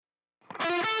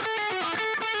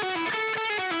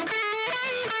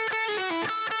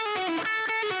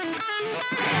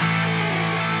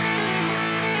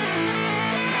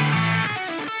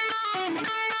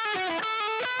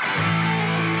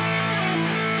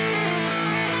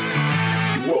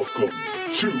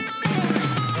to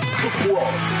the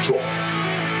Grog Talk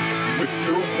with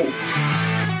your hosts,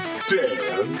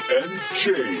 Dan and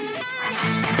James.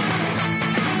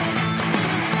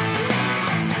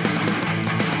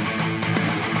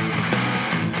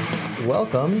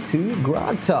 Welcome to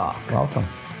Grog Talk. Welcome.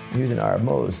 Using our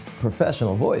most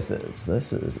professional voices.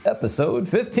 This is episode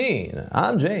 15.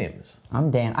 I'm James.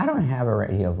 I'm Dan. I don't have a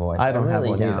radio voice. I don't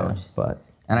really have one either. But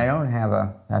and I don't have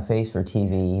a face for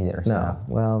TV either. So. no,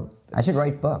 well, I should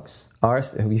write books. There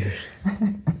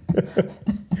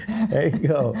you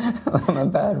go. I'm a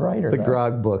bad writer. The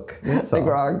Grog book. The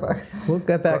Grog book. We'll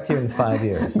get back to you in 5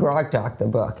 years. Grog Talk, the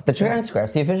book. The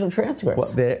transcripts, the official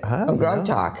transcripts of Grog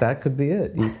Talk. That could be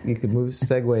it. You could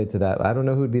segue to that. I don't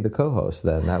know who would be the co-host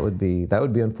then. That would be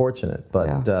unfortunate.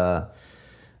 But yeah.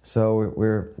 So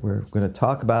we're going to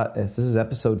talk about this. This is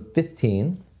episode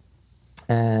 15,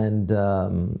 and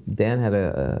Dan had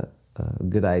a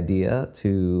good idea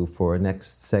for our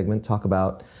next segment talk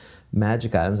about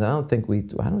magic items. I don't think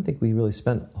we really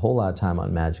spent a whole lot of time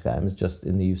on magic items, just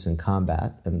in the use in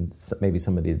combat and maybe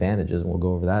some of the advantages, and we'll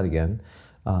go over that again.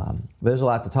 But there's a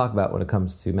lot to talk about when it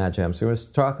comes to magic items. So we're going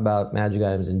to talk about magic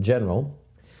items in general,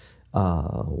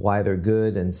 why they're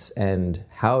good and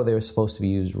how they're supposed to be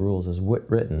used, rules as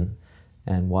written,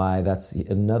 and why that's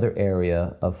another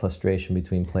area of frustration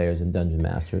between players and dungeon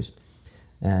masters.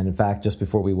 And in fact, just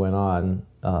before we went on,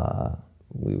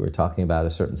 we were talking about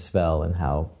a certain spell and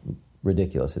how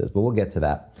ridiculous it is, but we'll get to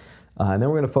that. And then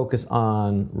we're going to focus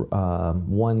on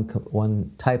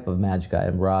one type of magic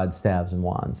item, rods, staves, and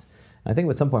wands. And I think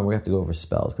at some point we have to go over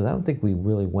spells, because I don't think we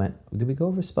really went... Did we go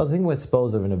over spells? I think we went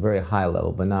spells over in a very high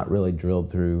level, but not really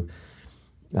drilled through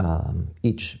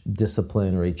each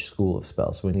discipline or each school of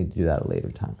spells. So we need to do that at a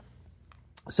later time.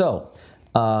 So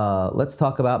let's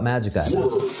talk about magic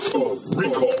items.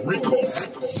 Recall.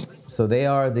 So they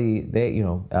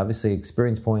obviously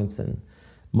experience points and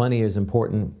money is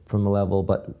important from a level,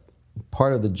 but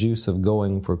part of the juice of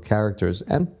going for characters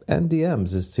and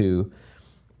DMs is to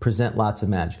present lots of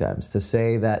magic items. To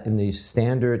say that in the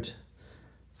standard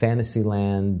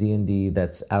Fantasyland D&D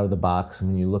that's out of the box, and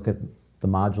when you look at the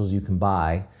modules you can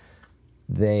buy,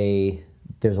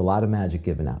 there's a lot of magic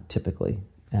given out typically.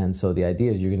 And so the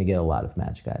idea is you're going to get a lot of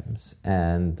magic items.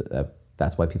 And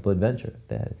that's why people adventure.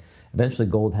 Eventually,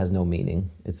 gold has no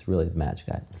meaning. It's really the magic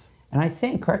items. And I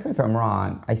think, correct me if I'm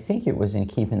wrong, I think it was in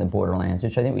Keeping the Borderlands,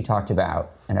 which I think we talked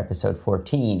about in episode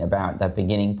 14, about that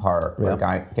beginning part where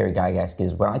Gary Gygax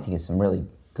gives what I think is some really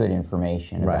good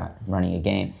information about running a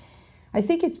game. I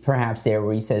think it's perhaps there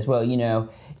where he says, well,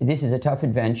 this is a tough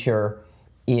adventure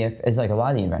if, as like a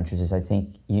lot of the adventures, as I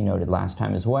think you noted last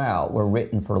time as well, were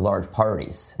written for large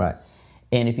parties. Right.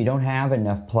 And if you don't have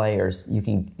enough players, you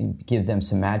can give them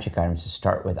some magic items to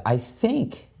start with. I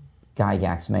think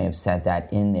Gygax may have said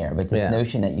that in there, but this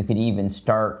notion that you could even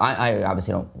start... I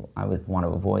obviously don't... I would want to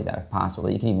avoid that if possible.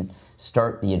 You can even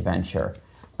start the adventure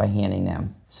by handing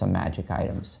them some magic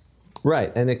items.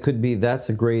 Right, and it could be... That's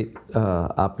a great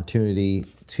opportunity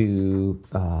to,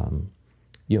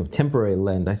 temporarily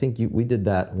lend. I think we did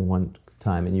that one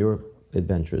time in your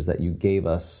adventures, that you gave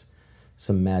us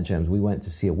some magic items. We went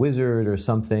to see a wizard or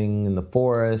something in the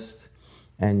forest,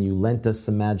 and you lent us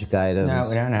some magic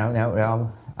items.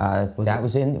 No. That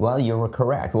was in... Well, you were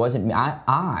correct. It wasn't me.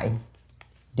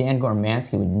 Dan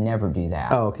Gormansky, would never do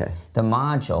that. Oh, okay. The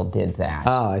module did that.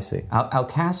 Oh, I see.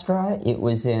 Alcastra, it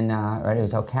was in... right, it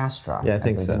was Alcastra. Yeah, I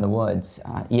think so. In the woods.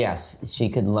 Yes, she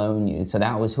could loan you. So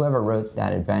that was... Whoever wrote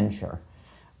that adventure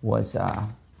was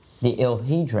the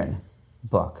Ilhedron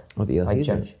book. Oh, the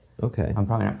Ilhedron. Okay. I'm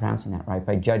probably not pronouncing that right.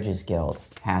 By Judges Guild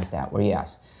has that, where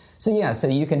yes. So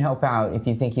you can help out if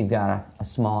you think you've got a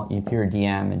small... If you're a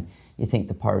DM and you think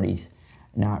the party's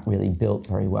not really built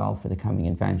very well for the coming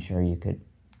adventure, you could,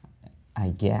 I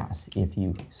guess, if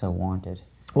you so wanted.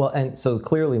 Well, and so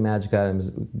clearly magic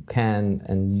items can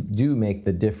and do make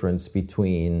the difference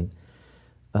between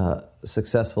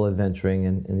successful adventuring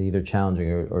and either challenging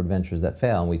or adventures that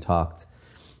fail. And we talked,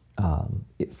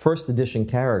 first edition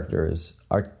characters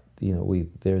are,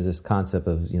 there's this concept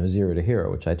of, 0 to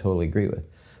hero, which I totally agree with.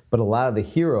 But a lot of the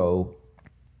hero,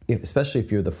 especially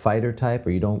if you're the fighter type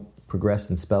or you don't progress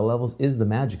in spell levels, is the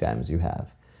magic items you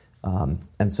have.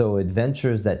 And so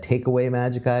adventures that take away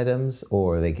magic items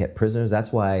or they get prisoners,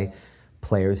 that's why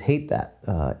players hate that.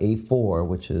 A4,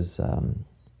 which is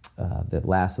the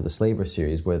last of the Slaver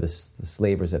series, where the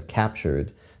slavers have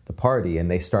captured the party and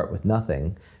they start with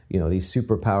nothing. These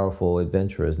super powerful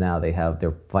adventurers, now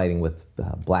they're fighting with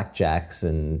blackjacks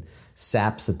and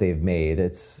saps that they've made.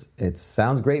 It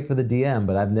sounds great for the DM,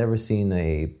 but I've never seen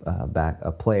a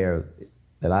player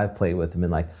that I've played with have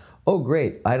been like, oh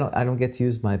great, I don't get to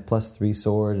use my +3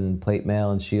 sword and plate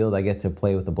mail and shield. I get to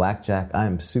play with the blackjack.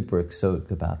 I'm super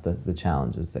excited about the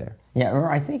challenges there. Yeah, remember,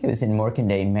 I think it was in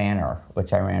Morkindane Manor,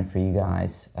 which I ran for you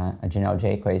guys, Janelle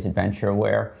Jaquay's adventure,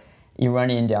 where you run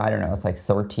into, I don't know, it's like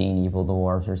 13 evil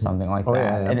dwarves or something like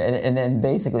that. Yeah. And then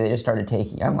basically they just started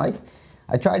taking, I'm like,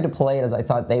 I tried to play it as I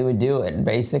thought they would do it. And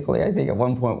basically, I think at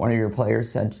one point one of your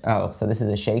players said, oh, so this is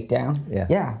a shakedown? Yeah.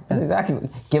 Yeah, that's exactly.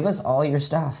 Give us all your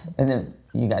stuff. And then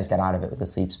you guys got out of it with the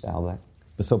sleep spell. But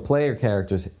So player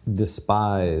characters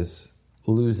despise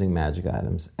losing magic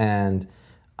items. And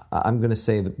I'm going to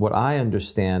say that what I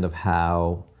understand of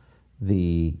how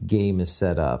the game is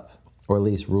set up, or at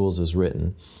least rules is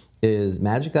written, is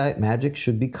magic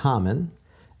should be common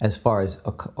as far as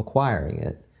acquiring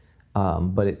it.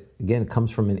 But it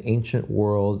comes from an ancient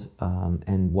world,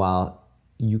 and while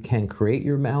you can create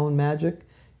your own magic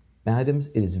items,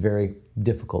 it is very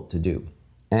difficult to do.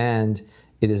 And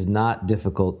it is not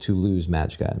difficult to lose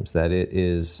magic items. That it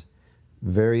is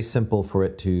very simple for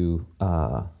it to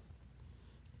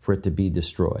be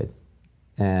destroyed.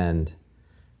 And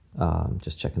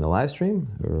just checking the live stream.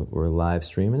 We're live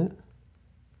streaming it.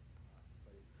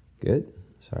 Good.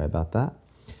 Sorry about that.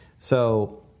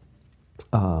 So,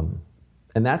 and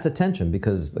that's attention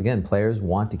because, again, players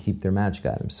want to keep their magic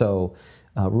items. So,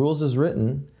 rules is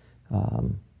written,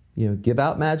 give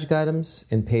out magic items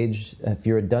in page, if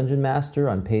you're a dungeon master,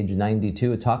 on page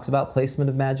 92, it talks about placement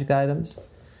of magic items.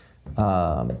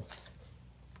 And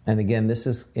again, this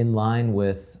is in line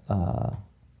with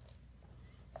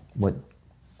what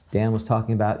Dan was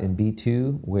talking about in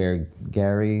B2, where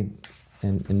Gary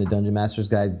in the Dungeon Master's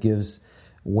Guide gives,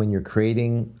 when you're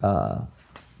creating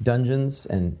dungeons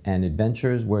and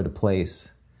adventures, where to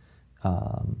place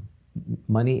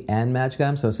money and magic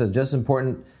items. So it says, just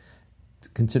important,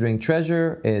 considering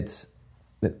treasure, it's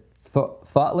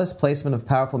thoughtless placement of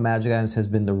powerful magic items has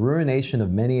been the ruination of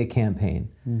many a campaign.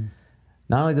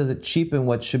 Not only does it cheapen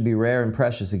what should be rare and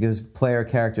precious, it gives player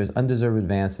characters undeserved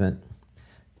advancement.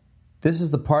 This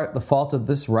is the fault of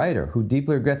this writer, who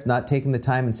deeply regrets not taking the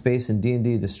time and space in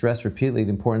D&D to stress repeatedly the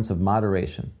importance of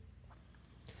moderation.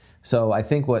 So I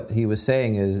think what he was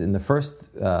saying is, in the first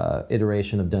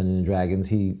iteration of Dungeons & Dragons,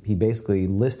 he basically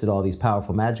listed all these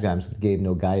powerful magic items but gave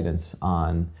no guidance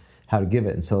on how to give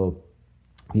it. And so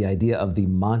the idea of the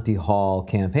Monty Hall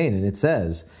campaign, and it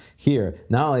says here,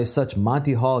 not only is such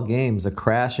Monty Hall games a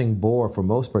crashing bore for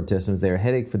most participants, they are a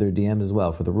headache for their DM as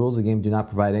well, for the rules of the game do not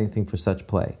provide anything for such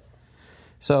play.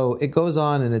 So it goes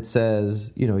on and it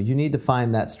says, you need to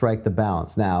find that strike the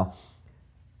balance. Now,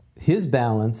 his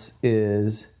balance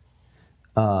is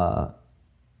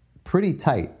pretty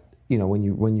tight, when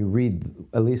you read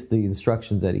at least the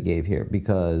instructions that he gave here,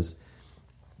 because,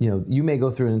 you may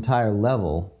go through an entire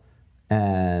level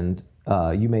and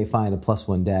you may find a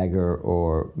 +1 dagger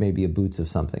or maybe a boots of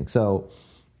something. So,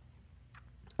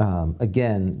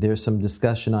 again, there's some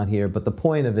discussion on here, but the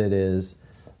point of it is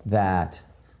that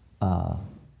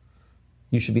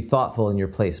you should be thoughtful in your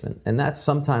placement. And that's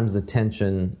sometimes the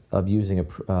tension of using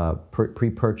a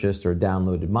pre-purchased or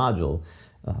downloaded module.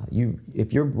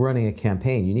 If you're running a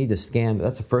campaign, you need to scan.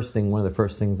 That's one of the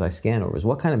first things I scan over is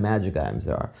what kind of magic items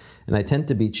there are. And I tend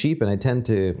to be cheap, and I tend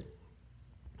to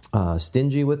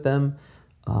stingy with them.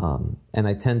 And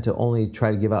I tend to only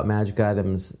try to give out magic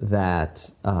items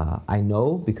that I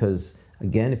know, because,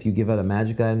 again, if you give out a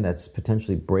magic item that's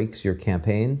potentially breaks your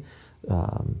campaign,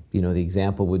 the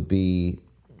example would be,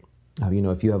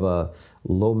 if you have a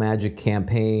low magic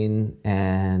campaign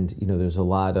and, there's a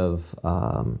lot of,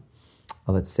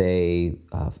 let's say,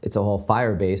 it's all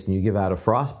fire-based and you give out a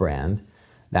frost brand,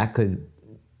 that could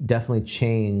definitely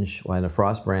change when a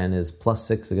frost brand is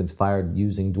 +6 against fire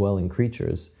using dwelling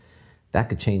creatures. That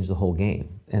could change the whole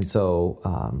game. And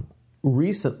so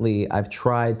recently I've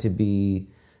tried to be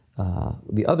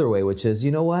the other way, which is,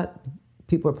 you know what?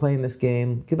 People are playing this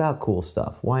game, give out cool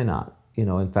stuff. Why not?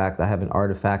 In fact, I have an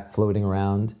artifact floating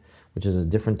around, which is a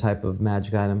different type of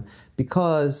magic item,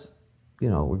 because,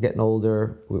 we're getting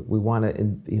older. We want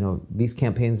to, these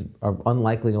campaigns are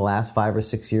unlikely to last 5 or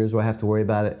 6 years where I have to worry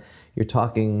about it. You're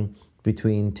talking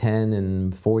between 10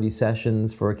 and 40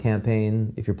 sessions for a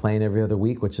campaign. If you're playing every other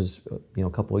week, which is, a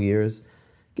couple of years,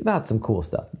 give out some cool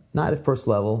stuff. Not at first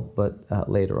level, but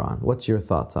later on. What's your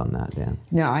thoughts on that, Dan?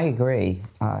 No, I agree.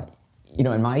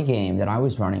 In my game that I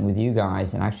was running with you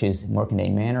guys, and actually it's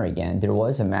Morkindane Manor again, there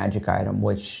was a magic item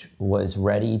which was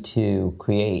ready to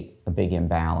create a big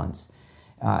imbalance.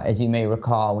 As you may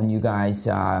recall, when you guys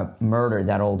murdered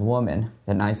that old woman,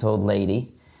 that nice old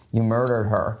lady, you murdered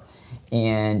her,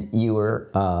 and you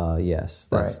were... Yes,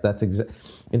 that's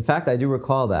In fact, I do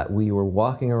recall that. We were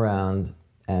walking around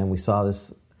and we saw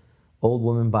this old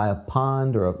woman by a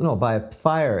pond by a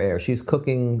fire area. She's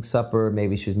cooking supper,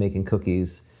 maybe she was making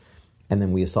cookies, and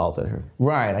then we assaulted her.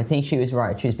 Right, I think she was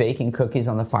right. She was baking cookies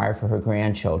on the fire for her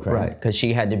grandchildren. Right. Because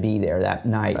she had to be there that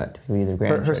night to be the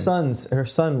grandchildren. Her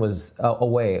son was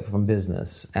away from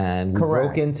business, and we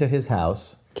broke into his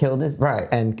house. Killed his, right.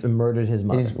 And murdered his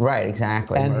mother. Right,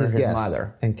 exactly. And murdered his guests.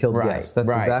 Mother. And killed guests.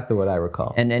 That's exactly what I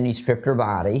recall. And then he stripped her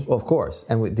body. Well, of course.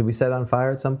 And did we set it on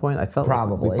fire at some point? I felt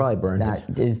probably. Like we probably burned that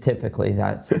it. Is typically,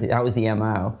 that was the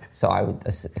MO, so I would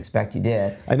expect you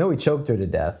did. I know he choked her to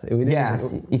death.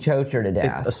 Yes, he choked her to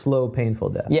death. A slow, painful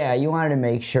death. Yeah, you wanted to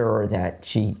make sure that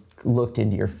she looked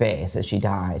into your face as she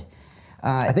died.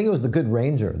 I think it was the good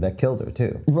ranger that killed her,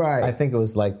 too. Right. I think it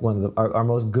was like one of our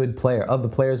most good player. Of the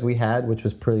players we had, which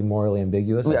was pretty morally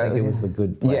ambiguous, I think it was the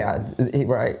good player. Yeah,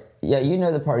 right. Yeah, you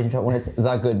know the part when it's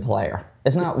the good player.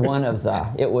 It's not one of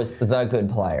the, it was the good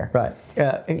player. Right.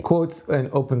 In quotes, and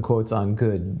open quotes on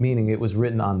good, meaning it was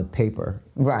written on the paper.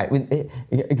 Right.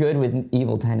 Good with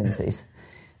evil tendencies.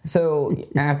 So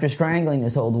after strangling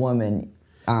this old woman,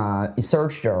 he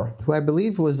searched her. Who I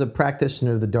believe was a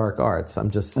practitioner of the dark arts.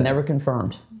 I'm just saying. Never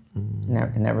confirmed.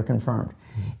 Never confirmed.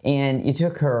 And you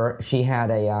took her. She had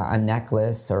a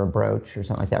necklace or a brooch or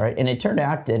something like that, right? And it turned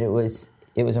out that it was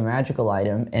a magical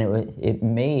item, and it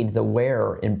made the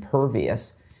wearer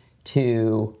impervious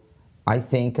to, I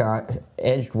think,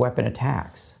 edged weapon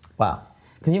attacks. Wow.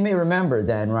 Because you may remember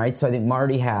then, right? So I think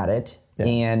Marty had it,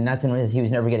 and he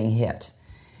was never getting hit.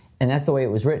 And that's the way it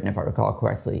was written, if I recall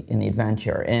correctly, in the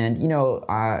adventure. And,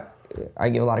 I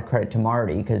give a lot of credit to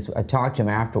Marty, because I talked to him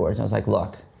afterwards, and I was like,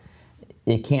 look,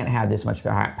 it can't have this much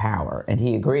power. And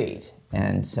he agreed.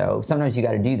 And so sometimes you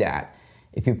got to do that.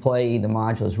 If you play the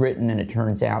modules written and it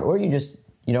turns out, or you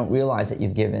don't realize that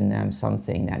you've given them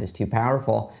something that is too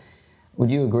powerful, would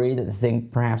you agree that the thing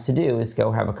perhaps to do is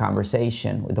go have a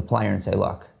conversation with the player and say,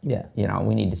 look,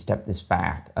 we need to step this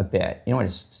back a bit.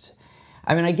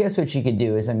 I guess what you could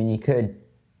do is, you could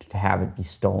have it be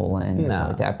stolen or something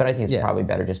like that, but I think it's probably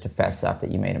better just to fess up that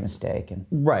you made a mistake.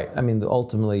 Right.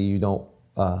 Ultimately, you don't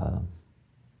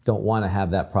want to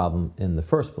have that problem in the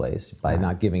first place by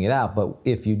not giving it out. But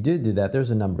if you did do that,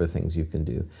 there's a number of things you can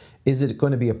do. Is it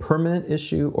going to be a permanent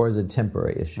issue or is it a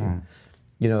temporary issue? Right.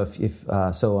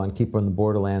 So on Keeper in the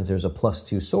Borderlands, there's a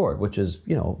 +2 sword, which is,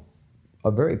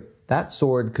 that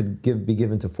sword could be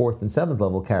given to 4th and 7th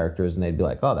level characters, and they'd be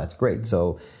like, oh, that's great.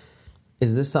 So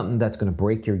is this something that's going to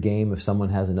break your game if someone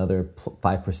has another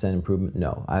 5% improvement?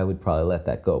 No, I would probably let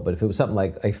that go. But if it was something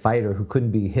like a fighter who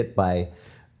couldn't be hit by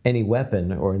any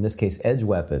weapon, or in this case, edge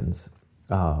weapons,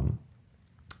 and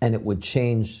it would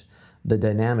change the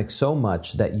dynamic so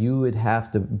much that you would have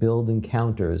to build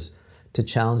encounters to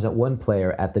challenge that one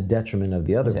player at the detriment of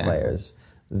the other players,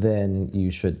 then you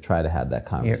should try to have that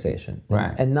conversation.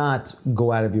 Right. And not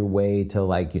go out of your way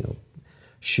to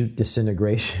shoot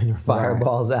disintegration or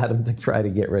fireballs at them to try to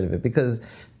get rid of it, because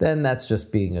then that's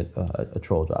just being a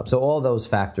troll job. So all those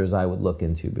factors I would look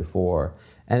into before,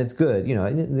 and it's good,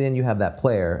 and then you have that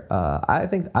player. I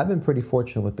think I've been pretty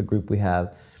fortunate with the group we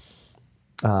have.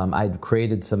 I'd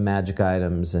created some magic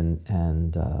items,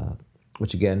 and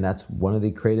which again, that's one of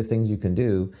the creative things you can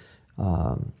do.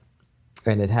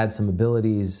 And it had some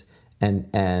abilities,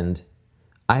 and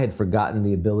I had forgotten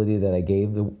the ability that I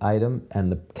gave the item,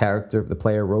 and the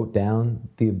player wrote down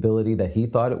the ability that he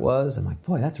thought it was. I'm like,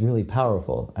 boy, that's really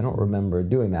powerful. I don't remember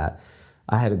doing that.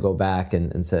 I had to go back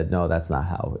and said, no, that's not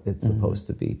how it's supposed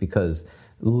to be, because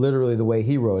literally the way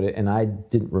he wrote it, and I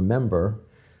didn't remember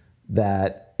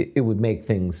that it would make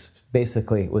things,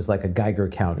 basically it was like a Geiger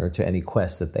counter to any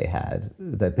quest that they had,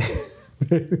 that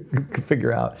they could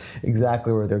figure out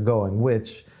exactly where they're going,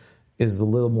 which is a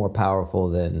little more powerful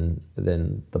than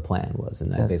the plan was.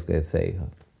 And I basically I'd say...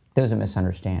 There was a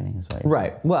misunderstanding, is what you're saying.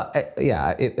 Right. Well,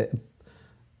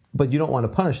 but you don't want to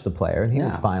punish the player, and he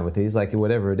was fine with it. He's like,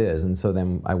 whatever it is. And so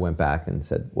then I went back and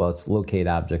said, well, it's locate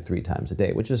object 3 times a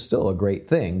day, which is still a great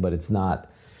thing, but it's not...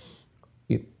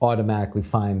 You automatically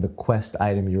find the quest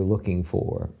item you're looking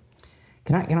for.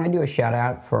 Can I do a shout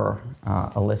out for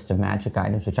a list of magic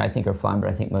items, which I think are fun, but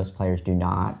I think most players do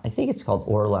not. I think it's called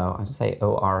Orlo. I should say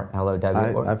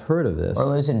Orlow. I've heard of this.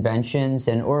 Orlo's Inventions,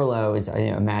 and Orlo is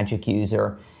a magic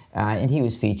user, and he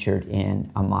was featured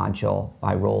in a module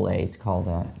by Roll Aids called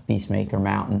Beastmaker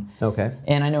Mountain. Okay.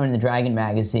 And I know in the Dragon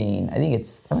magazine, I want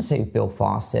to say Bill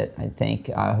Fawcett,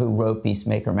 who wrote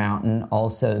Beastmaker Mountain,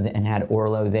 also and had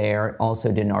Orlo there.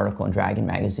 Also did an article in Dragon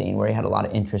magazine where he had a lot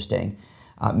of interesting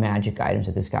magic items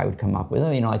that this guy would come up with,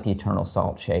 like the Eternal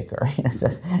Salt Shaker,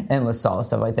 endless salt,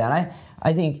 stuff like that.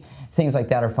 I think things like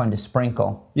that are fun to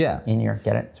sprinkle. Yeah.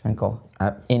 Sprinkle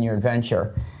in your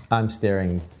adventure. I'm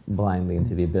staring blindly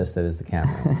into the abyss that is the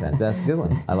camera. That's a good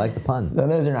one. I like the pun. So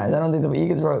those are nice. I don't think that you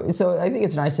can throw. So I think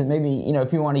it's nice that maybe,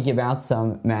 if you want to give out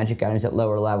some magic items at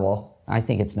lower level, I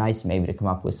think it's nice maybe to come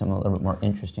up with some a little bit more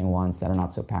interesting ones that are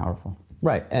not so powerful.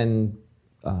 Right, and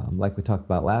like we talked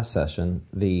about last session,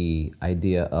 the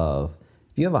idea of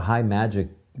if you have a high magic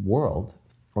world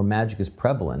or magic is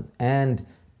prevalent and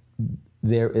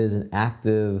there is an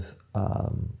active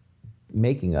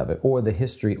making of it, or the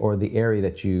history or the area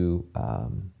that you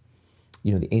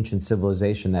the ancient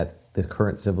civilization that the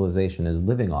current civilization is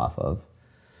living off of,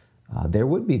 there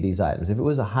would be these items. If it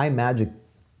was a high magic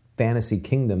fantasy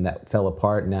kingdom that fell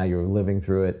apart and now you're living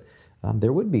through it,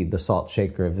 there would be the salt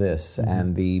shaker of this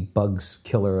and the bugs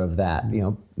killer of that.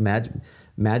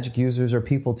 Magic users are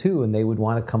people too, and they would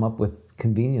want to come up with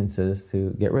conveniences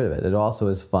to get rid of it. It also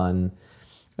is fun.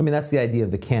 I mean, that's the idea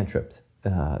of the cantrip,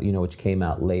 which came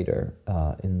out later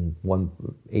in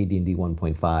AD&D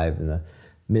 1.5 in the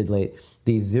mid-late.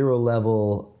 These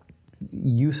zero-level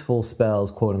useful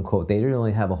spells, quote unquote, they didn't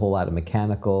really have a whole lot of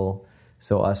mechanical.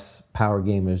 So us power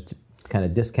gamers kind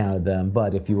of discounted them,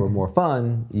 but if you were more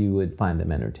fun, you would find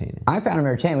them entertaining. I found them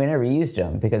entertaining. We never used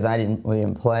them because we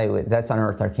didn't play with. That's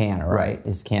Unearthed Arcana, right?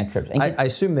 Is cantrips. I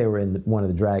assume they were in one of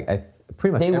the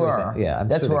pretty much they everything. Were. Yeah,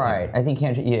 that's sure right. I think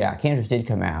cantrips did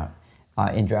come out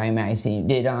in Dragon Magazine.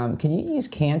 Can you use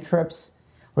cantrips?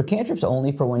 Were cantrips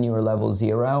only for when you were level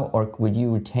 0, or would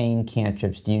you retain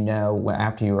cantrips? Do you know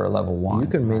after you were level 1? You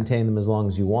can maintain them as long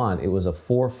as you want. It was a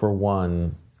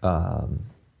 4-for-1.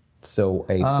 So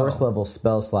a first level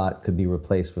spell slot could be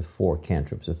replaced with 4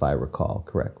 cantrips, if I recall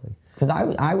correctly. Because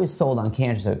I was sold on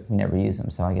cantrips, I never used them,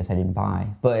 so I guess I didn't buy.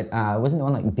 But wasn't the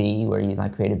one like B, where you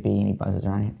create a bee and he buzzes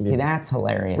around you? Yeah. See, that's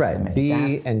hilarious to me.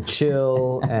 Bee and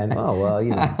chill and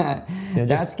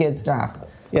that's good stuff.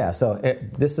 Yeah, so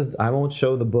I won't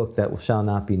show the book that shall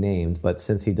not be named, but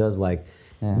since he does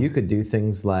you could do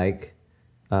things like,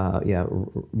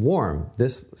 warm.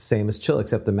 This same as chill,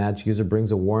 except the magic user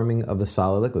brings a warming of the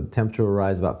solid liquid. The temperature will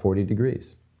rise about 40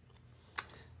 degrees.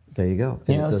 There you go.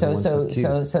 So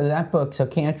that book, so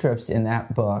cantrips in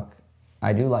that book,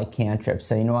 I do like cantrips.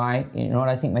 So you know what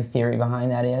I think my theory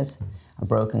behind that is? A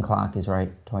broken clock is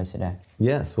right twice a day.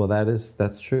 Yes, well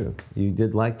that's true. You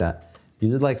did like that. You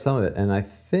did like some of it, and I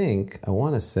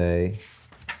want to say,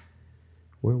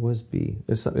 where was B?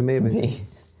 It may have been B.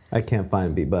 I can't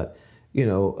find B, but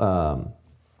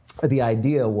the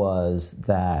idea was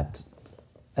that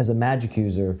as a magic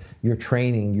user, you're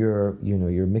training your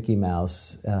Mickey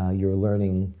Mouse, you're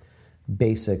learning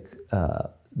basic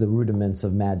the rudiments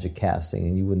of magic casting,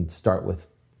 and you wouldn't start with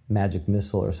magic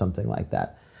missile or something like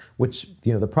that. Which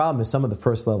the problem is some of the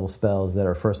first level spells that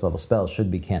are first level spells should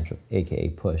be cantrip, aka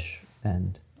push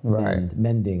and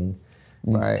mending.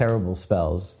 These terrible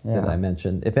spells that I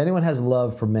mentioned. If anyone has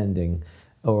love for mending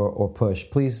or push,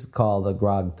 please call the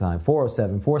grog time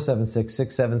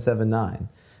 407-476-6779.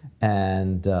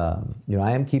 And I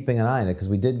am keeping an eye on it because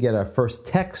we did get our first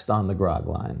text on the grog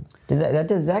line.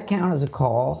 Does that count as a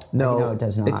call? No, it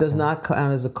does not. It does not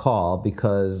count as a call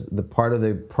because the part of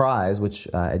the prize,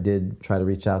 which I did try to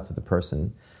reach out to the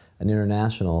person, an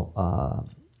international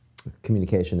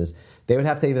communication, is they would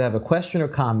have to either have a question or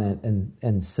comment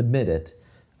and submit it.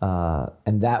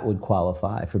 And that would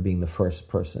qualify for being the first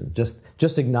person.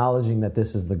 Just acknowledging that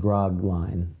this is the grog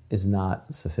line is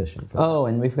not sufficient for that.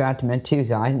 And we forgot to mention too,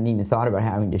 so I hadn't even thought about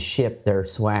having to ship their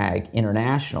swag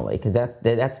internationally, because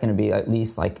that's going to be at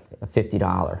least like a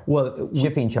 $50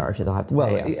 shipping charge that they'll have to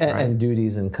pay us. And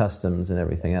duties and customs and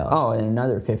everything else. Oh, and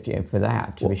another $50 for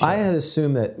that, to be sure. I had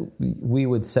assumed that we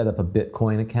would set up a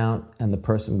Bitcoin account and the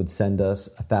person would send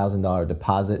us $1,000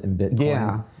 deposit in Bitcoin.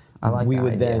 Yeah. I like we that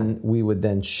would idea. we would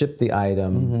then ship the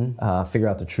item, figure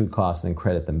out the true cost, and then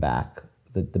credit them back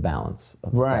the balance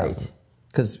of $1,000.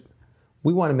 Because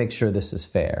we want to make sure this is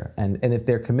fair, and if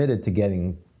they're committed to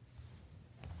getting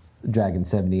Dragon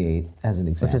 78 as an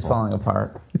example, which is falling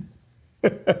apart.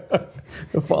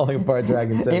 The falling apart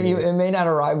Dragon 78. It may not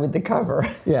arrive with the cover.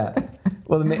 Yeah.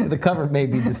 Well, the cover may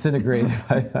be disintegrated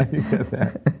by the time you get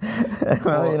there.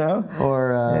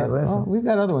 Or we've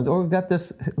got other ones. Or we've got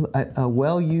this a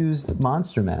well-used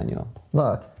monster manual.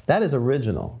 Look. That is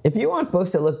original. If you want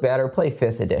books that look better, play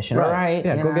 5th edition. Right. All right.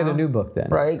 Yeah, go get a new book then.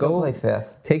 Right, go play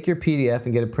 5th. Take your PDF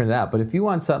and get it printed out. But if you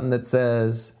want something that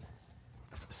says,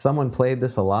 someone played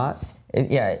this a lot...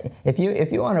 If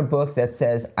you want a book that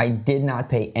says I did not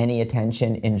pay any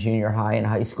attention in junior high and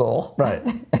high school, right?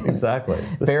 Exactly.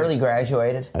 Barely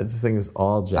graduated. This thing is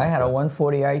all jacked. I had a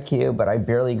 140 IQ, but I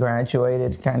barely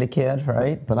graduated, kind of kid,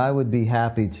 right? But I would be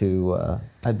happy to.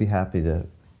 I'd be happy to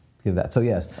give that. So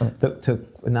yes, to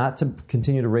not to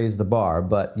continue to raise the bar,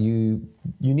 but you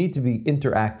need to be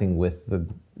interacting with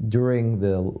during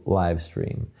the live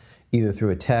stream, either through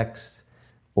a text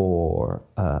or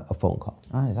a phone call.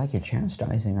 Oh, it's like you're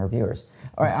chastising our viewers.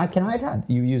 All right,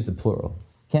 You use the plural.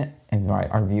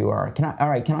 Our viewer. Can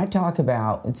I talk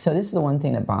about? So this is the one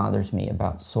thing that bothers me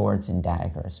about swords and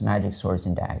daggers, magic swords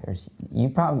and daggers. You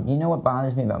know what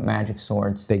bothers me about magic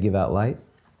swords? They give out light.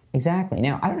 Exactly.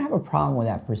 Now I don't have a problem with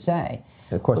that per se.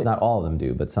 Of course, not all of them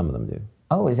do, but some of them do.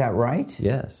 Oh, is that right?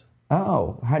 Yes.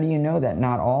 Oh, how do you know that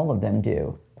not all of them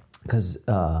do? Because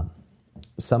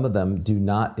some of them do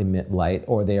not emit light,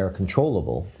 or they are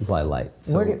controllable by light.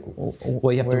 So,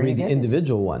 you have to read the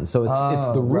individual ones. So it's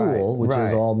the rule, which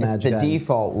is all magic. It's the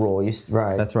default rule,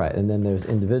 right? That's right. And then there's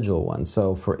individual ones.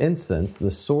 So, for instance, the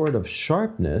Sword of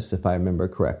Sharpness, if I remember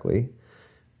correctly,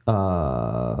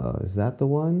 is that the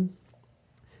one?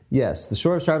 Yes, the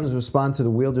Sword of Sharpness responds to the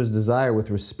wielder's desire with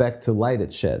respect to light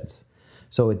it sheds.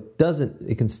 So it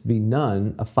can be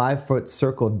none, a 5-foot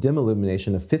circle of dim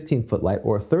illumination, a 15-foot light,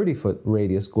 or a 30-foot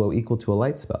radius glow equal to a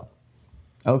light spell.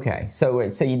 Okay, so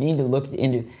you need to look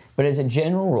into, but as a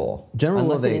general rule,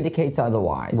 unless it indicates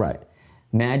otherwise, right?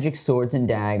 Magic swords and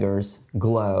daggers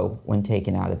glow when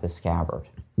taken out of the scabbard.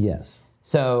 Yes.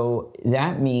 So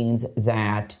that means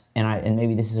that, and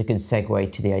maybe this is a good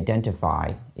segue to the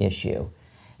identify issue.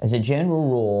 As a general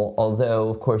rule, although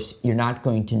of course you're not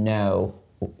going to know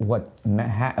what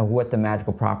the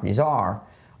magical properties are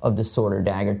of the sword or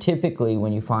dagger. Typically,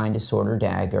 when you find a sword or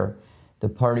dagger, the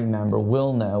party member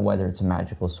will know whether it's a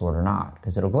magical sword or not,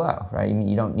 because it'll glow, right? I mean,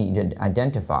 you don't need to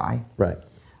identify. Right.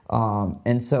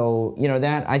 And so,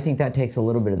 that I think that takes a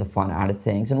little bit of the fun out of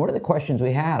things. And one of the questions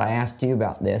we had, I asked you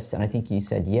about this, and I think you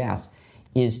said yes,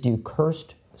 is do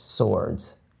cursed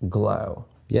swords glow?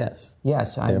 Yes.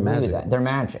 Yes, I agree with that. They're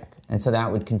magic. And so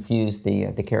that would confuse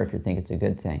the character, think it's a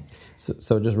good thing.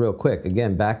 So just real quick,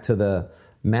 again, back to the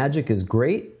magic is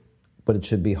great, but it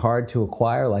should be hard to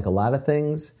acquire like a lot of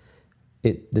things.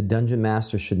 The dungeon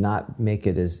master should not make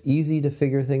it as easy to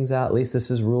figure things out. At least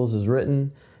this is rules as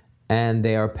written. And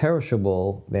they are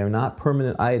perishable. They are not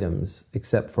permanent items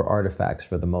except for artifacts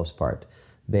for the most part.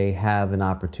 They have an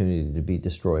opportunity to be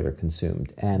destroyed or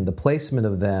consumed. And the placement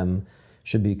of them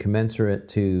should be commensurate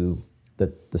to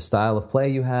the style of play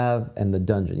you have and the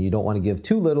dungeon. You don't want to give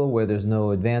too little where there's no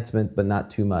advancement, but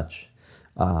not too much.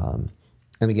 And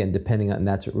again,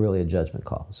 that's really a judgment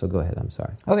call. So go ahead, I'm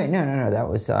sorry. Okay, no. That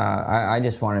was, I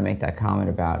just wanted to make that comment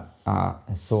about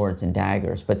swords and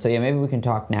daggers. But so yeah, maybe we can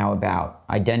talk now about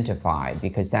identify,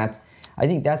 because I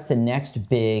think that's the next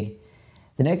big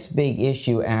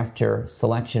issue after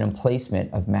selection and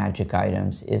placement of magic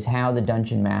items is how the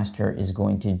dungeon master is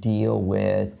going to deal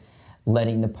with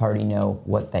letting the party know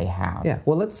what they have. Yeah,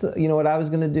 well, what I was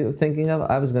going to do,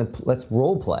 let's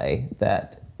role play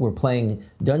that we're playing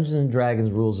Dungeons and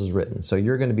Dragons rules as written. So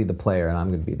you're going to be the player and I'm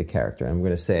going to be the character. I'm going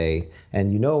to say,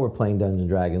 and we're playing Dungeons and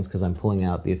Dragons because I'm pulling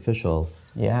out the official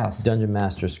Dungeon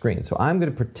Master screen. So I'm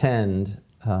going to pretend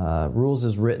rules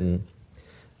as written,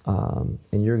 and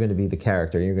you're going to be the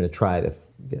character. And you're going to try to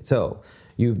get. So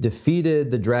you've defeated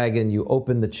the dragon. You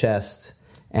open the chest,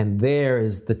 and there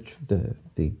is the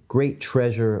great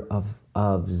treasure of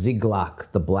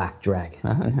Ziglok, the black dragon.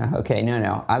 No. Okay,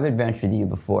 no. I've adventured with you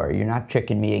before. You're not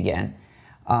tricking me again.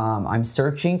 I'm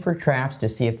searching for traps to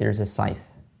see if there's a scythe.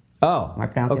 Oh, am I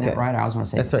pronouncing that right? I always want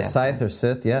to say that's right. Scythe or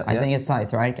Sith, yeah. I think it's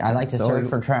scythe, right? I like to search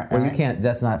for traps. Well, you can't.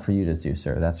 That's not for you to do,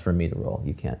 sir. That's for me to roll.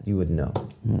 You can't. You wouldn't know.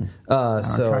 I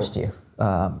don't trust you.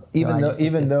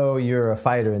 Even though you're a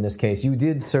fighter in this case, you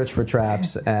did search for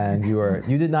traps and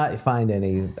you did not find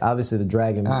any. Obviously, the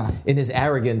dragon, in his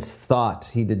arrogance,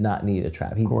 thought he did not need a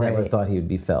trap. He never thought he would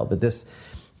be felled. But this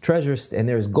treasure, and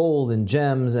there's gold and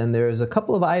gems, and there's a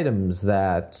couple of items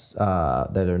that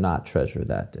are not treasure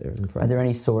that are in front. Are there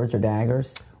any swords or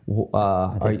daggers?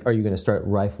 Are you going to start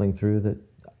rifling through the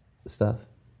stuff?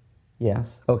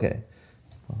 Yes. Okay.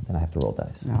 Well, then I have to roll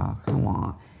dice. Oh, come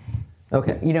on.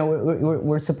 Okay.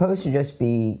 We're supposed to just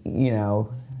be,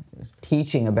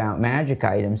 teaching about magic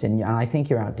items, and I think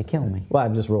you're out to kill me. Well,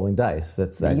 I'm just rolling dice.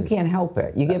 You can't help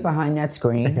it. You get behind that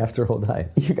screen. You have to roll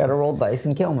dice. You got to roll dice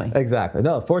and kill me. Exactly.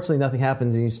 No, fortunately, nothing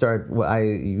happens, and you start.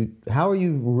 How are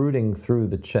you rooting through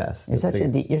the chest? You're such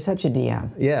a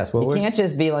DM. Yes. Well, you can't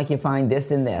just be like you find this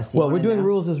and this. We're doing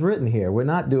rules as written here. We're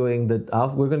not doing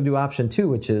we're going to do option 2,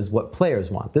 which is what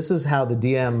players want. This is how the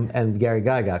DM and Gary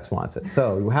Gygax wants it.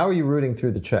 So, how are you rooting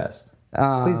through the chest?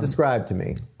 Please describe to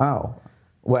me. Oh.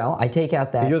 Well, I take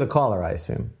out that... You're the caller, I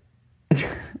assume.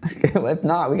 If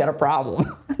not, we got a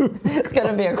problem. It's going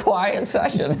to be a quiet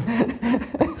session.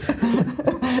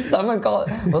 Someone call.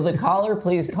 Will the caller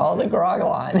please call the grog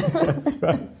line? That's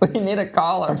right. We need a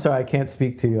caller. I'm sorry, I can't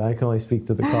speak to you. I can only speak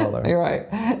to the caller. You're right.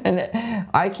 And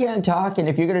I can't talk, and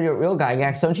if you're going to do it real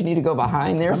Gygax, don't you need to go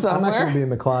behind there somewhere? I'm actually going to be in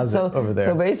the closet over there.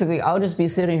 So basically, I'll just be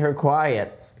sitting here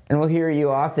quiet, and we'll hear you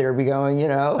off there be going,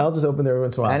 I'll just open there every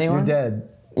once in a while. Anyone? You're dead.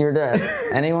 You're dead.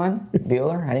 Anyone?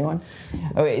 Bueller? Anyone?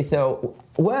 Okay, so,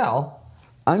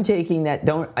 I'm taking that,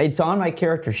 it's on my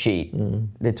character sheet.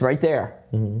 Mm-hmm. It's right there.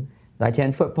 Mm-hmm. My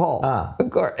 10-foot pole. Of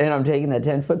course. And I'm taking that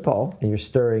 10-foot pole. And you're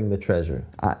stirring the treasure.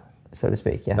 So to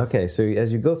speak, yes. Okay, so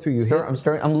as you go through,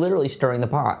 I'm literally stirring the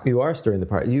pot. You are stirring the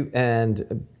pot.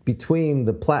 And between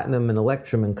the platinum and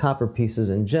electrum and copper pieces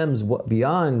and gems,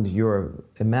 beyond your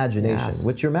imagination,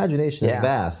 which your imagination is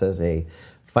vast as a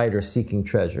fighter seeking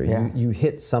treasure, you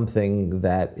hit something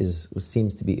that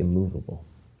seems to be immovable.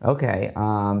 Okay,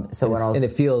 and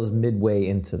it feels midway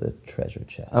into the treasure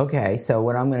chest. Okay, so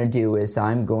what I'm going to do is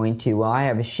I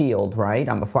have a shield, right?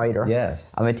 I'm a fighter.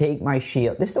 Yes. I'm going to take my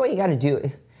shield. This is the way you got to do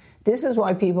it. This is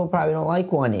why people probably don't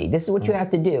like 1E. This is what you have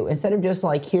to do. Instead of just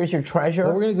like, here's your treasure.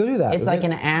 Well, we're going to go do that. It's like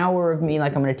an hour of me,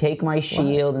 like I'm going to take my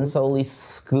shield and slowly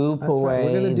scoop away. Right.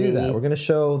 We're going to do that. We're going to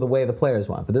show the way the players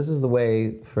want. But this is the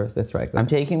way first. That's right. I'm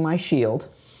taking my shield,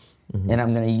 and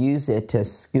I'm going to use it to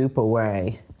scoop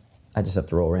away. I just have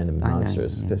to roll random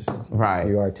monsters. Right.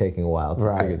 You are taking a while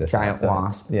to figure this out. Giant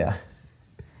wasp. Yeah.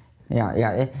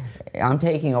 Yeah. I'm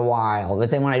taking a while, but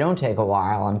then when I don't take a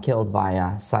while, I'm killed by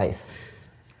a scythe.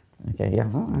 Okay, yeah.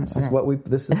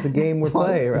 This is the game we're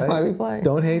playing, right? That's why we play.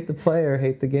 Don't hate the player,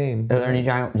 hate the game. Are there any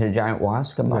giant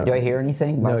wasps come by? Do I hear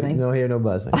anything buzzing? No, hear no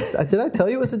buzzing. Did I tell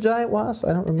you it was a giant wasp?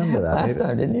 I don't remember that. Last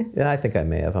time, didn't you? Yeah, I think I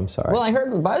may have. I'm sorry. Well, I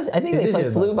heard buzz. I think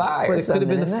they flew by. But it could have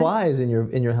been the flies in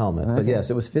your helmet. Okay. But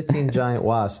yes, it was 15 giant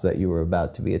wasps that you were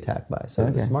about to be attacked by. So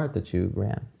it was smart that you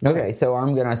ran. Okay, so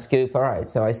I'm gonna scoop. All right,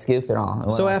 so I scoop it all.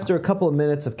 So after a couple of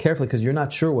minutes of carefully, because you're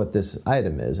not sure what this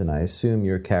item is, and I assume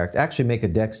your character actually make a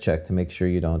dex check to make sure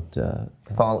you don't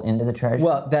fall into the treasure.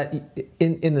 Well, that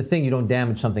in the thing you don't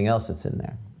damage something else that's in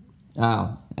there.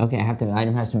 Oh, okay.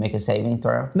 Item has to make a saving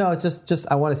throw. No, it's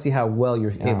just I want to see how well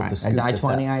you're able to scoop a die this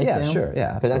 20, out. I assume. Yeah, sure,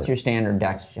 yeah. Because that's your standard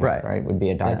dex check, right? Would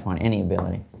be a die 20, any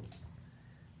ability.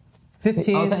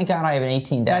 15. Oh, thank God I have an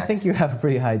 18 dex. I think you have a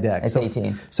pretty high dex. It's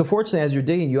 18. So fortunately, as you're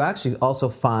digging, you actually also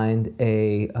find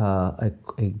a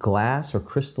glass or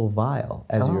crystal vial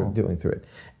as you're doing through it,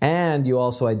 and you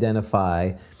also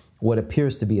identify what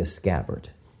appears to be a scabbard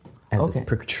as it's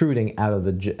protruding out of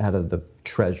the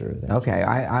treasure. Okay,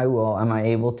 I will. Am I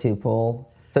able to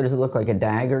pull? So does it look like a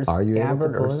dagger,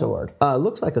 scabbard, or sword?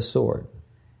 Looks like a sword.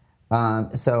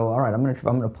 So all right, I'm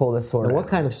gonna pull this sword. Now, what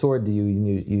kind of sword do you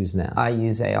use now? I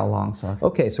use a long sword.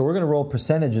 Okay, so we're going to roll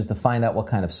percentages to find out what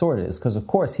kind of sword it is, because of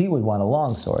course he would want a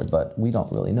long sword, but we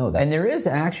don't really know that. And there is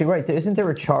actually isn't there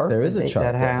a chart? There is a chart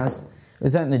that has.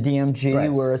 Is that in the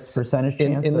DMG where it's percentage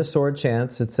chance? In the sword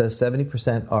chance, it says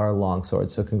 70% are long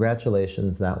swords. So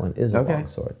congratulations, that one is a long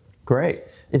sword. Great.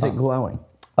 Is it glowing?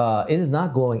 It is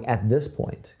not glowing at this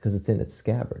point because it's in its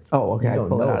scabbard. Oh, okay. I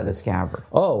pulled it out of the scabbard.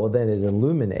 Oh, well then it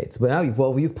illuminates. But now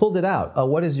you've pulled it out.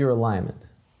 What is your alignment?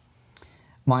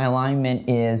 My alignment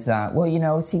is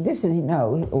this is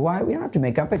why we don't have to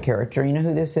make up a character. You know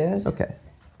who this is? Okay.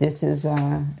 This is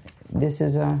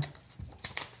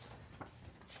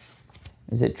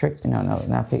Is it trick? No,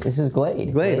 not pig. This is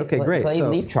Glade. Glade. Okay, great. Glade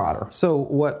Leaf Trotter. So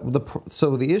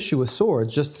the issue with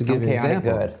swords, just to give you an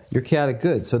example, good. You're chaotic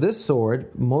good. So this sword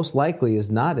most likely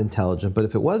is not intelligent, but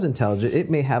if it was intelligent, it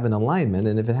may have an alignment,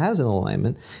 and if it has an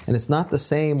alignment and it's not the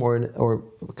same or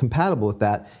compatible with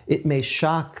that, it may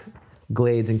shock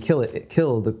Glades and kill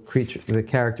the creature, the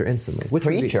character instantly. Which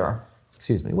creature?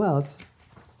 Excuse me. Well, it's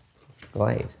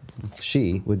Glade.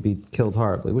 She would be killed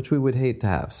horribly, which we would hate to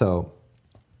have. So.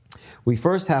 We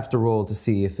first have to roll to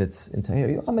see if it's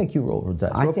intelligent. I'll make you roll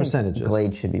dice. Roll percentages.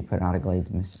 Glade should be put out of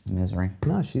Glade's misery.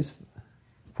 No, she's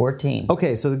 14.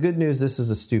 Okay, so the good news, this is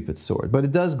a stupid sword, but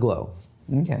it does glow.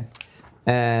 Okay.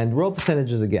 And roll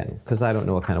percentages again, because I don't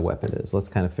know what kind of weapon it is. Let's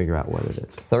kind of figure out what it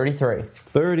is. 33.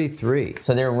 33.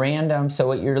 So they're random. So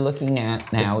what you're looking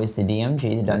at now is the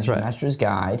DMG, the Dungeon Master's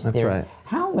Guide. That's right.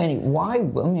 How many?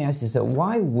 Let me ask you this.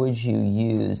 Why would you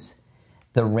use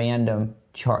the random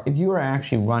chart? If you were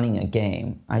actually running a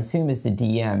game, I assume as the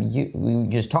DM, we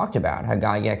just talked about how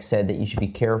Gygax said that you should be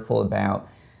careful about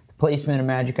the placement of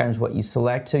magic items, what you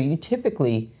select. So you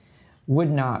typically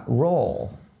would not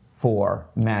roll for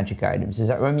magic items.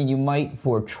 You might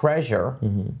for treasure,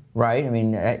 right? I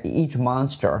mean, each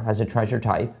monster has a treasure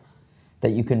type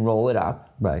that you can roll it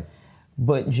up. Right.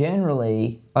 But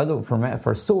generally,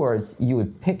 for swords, you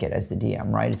would pick it as the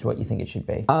DM, right? Is what you think it should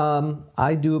be.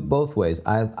 I do it both ways.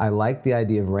 I like the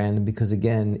idea of random because,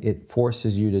 again, it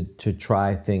forces you to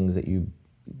try things that you...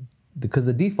 Because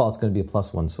the default's going to be a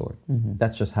 +1 sword. Mm-hmm.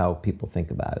 That's just how people think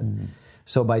about it. Mm-hmm.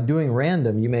 So by doing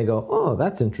random, you may go, oh,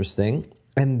 that's interesting.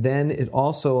 And then it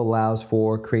also allows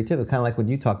for creativity. Kind of like when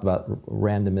you talked about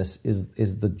randomness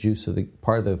is the juice of the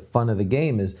part of the fun of the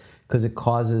game is because it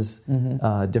causes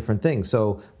different things.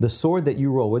 So the sword that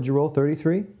you roll, what'd you roll,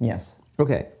 33? Yes.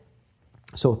 Okay.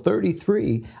 So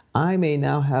 33, I may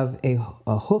now have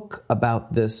a hook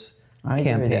about this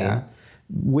campaign,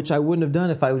 which I wouldn't have done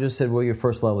if I would just said, well, your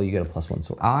first level, you get a +1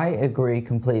 sword. I agree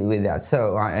completely with that.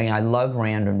 So I love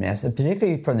randomness,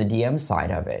 particularly from the DM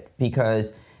side of it,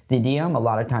 because the DM a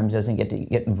lot of times doesn't get to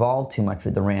get involved too much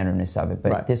with the randomness of it,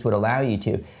 but this would allow you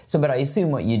to. So, but I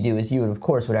assume what you do is you would, of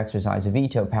course, would exercise a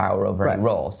veto power over any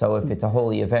roll. So if it's a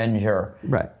Holy Avenger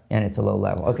and it's a low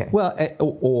level, okay. Well,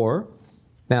 or,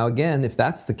 now again, if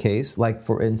that's the case, like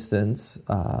for instance,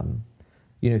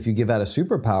 if you give out a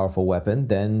super powerful weapon,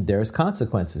 then there's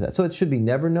consequences. So it should be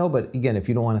never no, but again, if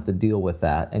you don't want to have to deal with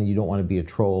that and you don't want to be a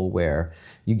troll where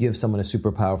you give someone a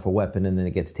super powerful weapon and then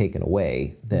it gets taken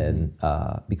away, then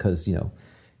because,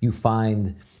 you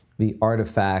find the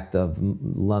artifact of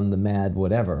Lum the Mad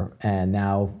whatever, and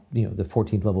now, the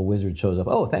 14th level wizard shows up,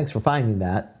 oh, thanks for finding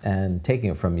that and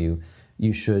taking it from you,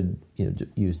 you should,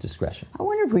 use discretion. I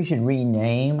wonder if we should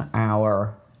rename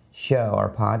our show, our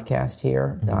podcast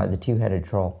here, the Two-Headed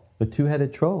Troll. The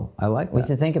Two-Headed Troll. I like that. We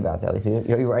should think about that. Lisa,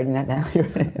 are you writing that down?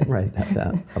 Write that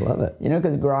down. I love it.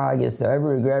 Because grog is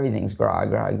everything's grog.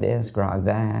 Grog this, grog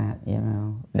that.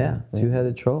 Yeah,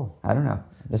 Two-Headed Troll. I don't know.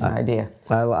 Just an idea.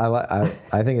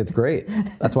 I think it's great.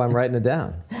 That's why I'm writing it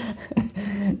down.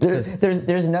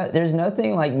 There's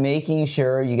nothing like making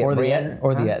sure you get the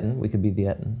Etten. We could be the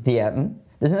Etten. The Etten.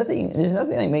 There's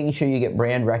nothing like making sure you get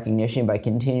brand recognition by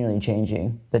continually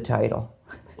changing the title.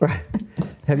 Right.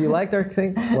 Have you liked our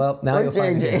thing? Well, now you'll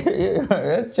find it.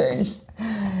 That's changed.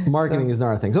 Marketing is not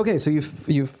our thing. Okay, so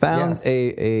you've found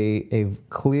a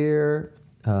clear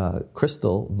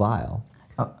crystal vial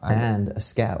and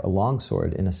a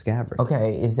longsword in a scabbard.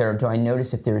 Okay, do I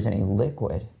notice if there's any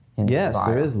liquid in the vial? Yes,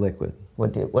 there is liquid.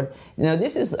 What? Now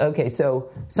this is okay.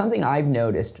 So something I've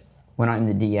noticed when I'm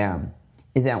the DM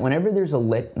is that whenever there's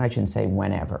I shouldn't say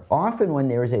whenever, often when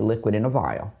there is a liquid in a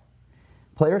vial,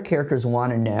 player characters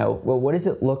want to know, well, what does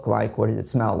it look like? What does it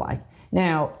smell like?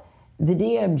 Now, the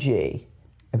DMG,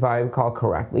 if I recall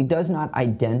correctly, does not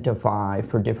identify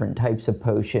for different types of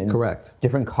potions. Correct.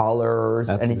 Different colors,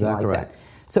 anything exactly like right. that.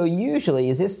 So usually,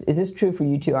 is this true for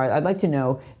you too? I'd like to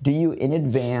know, do you in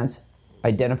advance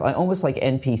identify, almost like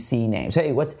NPC names?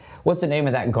 Hey, what's the name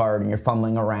of that guard? And you're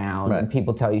fumbling around, and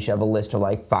people tell you should have a list of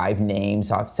like 5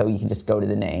 names off, so you can just go to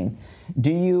the name.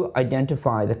 Do you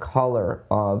identify the color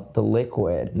of the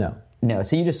liquid? No.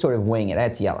 So you just sort of wing it.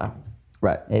 That's yellow.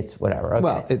 Right. It's whatever. Okay.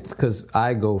 Well, it's because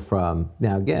I go from,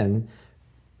 now again,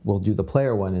 we'll do the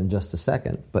player one in just a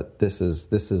second, but this is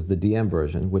the DM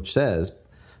version, which says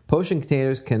potion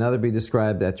containers can either be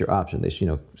described at your option. They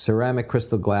should, ceramic,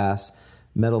 crystal, glass,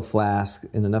 metal flask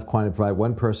in enough quantity to provide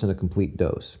one person a complete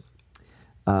dose.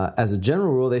 As a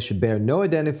general rule, they should bear no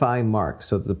identifying marks,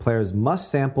 so that the players must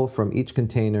sample from each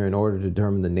container in order to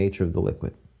determine the nature of the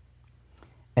liquid.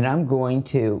 And I'm going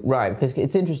to, because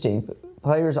it's interesting.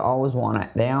 Players always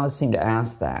they always seem to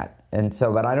ask that. And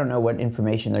so, but I don't know what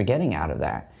information they're getting out of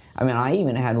that. I mean, I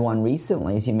even had one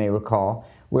recently, as you may recall,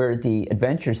 where the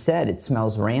adventure said it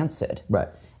smells rancid. Right.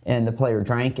 And the player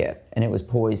drank it, and it was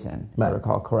poison, if I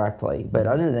recall correctly. But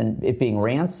other than it being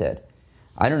rancid,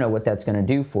 I don't know what that's going to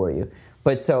do for you.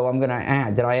 But so I'm going to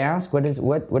add, did I ask, what does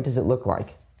it look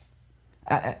like?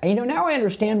 Now I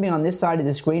understand being on this side of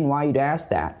the screen why you'd ask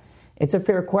that. It's a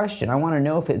fair question. I want to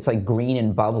know if it's like green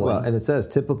and bubbling. Well, and it says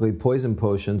typically poison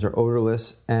potions are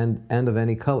odorless and of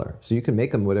any color, so you can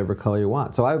make them whatever color you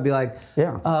want. So I would be like,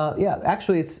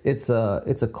 actually, it's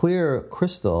a clear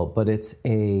crystal, but it's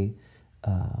a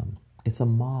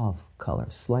mauve color,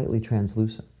 slightly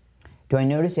translucent. Do I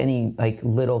notice any like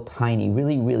little tiny,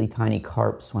 really, really tiny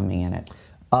carp swimming in it?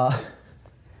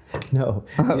 No.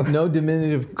 No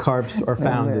diminutive carps are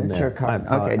found in there.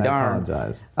 Okay, darn. I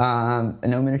apologize.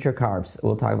 No miniature carps.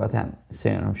 We'll talk about that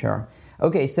soon, I'm sure.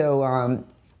 Okay, so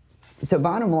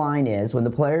bottom line is, when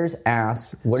the players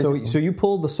ask, So you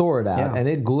pulled the sword out, and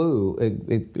it glued.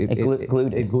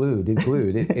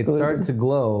 It started to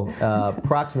glow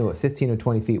approximately 15 or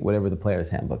 20 feet, whatever the player's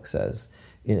handbook says.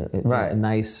 a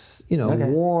nice,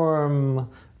 warm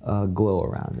glow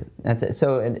around it. That's it.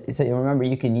 So you remember,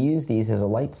 you can use these as a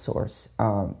light source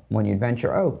when you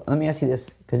adventure. Oh, let me ask you this,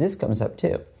 because this comes up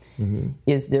too.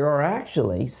 Is there are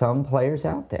actually some players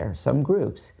out there, some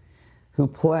groups, who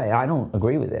play, I don't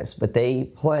agree with this, but they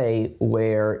play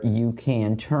where you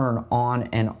can turn on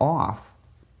and off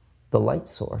the light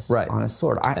source on a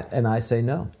sword. And I say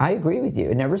no. I agree with you.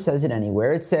 It never says it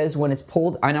anywhere. It says when it's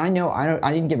pulled, and I know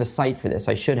I didn't give a site for this.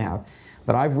 I should have.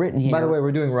 But I've written here. By the way,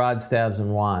 we're doing rods, staves,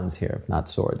 and wands here, not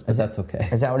swords, but that's okay.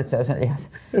 Is that what it says? Yes.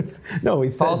 We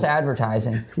said false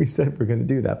advertising. We said we're going to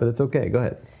do that, but it's okay. Go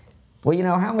ahead.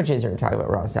 Well, how much is there to talk about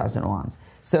rods, staves, and wands?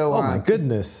 So, oh my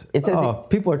goodness! It says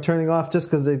people are turning off just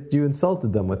because you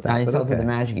insulted them with that. I insulted the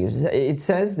magic users. It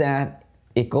says that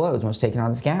it glows when it's taken out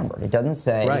of the scabbard. It doesn't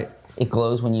say it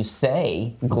glows when you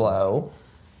say glow.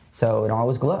 So it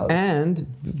always glows. And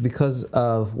because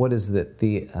of, what is it,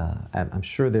 I'm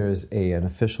sure there's an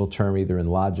official term either in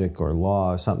logic or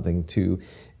law or something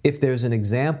if there's an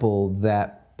example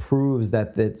that proves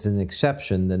that it's an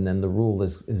exception, then the rule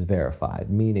is verified.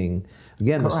 Meaning,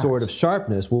 again, Correct. The sword of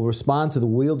sharpness will respond to the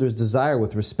wielder's desire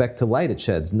with respect to light it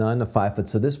sheds, none of 5 foot.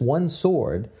 So this one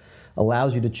sword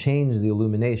allows you to change the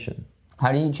illumination.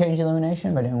 How do you change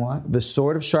illumination? By doing what? The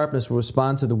sword of sharpness will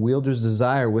respond to the wielder's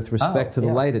desire with respect to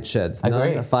the light it sheds.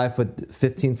 None a 5 foot,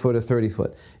 15 foot, or 30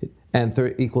 foot,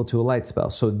 and equal to a light spell.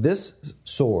 So this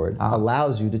sword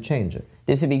allows you to change it.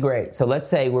 This would be great. So let's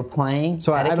say we're playing.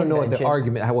 So I don't know what the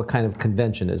argument, what kind of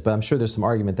convention is, but I'm sure there's some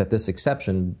argument that this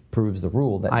exception proves the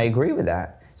rule. I agree with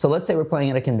that. So let's say we're playing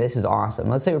at a convention. This is awesome.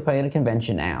 Let's say we're playing at a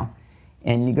convention now.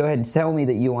 And you go ahead and tell me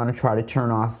that you want to try to turn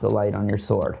off the light on your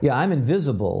sword. Yeah, I'm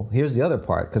invisible. Here's the other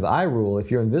part, because I rule if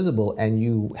you're invisible and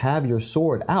you have your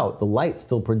sword out, the light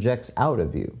still projects out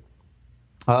of you.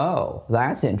 Oh,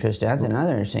 that's interesting. That's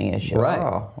another interesting issue. Right.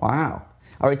 Oh, wow.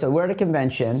 All right, so we're at a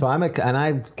convention. So I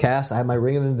have my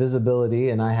ring of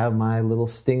invisibility, and I have my little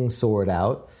sting sword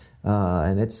out.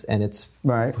 And it's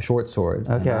a short sword.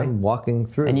 Okay. And I'm walking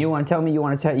through. And you want to tell me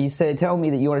tell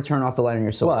me that you want to turn off the light on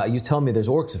your sword. Well, you tell me there's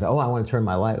orcs. I want to turn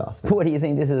my light off. What do you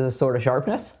think? This is a sword of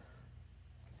sharpness?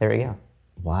 There we go.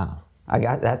 Wow. I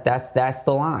got that. That's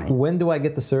the line. When do I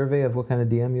get the survey of what kind of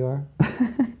DM you are?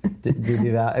 Did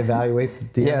you evaluate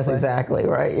the DM? Yes, play? Exactly.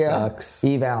 Right. Yeah. Sucks.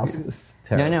 Evals. It's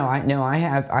terrible. No. I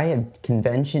have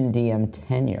convention DM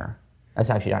tenure. That's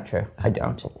actually not true. I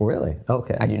don't. Really?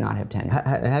 Okay. I do not have tenure.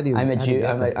 How do you? I'm a junior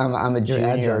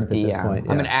adjunct DM. at this point,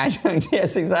 yeah. I'm an adjunct.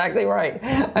 Yes, exactly right.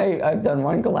 I've done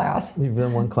one class. You've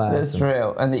done one class. That's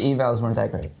true, and the evals weren't that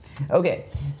great. Okay,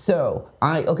 so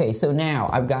now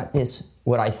I've got this.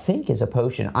 What I think is a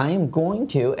potion. I am going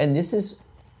to, and this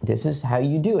is how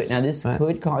you do it. Now this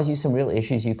could cause you some real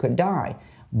issues. You could die,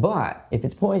 but if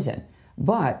it's poison.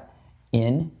 But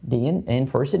in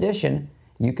first edition,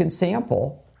 you can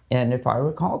sample. And if I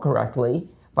recall correctly,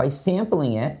 by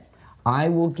sampling it, I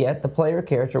will get the player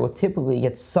character will typically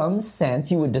get some sense.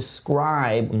 You would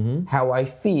describe how I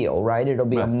feel, right? It'll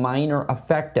be a minor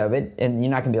effect of it, and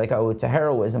you're not going to be like, oh, it's a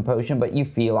heroism potion, but you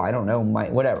feel, I don't know,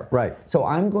 whatever. Right. So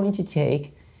I'm going to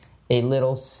take a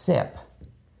little sip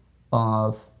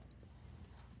of...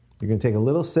 You're going to take a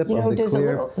little sip of the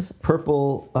clear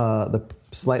purple, the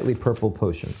slightly purple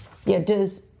potion. Yeah,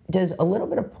 does a little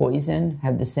bit of poison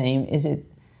have the same...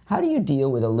 How do you deal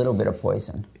with a little bit of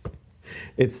poison?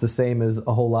 It's the same as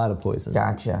a whole lot of poison.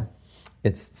 Gotcha.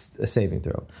 It's a saving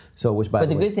throw. So, but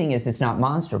the good thing is it's not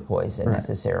monster poison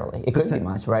necessarily. It could be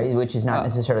monster, right? Which is not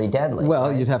necessarily deadly. Well,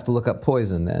 right? You'd have to look up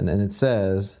poison then, and it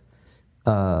says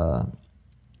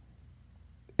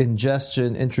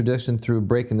ingestion, introduction through a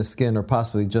break in the skin, or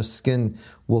possibly just skin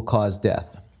will cause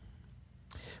death.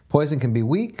 Poison can be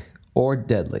weak or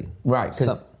deadly. Right.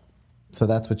 So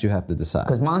that's what you have to decide.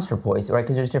 Because monster poison, right?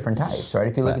 Because there's different types, right?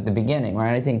 If you look at the beginning,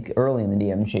 right? I think early in the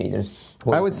DMG, there's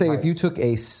poison I would say types. if you took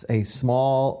a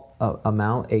small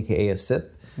amount, aka a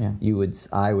sip,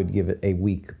 I would give it a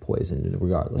weak poison,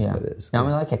 regardless of what it is. Now,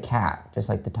 I'm like a cat, just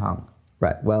like the tongue.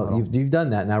 Right. Well, you've done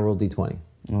that. Now roll d20.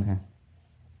 Okay.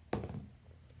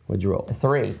 What'd you roll?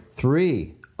 3.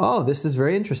 3. Oh, this is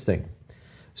very interesting.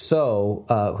 So,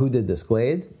 who did this?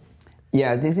 Glade?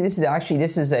 Yeah, this is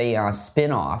a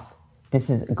spin-off. This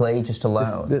is Glade just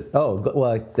alone.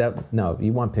 No,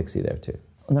 you want Pixie there too.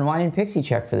 Then why didn't Pixie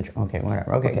check for the... Okay,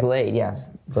 whatever. Okay, Glade, yes.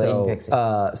 Glade and Pixie.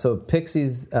 So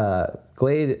Pixie's...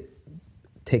 Glade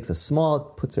takes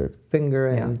puts her finger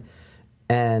in,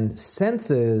 and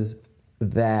senses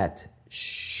that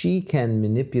she can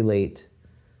manipulate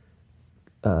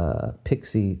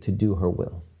Pixie to do her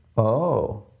will.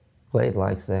 Oh, Glade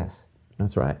likes this.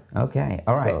 That's right. Okay,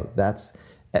 all right. So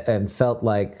and felt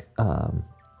like...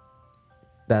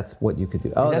 that's what you could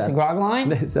do. Oh, that's the grog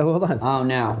line? So hold on. Oh,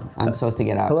 no. I'm supposed to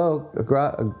get up. Hello,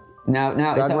 No,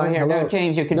 it's over here. Hello? No,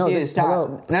 James, you're confused. Stop.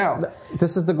 Hello. No.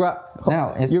 This is the grog.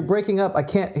 No, you're breaking up. I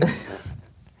can't.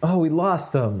 Oh, we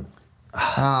lost them.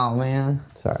 Oh, man.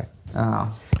 Sorry.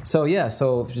 Oh. So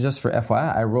just for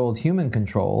FYI, I rolled human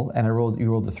control, and you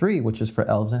rolled the 3, which is for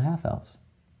elves and half elves.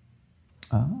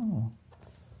 Oh.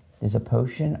 There's a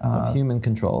potion of human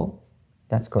control.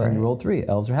 That's great. And you rolled 3,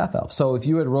 elves or half elves. So if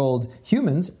you had rolled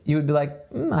humans, you would be like,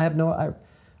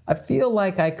 I feel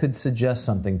like I could suggest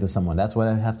something to someone. That's what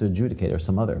I'd have to adjudicate, or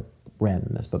some other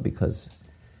randomness. But because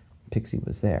Pixie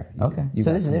was there. Okay.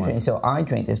 So this is interesting. So I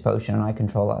drink this potion and I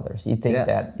control others. You'd think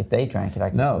that if they drank it, I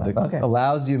could control them.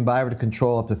 Allows the imbiber to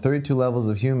control up to 32 levels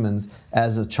of humans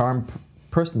as a charm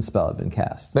person spell had been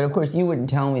cast. But of course, you wouldn't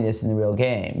tell me this in the real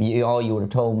game. All you would have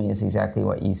told me is exactly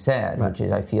what you said, which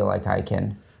is I feel like I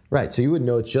can... Right, so you wouldn't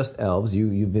know it's just elves.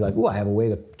 You'd be like, I have a way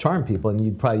to charm people, and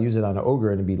you'd probably use it on an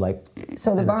ogre and it'd be like,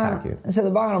 attack you. So the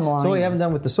bottom line... So what you haven't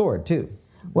done with the sword, too.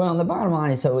 Well, the bottom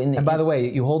line is And by the way,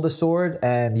 you hold the sword,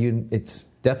 and it's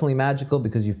definitely magical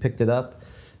because you've picked it up,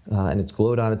 and it's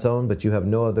glowed on its own, but you have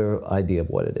no other idea of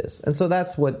what it is. And so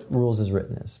that's what Rules is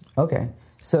written as. Okay.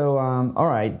 So, all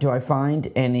right, do I find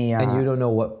any... and you don't know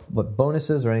what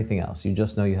bonuses or anything else. You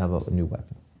just know you have a new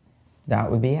weapon.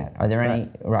 That would be it. Are there any...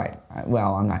 Right.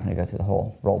 Well, I'm not going to go through the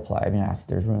whole role play. I mean,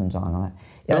 there's runes on it.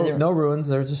 Yeah, no runes.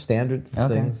 There's just standard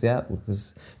things. Yeah.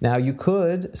 Because now you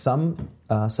could... Some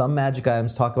magic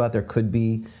items talk about there could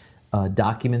be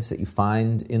documents that you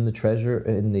find in the treasure,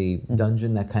 in the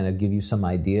dungeon, that kind of give you some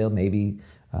idea. Maybe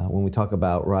when we talk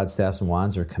about rod, staffs, and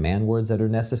wands, there are command words that are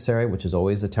necessary, which is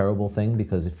always a terrible thing,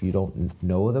 because if you don't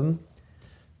know them,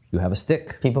 you have a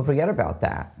stick. People forget about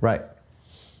that. Right.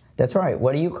 That's right.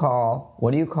 What do you call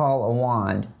a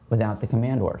wand without the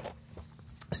command word?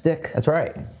 A stick. That's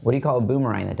right. What do you call a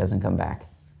boomerang that doesn't come back?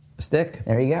 A stick.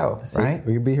 There you go. See, right?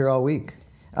 We could be here all week.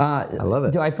 I love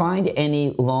it. Do I find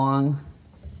any long,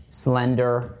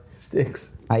 slender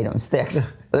sticks?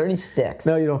 Sticks. Are there any sticks?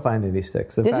 No, you don't find any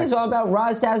sticks. This is all about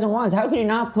rods, staves, and wands. How could you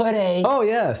not put a... Oh,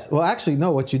 yes. Well, actually,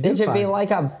 no, what you do find... There should be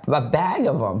like a bag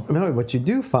of them. No, what you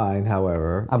do find,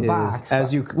 however, a box.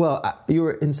 You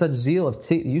were in such zeal of...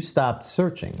 you stopped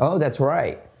searching. Oh, that's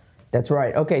right. That's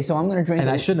right. Okay, so I'm going to drink... And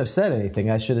I shouldn't have said anything.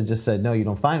 I should have just said, no, you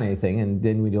don't find anything. And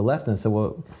then when you left and said,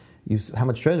 well... how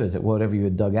much treasure is it? Whatever you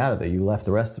had dug out of it, you left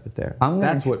the rest of it there.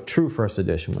 That's what true first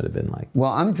edition would have been like.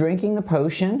 Well, I'm drinking the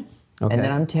potion, and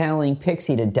then I'm telling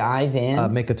Pixie to dive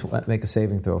in. Make a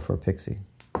saving throw for Pixie.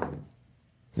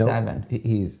 7. Nope.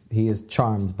 He is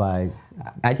charmed by...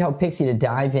 I tell Pixie to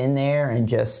dive in there and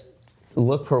just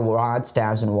look for rods,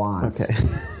 staves, and wands. Okay.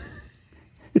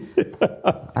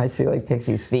 I see like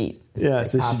Pixie's feet. Yeah,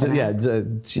 so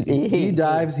he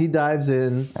dives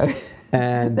in.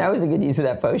 And that was a good use of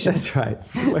that potion. That's right.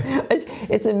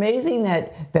 It's amazing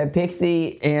that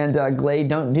Pixie and Glade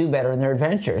don't do better in their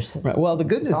adventures. Right. Well, the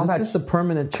good news is this is a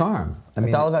permanent charm.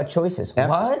 It's all about choices.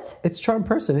 What? It's charm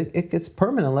person. It's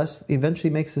permanent unless he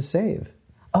eventually makes a save.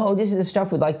 Oh, this is the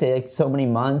stuff with like so many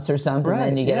months or something, and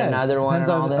then you get another one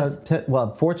and all this?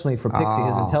 Well, fortunately for Pixie,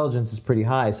 his intelligence is pretty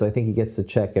high, so I think he gets to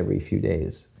check every few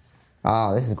days.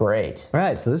 Oh, this is great.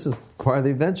 Right, so this is part of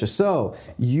the adventure. So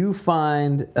you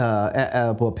find,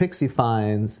 Pixie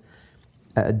finds,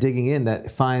 digging in,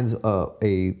 that finds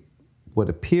what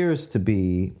appears to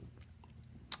be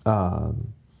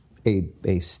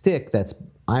a stick that's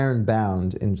iron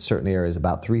bound in certain areas,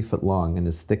 about 3 foot long and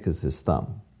as thick as his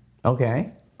thumb.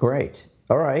 Okay, great.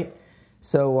 All right.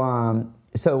 So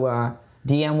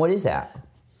DM, what is that?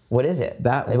 What is it?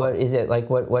 What is it? Like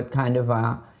what kind of...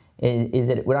 Is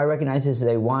it what I recognize as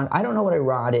a wand? I don't know what a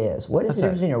rod is. What is the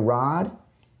difference between a rod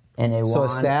and a wand? So a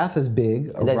staff is big.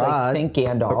 A rod, like, think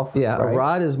Gandalf. Yeah, right? A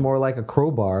rod is more like a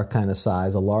crowbar kind of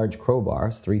size. A large crowbar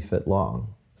is 3 foot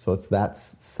long. So it's that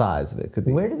size of it. Could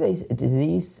be. Where do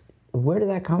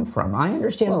that come from? I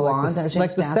understand wands.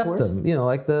 Like the septum.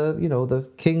 Like the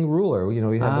king ruler. You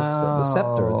have the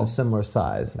scepter. It's a similar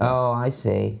size. Oh, I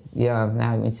see. Yeah,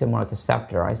 it's more like a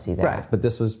scepter. I see that. Right, but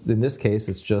in this case,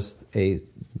 it's just a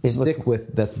stick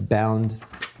that's bound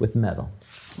with metal.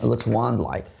 It looks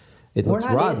wand-like. It looks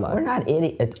rod-like. We're not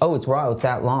idiots. Oh, it's rod. It's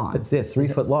that long. It's 3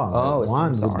 foot long. Oh, a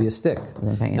wand would be a stick.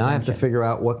 Now I have to figure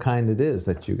out what kind it is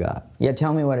that you got. Yeah,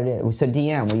 tell me what it is. So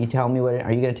DM, will you tell me what it?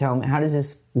 Are you going to tell me? How does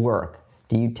this work?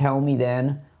 Do you tell me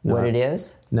then what it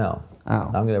is? No. Oh.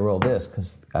 I'm going to roll this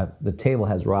because the table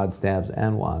has rods, staves,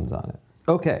 and wands on it.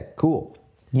 Okay, cool.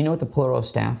 You know what the plural of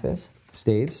staff is?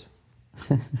 Staves.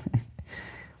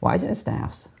 Why isn't it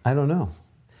staffs? I don't know.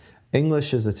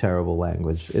 English is a terrible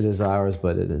language. It is ours,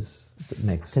 but it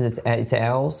makes... Because it's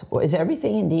elves. Well, is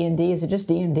everything in D&D? Is it just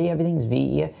D&D? Everything's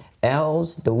VE?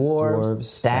 Elves, dwarves,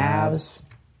 staves.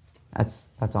 That's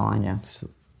all I know.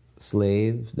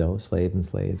 Slaves? No, slave and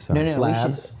slave. Sorry. No,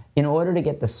 Slavs. In order to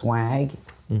get the swag,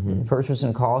 the first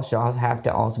person calls should have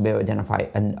to also be able to identify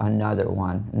another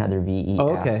VES.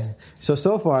 Oh, okay.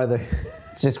 So far,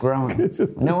 it's just growing. It's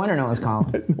just no wonder no one's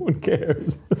calling. No one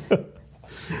cares.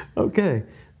 Okay.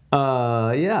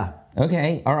 Yeah.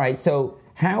 Okay. All right. So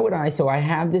how would I? So I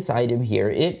have this item here.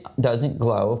 It doesn't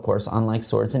glow, of course, unlike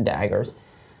swords and daggers.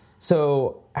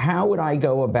 So how would I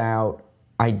go about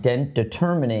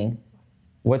determining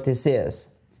what this is?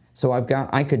 So I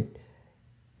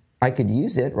could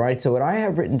use it, right? So what I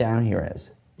have written down here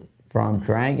is from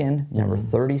Dragon number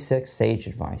 36, Sage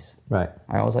Advice. Right.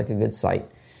 I always like a good site.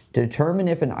 To determine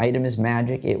if an item is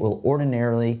magic, it will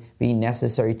ordinarily be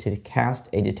necessary to cast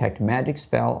a detect magic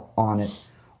spell on it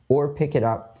or pick it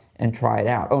up and try it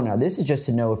out. Oh, now this is just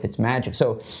to know if it's magic.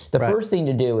 So the first thing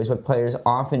to do is what players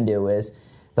often do is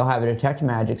they'll have a detect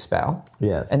magic spell.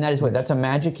 Yes. And that is what? That's a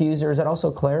magic user. Is that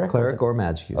also cleric? Cleric or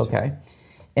magic user. Okay.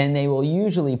 And they will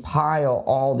usually pile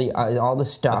all the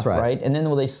stuff, That's right. And then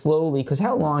will they slowly, because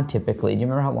how long typically? Do you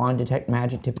remember how long detect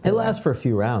magic typically It lasts for a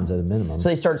few rounds at a minimum. So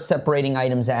they start separating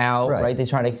items out, Right. right? They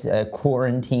try to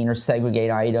quarantine or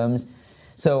segregate items.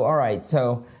 So, all right.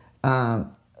 So,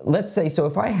 let's say, so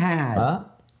if I had...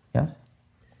 Yes?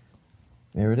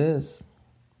 There it is.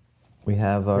 We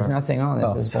have our... There's nothing on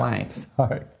this. It's blank.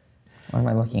 Sorry. What am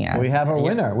I looking at? We have a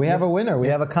winner. We have a winner. We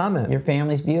have a comment. Your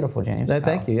family's beautiful, James.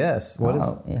 Thank you. Yes. What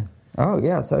is? Yeah. Oh,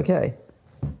 yes. Okay.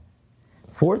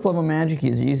 4th level magic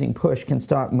user using push can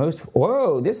stop most.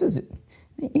 Whoa! This is.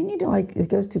 You need to it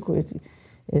goes too quick.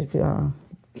 It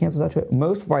cancels out to it.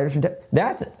 Most fighters from.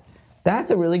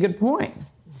 That's a really good point.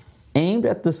 Aimed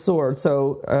at the sword,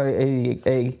 so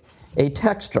a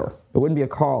texture. It wouldn't be a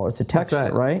call. It's a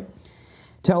texture, right?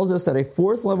 Tells us that a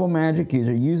 4th level magic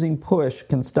user using push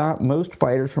can stop most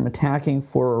fighters from attacking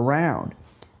for a round.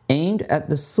 Aimed at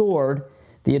the sword,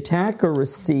 the attacker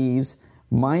receives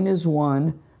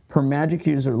 -1 per magic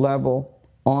user level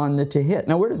on the to hit.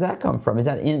 Now, where does that come from? Is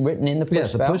that written in the push spell?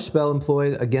 Yes, a push spell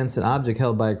employed against an object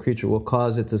held by a creature will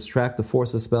cause it to subtract the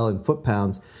force of the spell in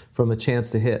foot-pounds from a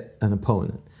chance to hit an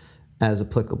opponent, as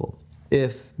applicable,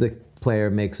 if the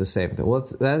player makes a save. Well,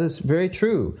 that is very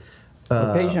true.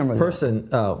 What page number is that?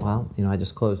 Oh, well, I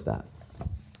just closed that.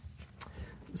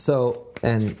 So,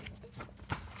 and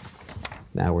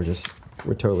now we're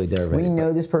totally derivating. We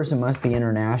know this person must be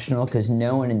international because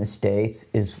no one in the States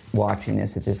is watching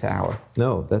this at this hour.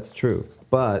 No, that's true.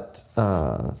 But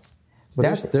they're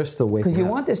still waking up. Because you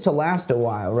want this to last a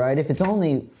while, right? If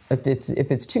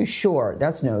it's too short,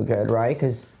 that's no good, right?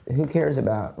 Because who cares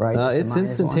about, right? It's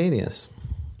instantaneous.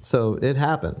 So it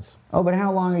happens. Oh, but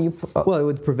how long are you... Well, it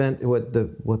would prevent what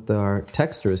our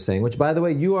texter is saying, which, by the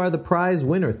way, you are the prize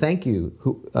winner. Thank you,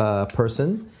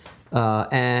 person.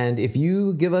 And if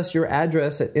you give us your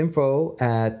address at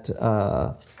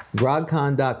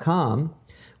info@grogcon.com,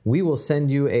 we will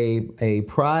send you a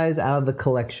prize out of the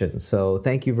collection. So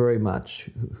thank you very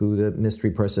much, who the mystery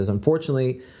person is.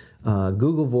 Unfortunately,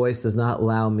 Google Voice does not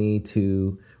allow me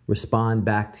to respond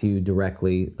back to you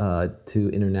directly to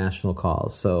international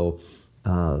calls. So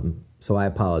I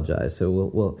apologize. So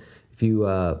we'll if you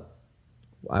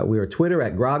we are Twitter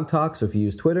at Grog Talk. So if you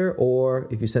use Twitter, or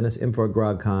if you send us info at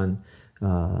GrogCon,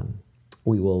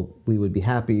 we would be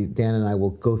happy. Dan and I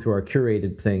will go through our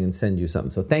curated thing and send you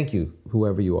something. So thank you,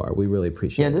 whoever you are. We really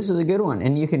appreciate it. Yeah, this is a good one.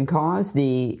 And you can cause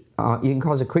a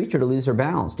creature to lose their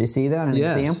balance. Do you see that? An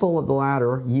example of the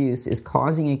latter used is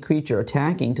causing a creature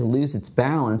attacking to lose its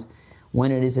balance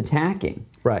when it is attacking.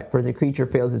 Right. For if the creature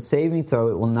fails its saving throw,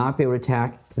 it will not be able to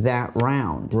attack that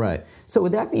round. Right. So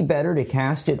would that be better to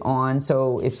cast it on,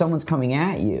 so if someone's coming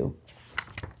at you,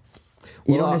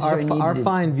 our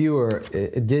fine viewer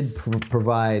did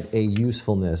provide a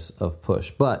usefulness of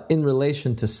push. But in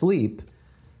relation to sleep,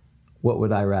 what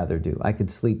would I rather do? I could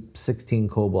sleep 16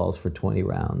 kobolds for 20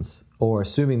 rounds. Or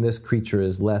assuming this creature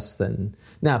is less than...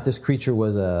 Now, if this creature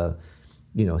was a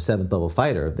 7th level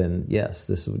fighter, then yes,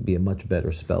 this would be a much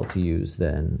better spell to use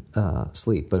than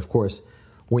sleep. But of course,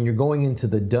 when you're going into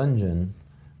the dungeon...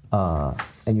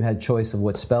 and you had choice of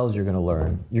what spells you're going to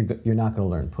learn, you're not going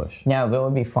to learn push. No, but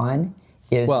what would be fun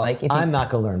is I'm not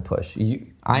going to learn push.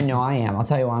 I know I am. I'll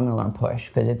tell you why I'm going to learn push.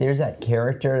 Because if there's that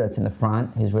character that's in the front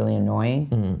who's really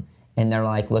annoying, and they're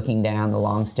looking down the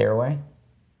long stairway,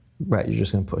 right, you're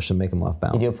just going to push and make them off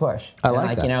balance. You do a push. I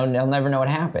like that. They'll never know what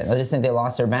happened. They'll just think they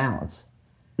lost their balance.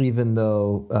 Even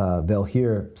though they'll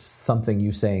hear something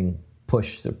you saying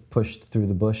push through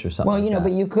the bush or something. Well, like that.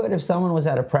 but you could if someone was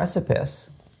at a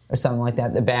precipice or something like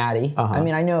that, the baddie. Uh-huh. I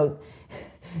mean, I know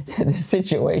the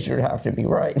situation would have to be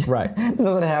right. Right. This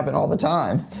doesn't happen all the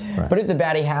time. Right. But if the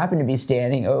baddie happened to be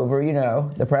standing over,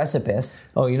 the precipice.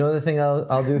 Oh, you know the thing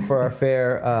I'll do for our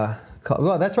fair.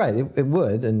 Well, that's right. It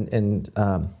would, and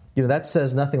that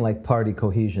says nothing like party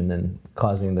cohesion than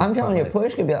causing the. I'm telling you,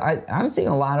 push could be. I'm seeing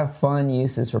a lot of fun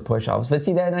uses for push-offs. But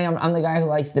see, that I'm the guy who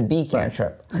likes the B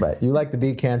cantrip. Right. You like the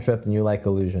B cantrip, and you like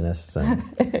illusionists. And,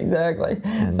 exactly.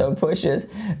 So pushes.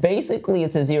 Basically,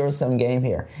 it's a zero-sum game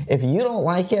here. If you don't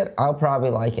like it, I'll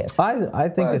probably like it. I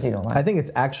think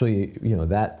it's actually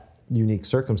that unique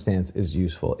circumstance is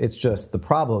useful. It's just the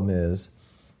problem is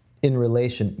in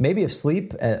relation. Maybe if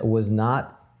sleep was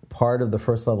not part of the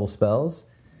first level spells,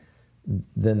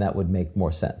 then that would make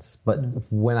more sense. But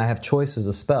when I have choices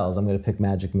of spells, I'm going to pick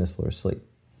Magic Missile or Sleep.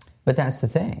 But that's the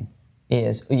thing.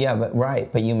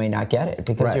 But you may not get it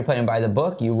because you're playing by the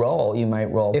book. You might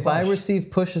roll. If I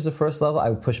receive push as a first level, I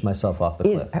would push myself off the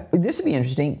cliff. This would be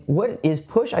interesting. What is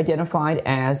push identified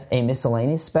as a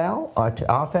miscellaneous spell, or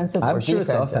offensive or defensive? I'm sure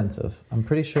it's offensive. I'm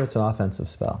pretty sure it's an offensive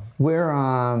spell. Do you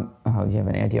have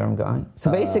any idea where I'm going?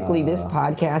 So basically, this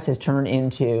podcast has turned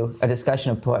into a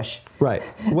discussion of push. Right.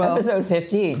 Well, episode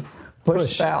 15, push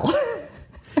spell.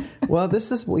 Well,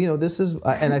 this is,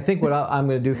 and I think what I'm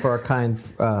going to do for our kind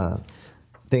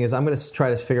thing is I'm going to try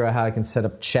to figure out how I can set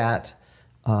up chat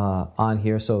on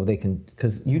here so they can,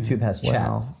 because YouTube has chat.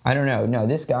 Well, I don't know. No,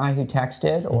 this guy who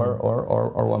texted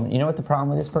or woman, you know what the problem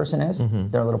with this person is? Mm-hmm.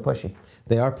 They're a little pushy.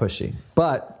 They are pushy,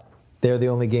 but they're the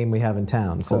only game we have in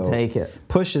town. So we'll take it.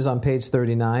 Push is on page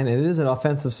 39, and it is an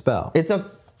offensive spell.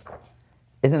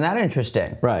 Isn't that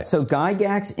interesting? Right. So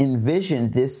Gygax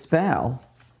envisioned this spell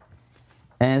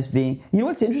as being,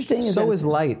 what's interesting is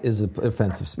light is an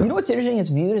offensive spell. You know what's interesting? It's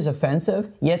viewed as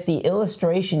offensive, yet the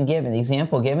illustration given, the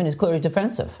example given, is clearly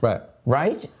defensive. Right.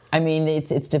 Right? I mean,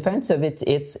 it's defensive.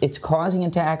 It's causing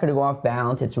attacker to go off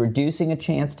balance. It's reducing a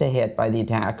chance to hit by the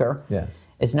attacker. Yes.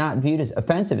 It's not viewed as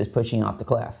offensive as pushing off the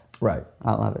cliff. Right.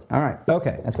 I love it. All right.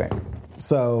 Okay. That's great.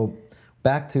 So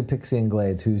back to Pixie and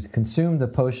Glades, who's consumed a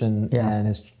potion and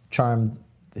has charmed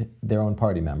their own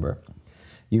party member.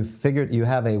 You figured you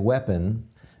have a weapon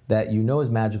that you know is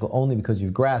magical only because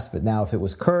you've grasped it. Now, if it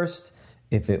was cursed,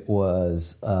 if it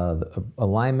was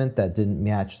alignment that didn't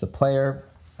match the player,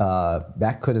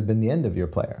 that could have been the end of your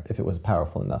player if it was a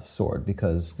powerful enough sword.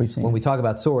 Because when we talk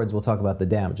about swords, we'll talk about the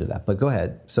damage of that. But go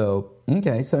ahead. So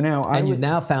you've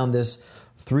now found this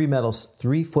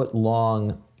 3-foot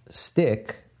long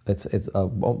stick. It's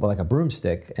like a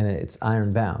broomstick, and it's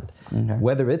iron bound. Okay.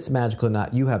 Whether it's magical or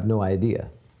not, you have no idea.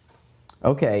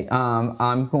 Okay,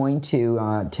 I'm going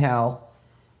to tell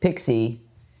Pixie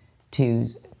to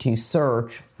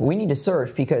search. We need to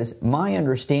search because my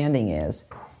understanding is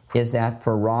that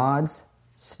for rods,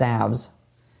 staves,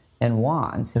 and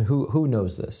wands. And who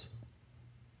knows this?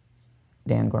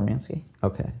 Dan Gormansky.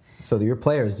 Okay, so your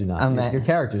players do not. Your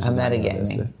characters do not know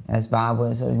this. As Bob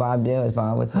would say. All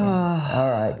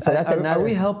right, so that's another. Are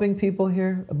we helping people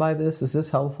here by this? Is this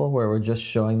helpful? Where we're just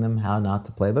showing them how not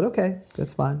to play? But okay,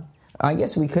 that's fine. I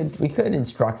guess we could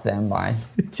instruct them by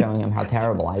showing them how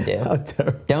terrible I do. How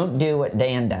terrible. Don't do what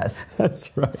Dan does.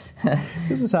 That's right.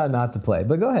 This is how not to play,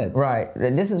 but go ahead. Right.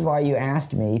 This is why you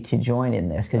asked me to join in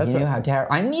this, because you knew how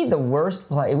terrible. I need the worst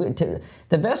play.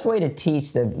 The best way to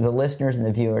teach the listeners and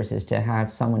the viewers is to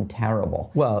have someone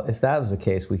terrible. Well, if that was the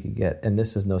case, we could get, and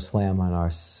this is no slam on our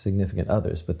significant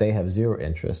others, but they have zero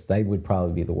interest. They would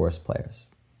probably be the worst players.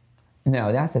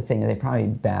 No, that's the thing. They'd probably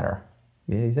be better.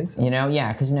 Yeah, you think so?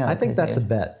 Because I think that's a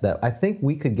bet. That I think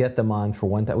we could get them on for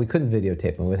one time. We couldn't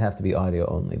videotape them; it would have to be audio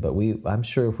only. But I'm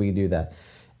sure if we could do that,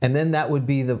 and then that would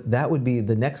be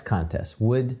the next contest.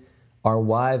 Would our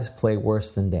wives play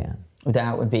worse than Dan?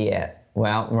 That would be it.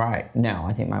 Well, right. No,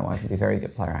 I think my wife would be a very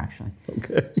good player, actually.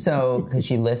 Okay. So, because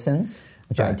she listens,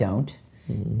 which I don't,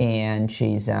 and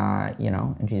she's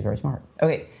and she's very smart.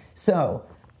 Okay, so.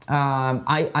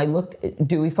 I looked.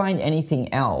 Do we find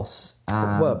anything else?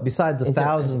 Well, besides the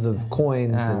thousands of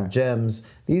coins and gems,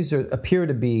 these appear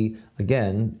to be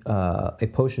again a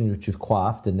potion which you've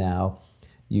quaffed, and now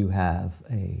you have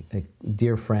a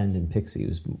dear friend in Pixie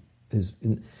he's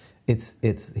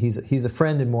a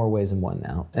friend in more ways than one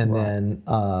now, and then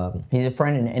he's a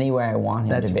friend in any way I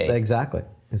want him to be. Exactly.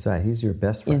 That's right. He's your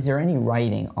best friend. Is there any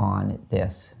writing on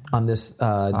this? On this,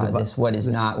 what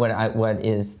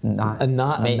is not a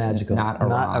magical, not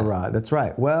a rod. That's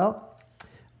right. Well,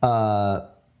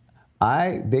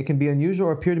 they can be unusual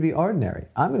or appear to be ordinary.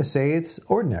 I'm going to say it's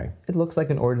ordinary. It looks like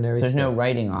an ordinary. So there's no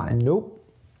writing on it. Nope.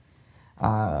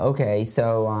 Okay,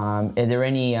 so is there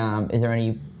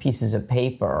any pieces of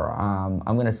paper?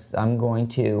 I'm going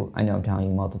to. I know I'm telling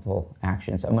you multiple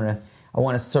actions. I want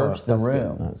to search the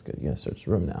room. Good. That's good. You got to search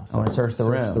the room now. So I want to search the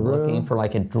room, looking for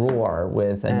like a drawer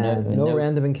with a no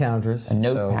random encounters. A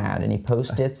notepad. Any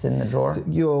post-its in the drawer? So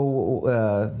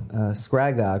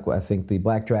Scragok, I think the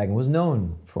Black Dragon, was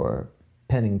known for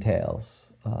penning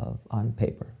tales on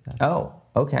paper.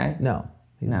 Okay. No,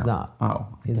 he was not. Oh,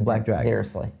 he's a Black Dragon.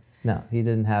 Seriously. No, he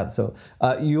didn't have. So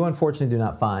you unfortunately do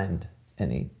not find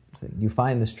anything. You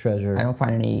find this treasure. I don't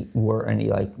find any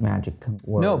like magic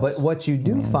words. No, but what you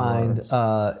do find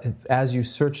as you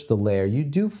search the lair, you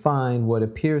do find what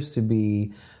appears to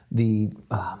be the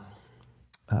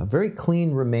very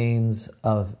clean remains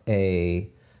of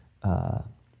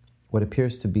what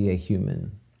appears to be a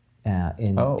human,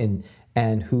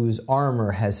 and whose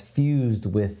armor has fused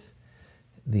with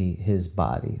his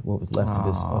body. What was left of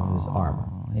his armor.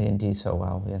 He didn't do so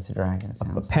well against the dragon. It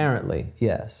sounds Apparently,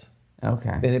 yes.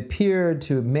 Okay. It appeared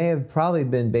to may have probably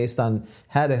been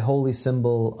had a holy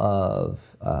symbol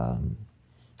of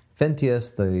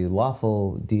Fentius, the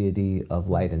lawful deity of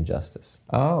light and justice.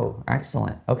 Oh,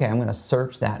 excellent. Okay, I'm going to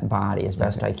search that body as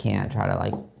best I can. Try to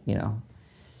I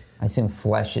assume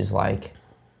flesh is like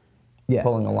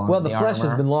pulling along. Well, the flesh armor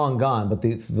has been long gone, but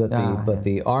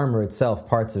the armor itself,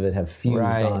 parts of it have fused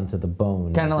onto the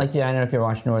bone. Kind of like I don't know if you ever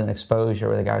watched Northern Exposure,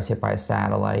 where the guy was hit by a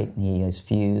satellite and he is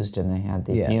fused, and they had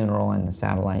the funeral and the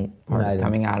satellite part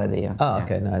coming out of the.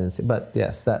 Okay, no, I didn't see. But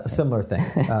yes, a similar thing.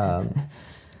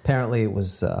 Apparently, it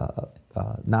was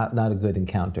not a good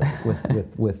encounter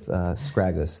with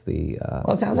Scragus.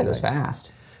 Well, it sounds like it was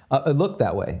fast. It looked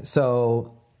that way.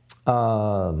 So.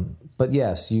 But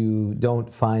yes, you don't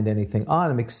find anything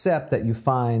on him except that you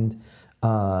find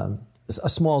a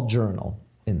small journal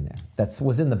in there that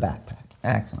was in the backpack.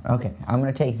 Excellent. Okay, I'm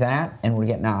going to take that, and we're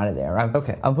getting out of there. I'm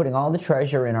putting all the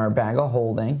treasure in our bag of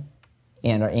holding,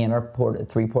 and our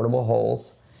 3 portable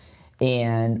holes,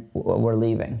 and we're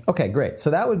leaving. Okay, great. So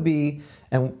that would be,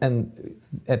 and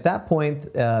at that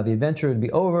point, the adventure would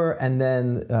be over, and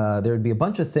then there would be a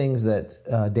bunch of things that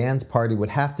Dan's party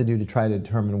would have to do to try to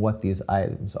determine what these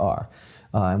items are.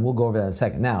 And we'll go over that in a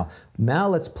second. Now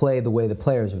let's play the way the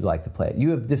players would like to play it. You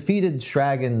have defeated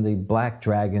Shragan, the Black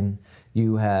Dragon.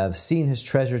 You have seen his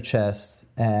treasure chest,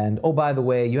 and oh, by the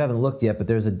way, you haven't looked yet, but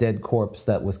there's a dead corpse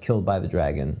that was killed by the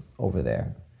dragon over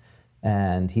there.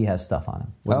 And he has stuff on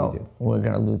him. What do you do? We're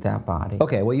gonna loot that body.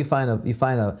 Okay. Well, you find in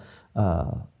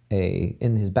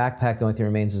his backpack. The only thing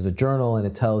remains is a journal, and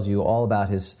it tells you all about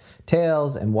his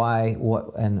tales and why.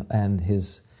 And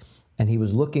he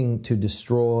was looking to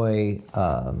destroy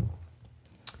the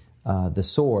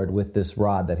sword with this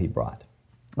rod that he brought.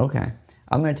 Okay.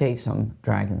 I'm going to take some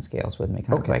dragon scales with me.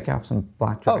 Can I break off some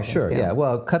black dragon scales? Oh, sure. Yeah.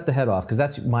 Well, cut the head off, because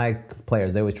that's my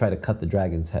players. They always try to cut the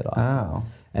dragon's head off. Oh.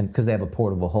 And because they have a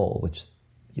portable hole, which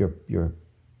your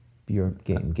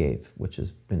game gave, which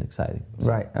has been exciting.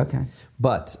 So. Right. Okay.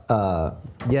 But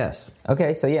yes.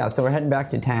 Okay. So so we're heading back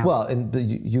to town. Well, and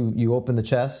you open the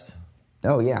chest.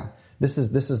 Oh yeah. This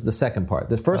is the second part.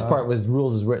 The first part was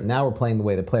rules as written. Now we're playing the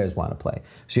way the players want to play.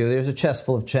 So there's a chest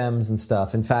full of gems and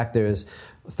stuff. In fact, there's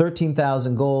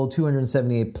 13,000 gold,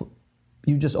 278.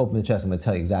 You just open the chest. I'm going to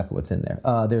tell you exactly what's in there.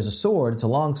 There's a sword. It's a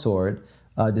long sword.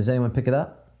 Does anyone pick it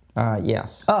up?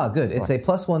 Yes. Good. It's a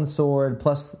 +1 sword,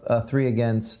 +3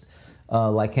 against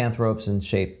lycanthropes and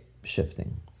shape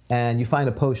shifting. And you find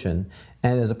a potion,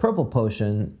 and it's a purple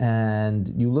potion, and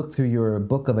you look through your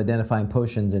book of identifying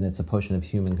potions, and it's a potion of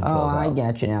human control. I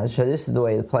get you now. So this is the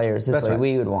way the players,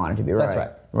 we would want it to be, right?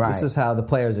 That's right. This is how the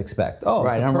players expect.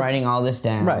 Right, I'm writing all this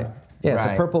down. Right. Yeah, it's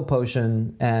a purple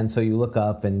potion, and so you look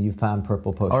up, and you found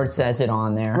purple potion. Or it says it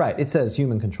on there. Right, it says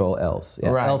human control, elves.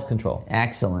 Yeah, right. Elf control.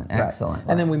 Excellent. Right.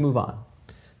 And then we move on.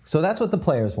 So that's what the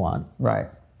players want. Right.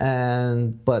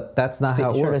 But that's not how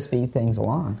it works. Sure to speed things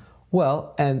along.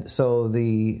 Well, and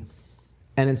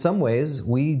in some ways,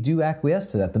 we do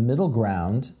acquiesce to that. The middle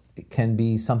ground can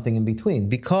be something in between,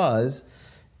 because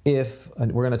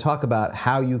and we're going to talk about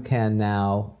how you can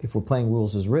now, if we're playing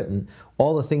rules as written,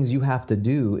 all the things you have to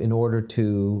do in order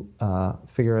to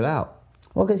figure it out.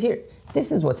 Well, because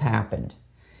this is what's happened,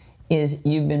 is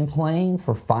you've been playing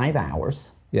for 5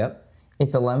 hours. Yep.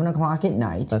 It's 11 o'clock at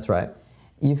night. That's right.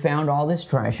 You found all this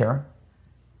treasure.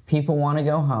 People want to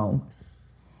go home.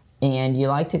 And you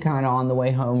like to kind of on the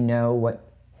way home know what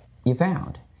you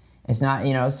found. It's not,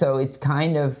 so it's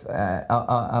kind of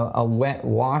a wet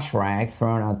wash rag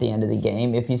thrown out the end of the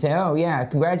game. If you say, oh yeah,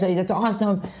 congratulations, that's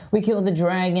awesome. We killed the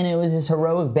dragon. It was this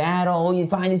heroic battle. You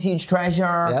find this huge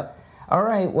treasure. Yep. All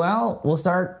right, well, we'll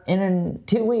start in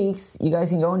 2 weeks. You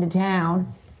guys can go into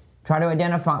town Try to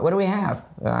identify. What do we have?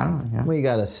 I don't know. Well, you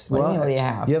got What do you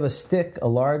have? You have a stick, a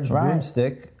large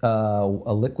broomstick, a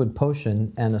liquid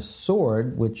potion, and a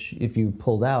sword, which if you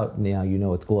pulled out, now you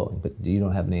know it's glowing, but you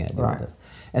don't have any idea what it is.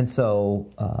 And so,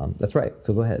 that's right.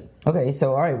 So go ahead. Okay,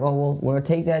 so all right, well, we'll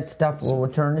take that stuff, we'll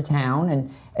return to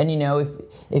town, and you know,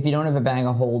 if you don't have a bag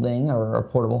of holding or a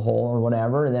portable hole or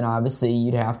whatever, then obviously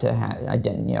you'd have to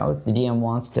if the DM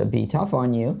wants to be tough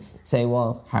on you, say,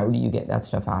 well, how do you get that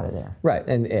stuff out of there? Right,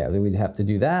 and we'd have to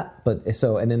do that,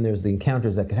 and then there's the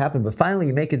encounters that could happen, but finally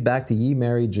you make it back to Ye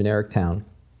Merry generic town,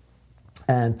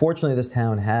 and fortunately this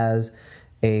town has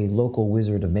a local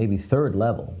wizard of maybe 3rd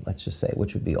level, let's just say,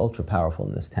 which would be ultra powerful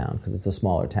in this town because it's a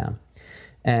smaller town.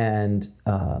 And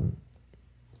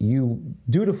you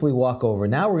dutifully walk over.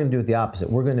 Now we're going to do it the opposite.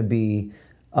 We're going to be,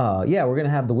 we're going to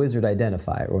have the wizard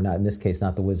identify, or not in this case,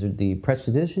 not the wizard, the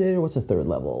prestidigitator. What's a 3rd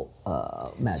level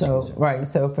magic user? Right,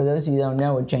 so for those of you who don't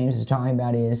know, what James is talking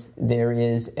about is there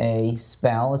is a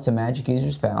spell, it's a magic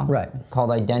user spell, called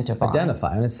Identify.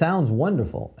 Identify, and it sounds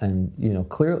wonderful, and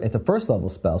clearly it's a 1st level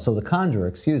spell. So the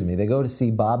conjurer, they go to see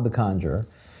Bob the conjurer,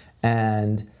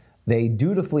 and they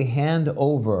dutifully hand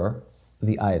over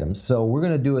the items. So we're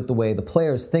going to do it the way the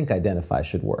players think Identify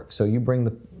should work. So you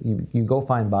go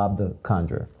find Bob the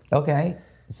conjurer. Okay.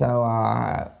 So,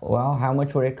 how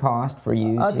much would it cost for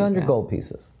you? It's 100 gold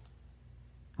pieces.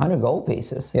 100 gold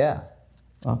pieces? Yeah.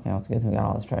 Okay, let's get we got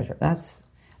all this treasure.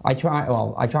 I try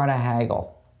to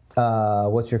haggle.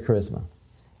 What's your charisma?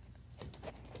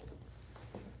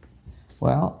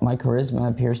 Well, my charisma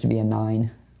appears to be a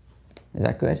 9. Is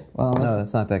that good? Well, no,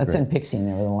 that's not that great. Let's send Pixie in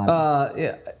there with 11.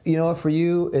 Yeah, you know what? For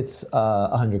you, it's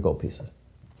 100 gold pieces.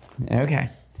 Okay.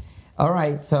 All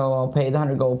right, so I'll pay the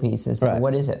 100 gold pieces. So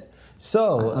what is it?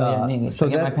 So,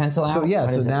 get my pencil out?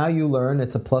 So now you learn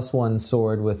it's a +1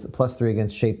 sword with +3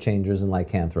 against shape changers and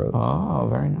lycanthropes. Oh,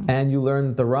 very nice. And you learn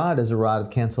that the rod is a rod of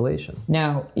cancellation.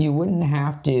 Now, you wouldn't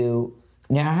have to...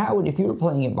 Now, how would, if you were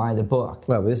playing it by the book...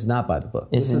 Well, this is not by the book.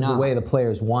 This is the way the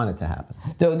players want it to happen.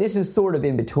 Though this is sort of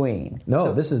in between.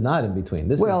 No, this is not in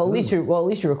between. At least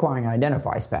you're requiring an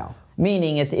identify spell.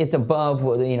 Meaning it's above,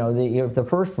 the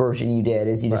first version you did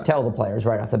is you just tell the players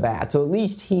right off the bat. So at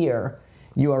least here,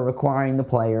 you are requiring the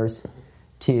players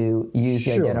to use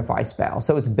the identify spell.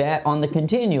 So it's bet on the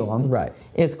continuum. Right.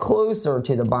 It's closer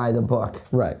to the by the book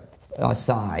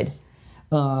side.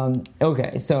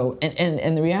 Okay, so,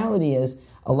 and the reality is,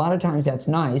 a lot of times that's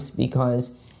nice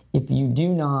because if you do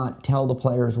not tell the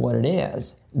players what it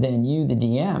is, then you, the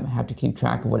DM, have to keep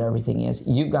track of what everything is.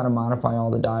 You've got to modify all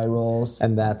the die rolls.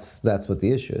 And that's what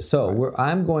the issue is. So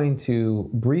I'm going to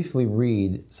briefly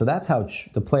read, so that's how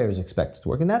the players expect it to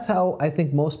work. And that's how I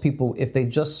think most people, if they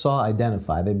just saw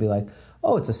Identify, they'd be like,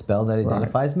 oh, it's a spell that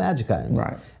identifies magic items.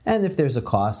 Right. And if there's a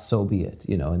cost, so be it,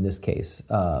 in this case.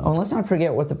 Let's not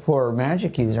forget what the poor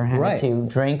magic user had to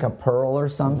drink a pearl or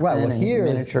something. Right, well,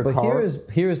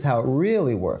 here's how it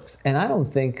really works. And I don't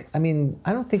think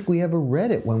we ever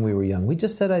read it when we were young. We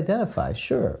just said Identify,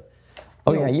 sure.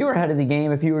 You were ahead of the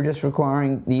game if you were just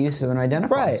requiring the use of an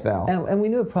Identify spell. And we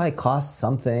knew it probably cost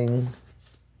something.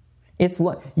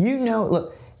 Look,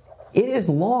 it is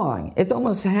long. It's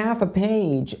almost half a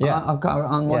page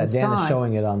on one side. Yeah, Dan is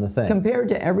showing it on the thing. Compared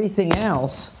to everything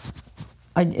else,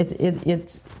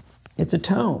 it's a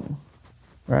tome,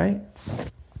 right?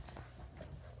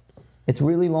 It's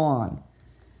really long.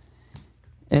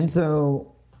 And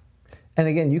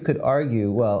again, you could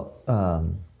argue,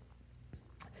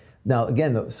 now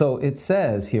again, so it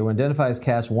says here, when Identify is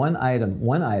cast, one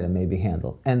item may be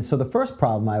handled. And so the first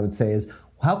problem I would say is,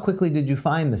 how quickly did you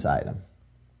find this item?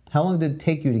 How long did it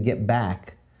take you to get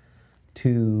back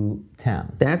to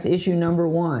town? That's issue number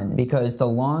 1, because the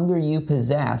longer you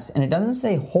possess, and it doesn't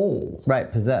say hold. Right,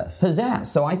 possess.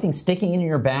 Possess. So I think sticking it in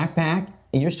your backpack,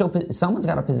 someone's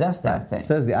got to possess that thing. It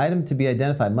says the item to be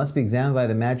identified must be examined by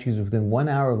the magic user within 1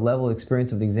 hour of level of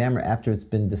experience of the examiner after it's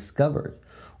been discovered,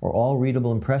 or all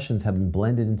readable impressions have been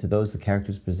blended into those the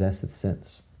characters possess it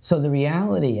since. So the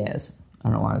reality is, I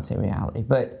don't know why I would say reality,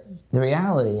 but the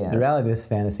reality is... The reality of this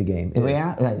fantasy game the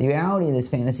reality of this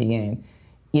fantasy game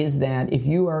is that if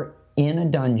you are in a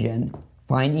dungeon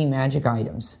finding magic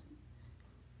items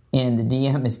and the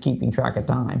DM is keeping track of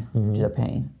time, which is a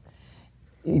pain,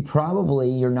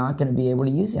 you're not going to be able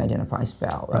to use the Identify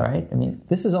spell, right? I mean,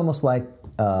 this is almost like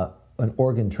an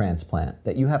organ transplant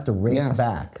that you have to race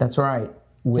back. That's right.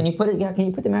 Can you put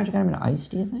the magic item in ice,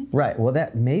 do you think? Right. Well,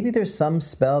 maybe there's some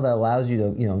spell that allows you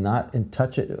to, not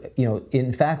touch it.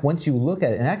 In fact, once you look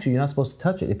at it, and actually you're not supposed to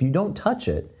touch it. If you don't touch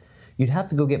it, you'd have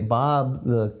to go get Bob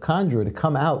the conjurer to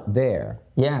come out there.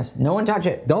 Yes. No one touch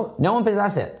it. No one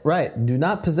possess it. Right. Do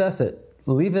not possess it.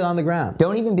 Leave it on the ground.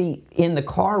 Don't even be in the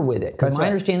car with it. Because my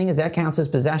understanding is that counts as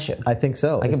possession. I think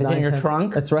so. Like if it's in your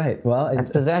trunk. That's right. Well,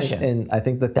 that's possession. And I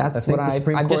think the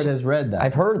Supreme Court has read that.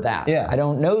 I've heard that. Yes. I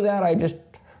don't know that. I just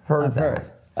heard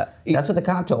that. That's what the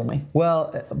cop told me.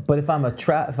 Well, but if I'm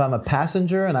a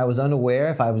passenger and I was unaware,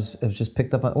 if I was just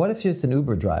picked up on, what if you're just an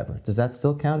Uber driver? Does that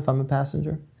still count if I'm a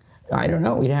passenger? I don't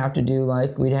know. We'd have to,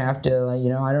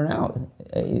 I don't know.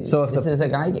 So if this is a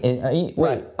guy, wait,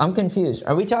 right. I'm confused.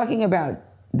 Are we talking about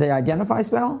the identify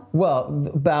spell? Well,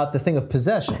 about the thing of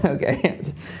possession. Okay.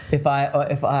 If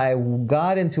I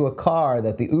got into a car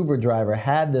that the Uber driver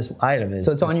had this item,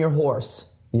 so it's on your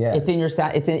horse. Yeah. It's in your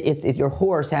it's your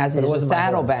horse has it as a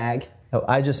saddlebag. Oh,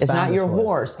 I just it's found not your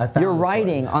horse. You're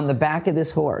riding on the back of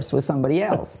this horse with somebody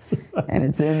else, right. And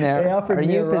it's in there. Are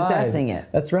you possessing it?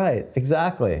 That's right.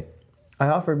 Exactly. I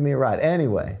offered me a ride.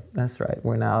 Anyway, that's right.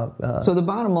 We're now. So the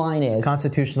bottom line is U.S.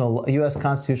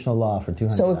 constitutional law for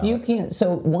 $200. So if you can't,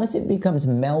 once it becomes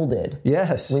melded,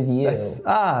 yes, with you.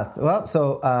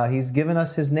 So he's given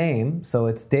us his name. So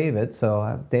it's David.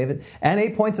 So David, and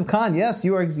 8 points of con. Yes,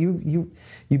 you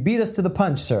beat us to the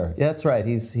punch, sir. Yeah, that's right.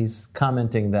 He's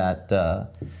commenting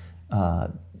that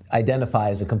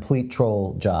identify as a complete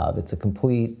troll job. It's a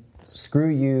complete screw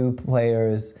you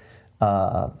players.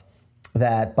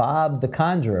 That Bob the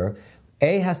Conjurer,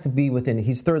 has to be within,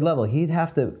 he's third level. He'd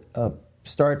have to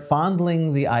start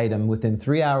fondling the item within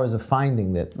 3 hours of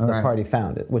finding that the party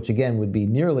found it, which again would be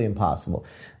nearly impossible.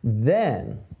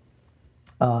 Then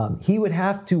he would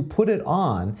have to put it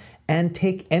on and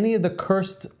take any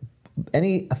effects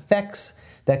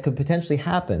that could potentially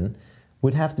happen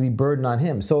would have to be burdened on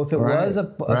him. So if it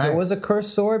was a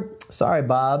cursed sword, sorry,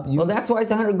 Bob. Well, that's why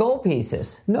it's 100 gold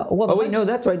pieces. No, well,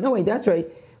 that's right. No, wait, that's right.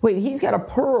 Wait, he's got a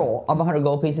pearl of 100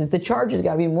 gold pieces. The charge has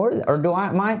got to be more than, or do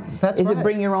I? It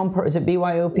bring your own pearl? Is it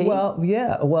BYOP? Well,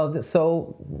 yeah. Well,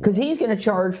 so because he's going to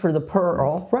charge for the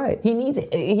pearl, right? He needs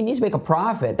to make a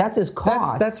profit. That's his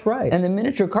cost. That's right. And the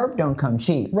miniature carp don't come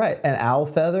cheap, right? And owl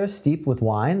feather steeped with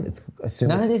wine.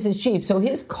 None of this is cheap. So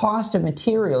his cost of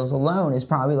materials alone is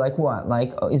probably like what?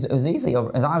 Like is obviously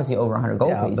over 100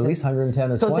 gold pieces. At least 110 or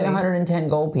 20. So it's 110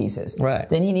 gold pieces, right?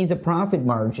 Then he needs a profit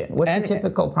margin. What's the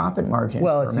typical profit margin?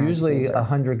 Well, it's usually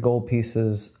 100 gold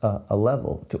pieces a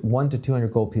level, 1 to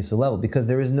 200 gold pieces a level, because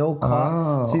there is no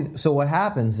cost. See, so what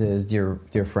happens is,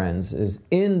 dear friends, is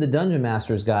in the Dungeon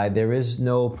Master's Guide there is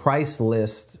no price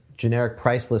list, generic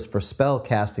price list for spell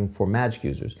casting for magic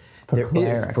users.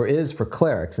 There is for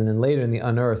clerics, and then later in the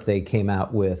Unearthed they came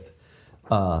out with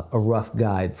a rough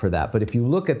guide for that. But if you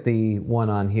look at the one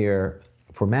on here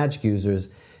for magic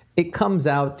users, it comes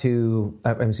out to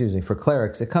for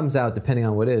clerics, it comes out, depending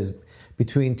on what it is,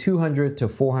 between 200 to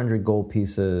 400 gold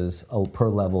pieces per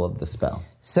level of the spell.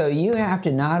 So you have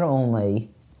to not only,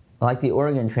 like the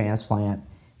organ transplant,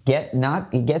 get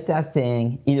that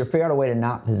thing, either figure out a way to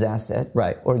not possess it,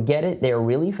 right, or get it there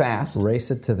really fast. Race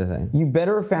it to the thing. You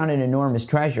better have found an enormous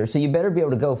treasure, so you better be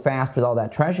able to go fast with all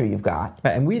that treasure you've got.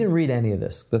 Right, and we didn't read any of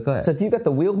this, but go ahead. So if you've got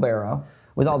the wheelbarrow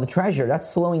with all the treasure, that's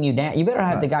slowing you down. You better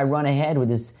have the guy run ahead with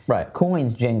his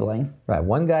coins jingling. Right.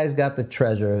 One guy's got the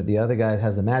treasure, the other guy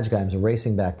has the magic items,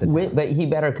 racing back the time. But he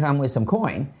better come with some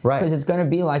coin. Right. Because it's going to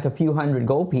be like a few hundred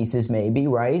gold pieces maybe,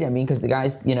 right? I mean, because the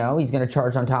guy's, he's going to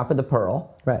charge on top of the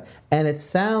pearl. Right. And it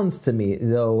sounds to me,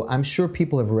 though, I'm sure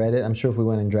people have read it. I'm sure if we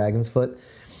went in Dragon's Foot,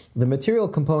 the material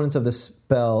components of the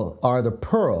spell are the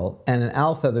pearl and an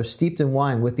owl feather steeped in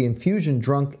wine with the infusion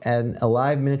drunk and a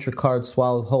live miniature card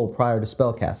swallowed whole prior to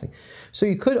spell casting. So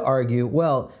you could argue,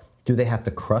 well, do they have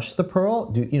to crush the pearl?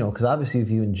 Because obviously if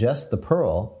you ingest the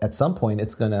pearl, at some point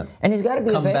it's going to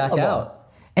come back out.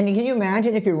 And can you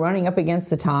imagine if you're running up against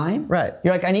the time? Right.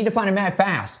 You're like, I need to find a map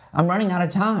fast. I'm running out of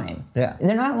time. Yeah.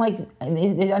 They're not like,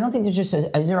 I don't think there's just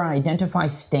is there an identify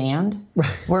stand? Right.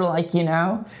 Where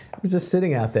he's just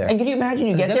sitting out there. And can you imagine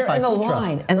you get there and the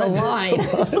line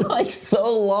is like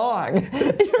so long.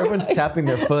 Everyone's tapping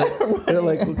their foot. They're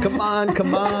like, come on.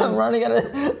 I'm running out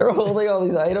of, they're holding all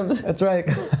these items. That's right.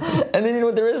 And then you know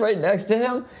what there is right next to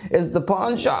him? Is the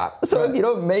pawn shop. So if you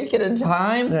don't make it in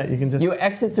time, you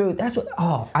exit through,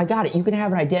 I got it. You can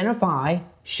have an identify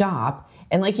shop,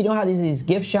 and how there's these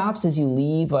gift shops as you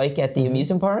leave, like at the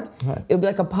amusement park. Right. It would be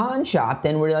like a pawn shop,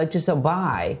 then where just a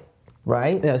buy,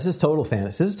 right? Yeah, this is total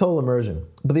fantasy. This is total immersion.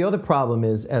 But the other problem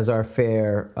is, as our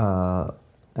fair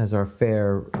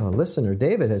listener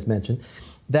David has mentioned,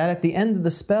 that at the end of the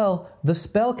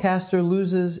spellcaster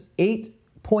loses 8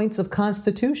 points of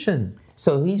constitution.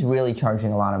 So he's really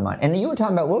charging a lot of money. And you were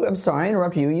talking about, I'm sorry, I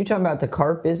interrupted you. Were you talking about the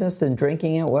carp business and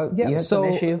drinking it? You had some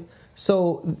issue?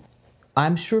 So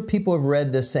I'm sure people have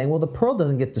read this saying, well, the pearl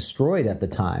doesn't get destroyed at the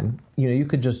time. You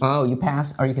could just... Oh, you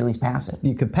pass, or you can at least pass it.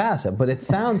 You could pass it, but it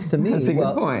sounds to me... That's a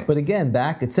good point. But again,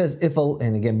 it says,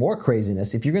 and again, more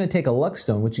craziness, if you're going to take a luck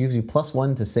stone, which gives you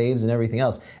 +1 to saves and everything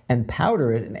else, and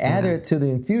powder it and add it to the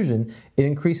infusion, it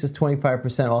increases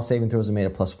 25%, all saving throws are made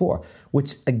at +4,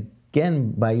 which...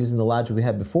 Again, by using the logic we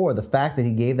had before, the fact that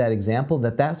he gave that example,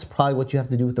 that's probably what you have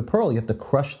to do with the pearl. You have to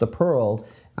crush the pearl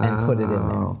and put it in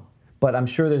there. But I'm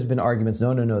sure there's been arguments,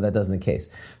 no, that doesn't the case.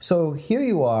 So here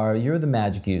you are, you're the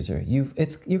magic user.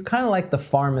 You're kind of like the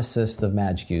pharmacist of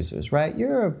magic users, right?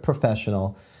 You're a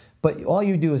professional, but all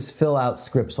you do is fill out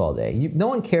scripts all day. No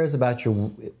one cares about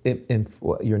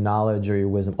your knowledge or your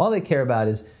wisdom. All they care about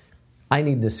is, I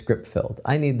need this script filled.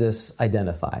 I need this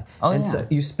identify. So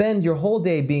you spend your whole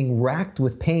day being racked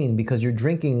with pain because you're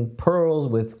drinking pearls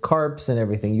with carps and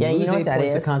everything. You lose know 8 what that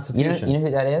points is? of constitution. You know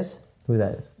who that is? Who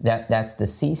that is? That's the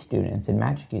C students in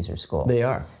Magic User School. They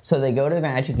are. So they go to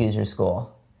Magic User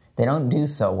School. They don't do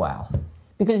so well.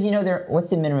 Because, what's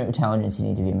the minimum intelligence you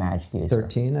need to be a Magic User?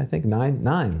 13, I think. 9.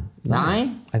 9?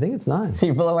 I think it's 9. So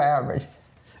you're below average.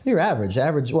 You're average.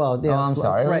 Well, yeah. Oh, I'm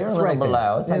sorry. Right, You're it's a little right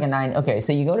below. there. It's like a 9. Okay,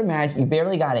 so you go to Magic. You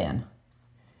barely got in.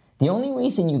 The only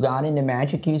reason you got into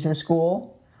Magic User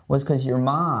School was because your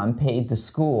mom paid the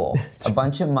school a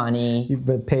bunch of money. You've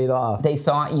been paid off. They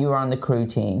thought you were on the crew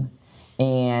team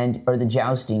or the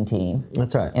jousting team.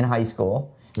 That's right. In high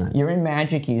school. Right. You're in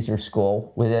Magic User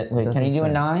School with it. Can you do a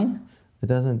 9? It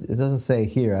doesn't say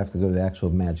here. I have to go to the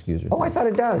actual Magic User. Oh, I thought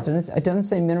it does. It doesn't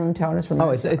say minimum intelligence for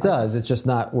Magic. Oh, it does. It's just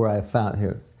not where I found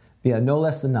here. Yeah, no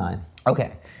less than 9.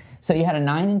 Okay. So you had a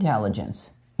 9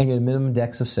 intelligence. And you had a minimum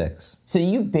dex of 6. So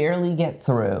you barely get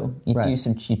through. You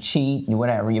you cheat,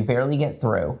 whatever. You barely get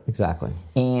through. Exactly.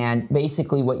 And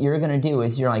basically what you're going to do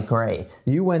is you're like, great.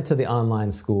 You went to the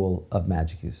online school of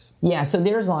magic use. Yeah, so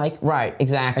there's right,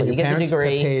 exactly. And you get the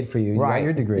degree. Paid for you. You got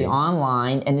your degree. The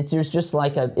online, and there's just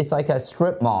it's like a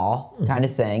strip mall kind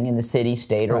of thing in the city,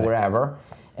 state, or wherever.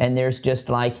 And there's just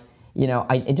like,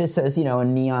 it just says, a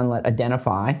neon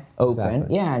identify, open.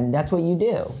 Exactly. Yeah, and that's what you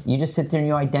do. You just sit there and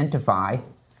you identify.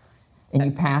 And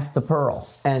you pass the pearl.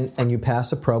 And you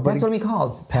pass a pearl. That's what we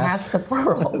call it. Pass the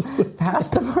pearl. Pass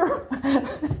the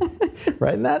pearl.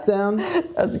 Writing that down.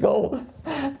 That's gold.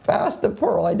 Pass the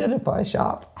pearl. Identify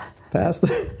shop.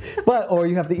 Or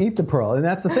you have to eat the pearl. And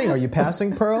that's the thing. Are you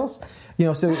passing pearls?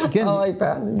 So again, I like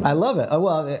passing. I love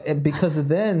it. Because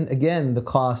then again, the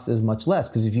cost is much less.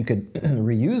 Because if you could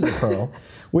reuse the pearl,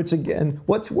 which again,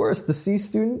 what's worse, the C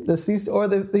student, or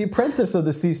the apprentice of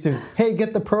the C student? Hey,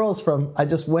 get the pearls from. I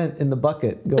just went in the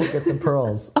bucket. Go get the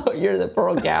pearls. Oh, you're the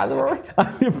pearl gatherer.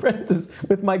 I'm the apprentice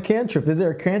with my cantrip. Is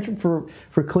there a cantrip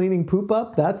for cleaning poop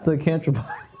up? That's the cantrip.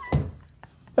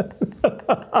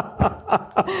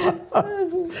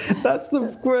 That's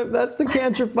the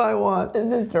cantrip I want. It's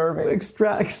disturbing.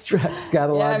 Extract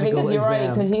scatological Yeah, because you're exam.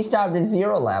 right. Because he stopped at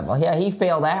 0 level. Yeah, he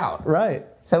failed out. Right.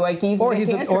 So like you. Or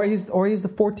he's the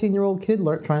 14-year-old kid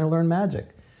trying to learn magic.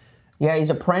 Yeah, he's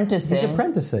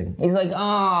apprenticing. He's like,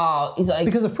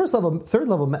 because the first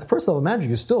level magic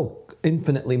is still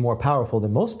infinitely more powerful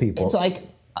than most people. It's like,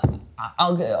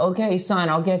 okay, son,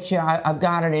 I'll get you. I've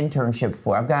got an internship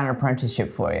for you. I've got an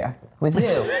apprenticeship for you. With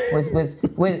who?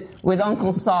 with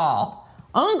Uncle Saul.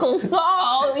 Uncle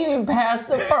Saul, you can pass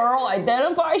the pearl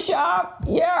identify shop.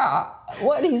 Yeah.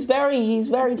 What? He's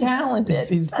very talented.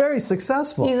 He's very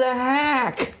successful. He's a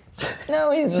hack.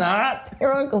 No, he's not.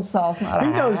 Your Uncle Saul's not a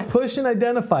hack. He knows push and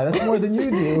identify. That's more than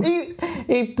you do.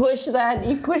 He pushed that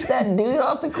dude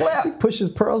off the cliff. He pushes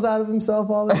pearls out of himself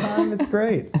all the time. It's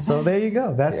great. So there you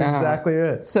go. That's exactly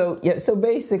it. So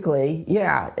basically,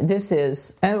 this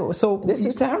is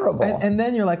terrible. And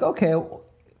then you're like, okay,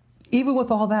 even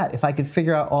with all that, if I could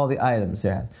figure out all the items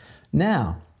there.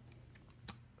 Now,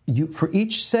 for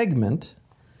each segment,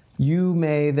 you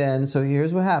may then, so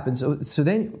here's what happens. So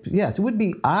then, yes, it would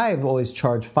be, I've always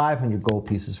charged 500 gold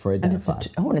pieces for identify.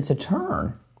 And it's a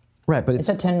turn. Right, but it's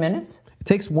at 10 minutes? It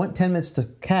takes 10 minutes to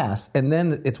cast, and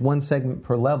then it's 1 segment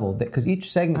per level, because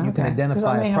each segment you can identify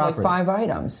a property. Because I may have like 5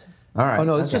 items. All right. Oh,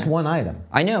 no, it's just 1 item.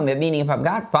 I know, meaning if I've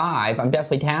got 5, I'm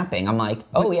definitely tapping. I'm like,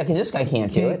 because this guy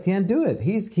can't do it. Can't do it.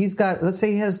 He's got, let's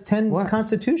say he has 10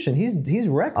 constitution. He's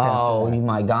wrecked after that. Oh,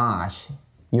 my gosh.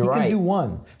 You're right. You can do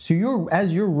 1. So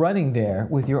as you're running there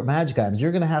with your magic items,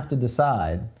 you're going to have to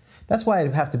decide. That's why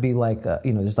it'd have to be like,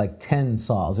 there's like 10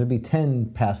 Sauls. There'd be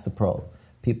 10 past the pro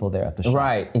people there at the shop.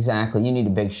 Right, exactly. You need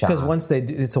a big shot. Because once they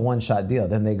do, it's a 1-shot deal.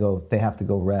 Then they have to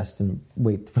go rest and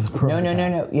wait for the pro.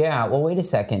 No. Yeah, well, wait a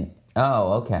second.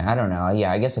 Oh, okay. I don't know.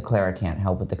 Yeah, I guess a cleric can't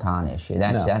help with the con issue.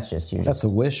 That's just usually. That's a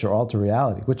wish or alter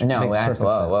reality, which makes perfect sense.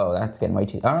 Whoa, that's getting way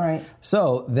too. All right.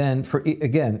 So then,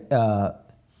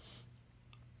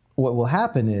 what will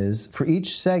happen is for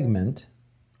each segment,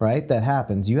 right, that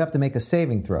happens, you have to make a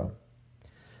saving throw.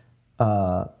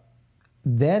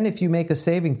 Then, if you make a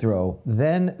saving throw,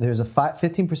 then there's a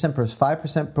 15% per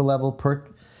 5% per level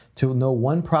to know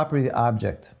one property of the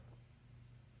object.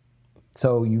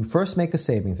 So you first make a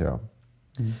saving throw.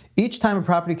 Mm-hmm. Each time a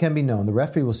property can be known, the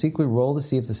referee will secretly roll to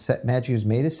see if the magic user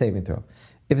made a saving throw.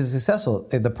 If it's successful,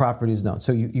 the property is known.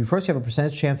 So you first have a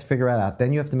percentage chance to figure it out.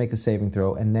 Then you have to make a saving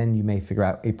throw, and then you may figure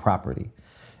out a property.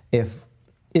 If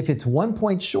it's 1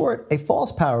 point short, a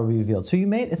false power will be revealed. So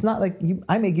it's not like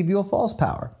I may give you a false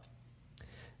power.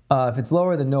 If it's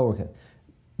lower, then no.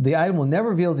 The item will never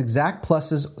reveal its exact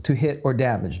pluses to hit or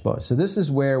damage bonus. So this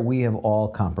is where we have all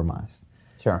compromised.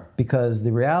 Sure. Because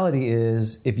the reality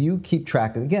is, if you keep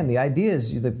track of, again, the idea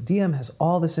is the DM has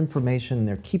all this information, and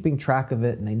they're keeping track of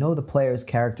it, and they know the player's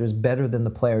characters better than the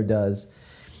player does.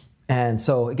 And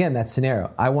so, again, that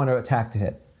scenario, I want to attack to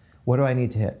hit. What do I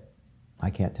need to hit? I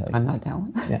can't tell you. I'm not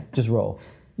telling. Yeah, just roll.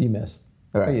 You missed.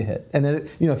 Right. Or you hit. And then,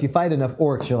 if you fight enough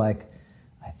orcs, you're like,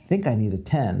 I think I need a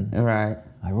 10. Right.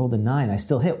 I rolled a 9. I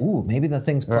still hit. Ooh, maybe the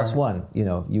thing's +1.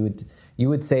 You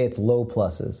would say it's low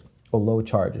pluses or low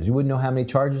charges. You wouldn't know how many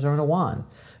charges are in a wand.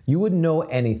 You wouldn't know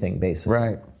anything, basically.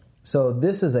 Right. So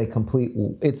this is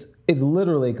it's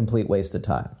literally a complete waste of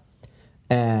time.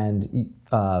 And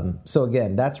so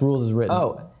again, that's rules as written.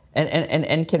 Oh,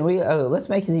 and can we, let's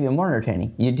make this even more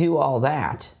entertaining. You do all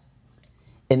that,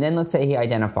 and then let's say he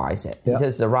identifies it. Yep. He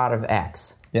says the rod of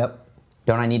X. Yep.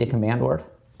 Don't I need a command word?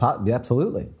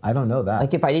 Absolutely. I don't know that.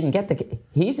 Like if I didn't get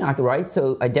he's not right.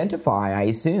 So identify, I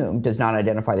assume, does not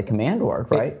identify the command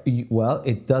word, right?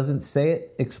 It doesn't say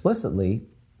it explicitly.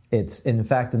 It's in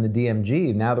fact in the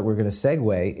DMG. Now that we're going to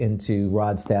segue into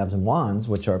rod, staves, and wands,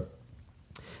 which are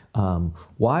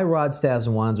why rod, staves,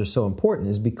 and wands are so important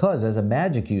is because as a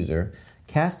magic user,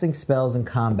 casting spells in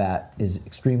combat is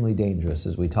extremely dangerous,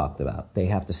 as we talked about. They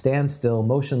have to stand still,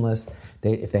 motionless.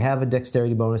 If they have a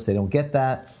dexterity bonus, they don't get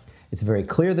that. It's very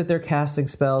clear that they're casting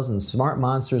spells, and smart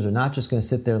monsters are not just going to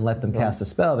sit there and let them cast a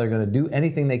spell. They're going to do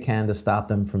anything they can to stop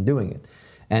them from doing it.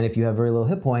 And if you have very little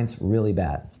hit points, really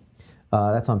bad.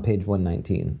 That's on page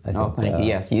 119, I think. Oh, thank you.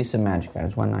 Yes, use of magic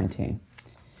items, 119.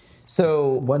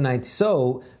 So 119.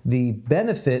 So the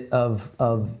benefit of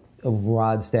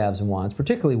rod, staves, and wands,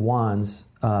 particularly wands,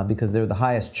 because they're the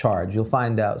highest charge, you'll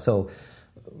find out. So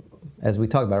as we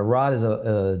talked about, a rod is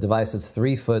a device that's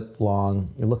 3 foot long.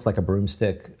 It looks like a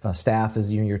broomstick. A staff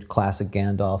is your classic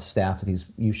Gandalf staff that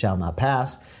you shall not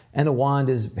pass. And a wand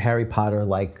is Harry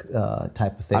Potter-like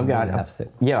type of thing. I've got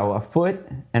a foot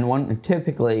and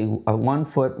typically 1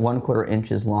 foot, 1/4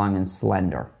 inches long and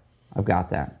slender. I've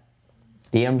got that.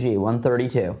 DMG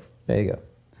 132. There you go.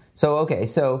 So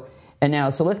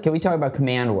can we talk about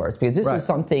command words? Because this is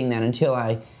something that until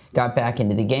I got back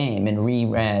into the game and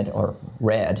read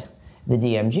the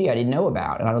DMG, I didn't know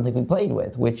about, and I don't think we played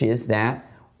with, which is that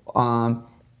and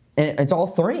it's all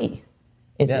 3.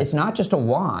 It's not just a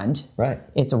wand. Right.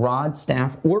 It's a rod,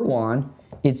 staff, or wand.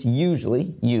 It's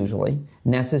usually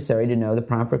necessary to know the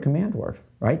proper command word,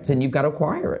 right? So you've got to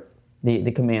acquire it,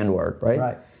 the command word, right?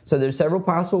 Right. So there's several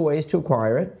possible ways to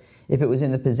acquire it. If it was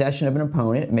in the possession of an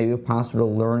opponent, it may be possible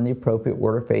to learn the appropriate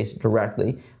word or phrase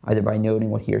directly, either by noting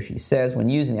what he or she says when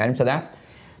using the item. So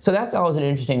that's always an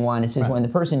interesting one. It's just when the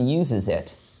person uses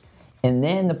it, and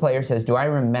then the player says, do I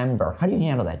remember? How do you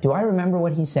handle that? Do I remember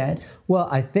what he said? Well,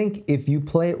 I think if you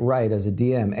play it right as a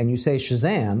DM, and you say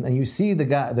Shazam, and you see the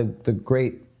guy,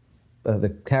 the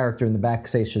character in the back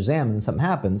say Shazam, and something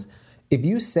happens, if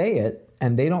you say it,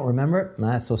 and they don't remember it,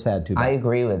 that's so sad too bad. I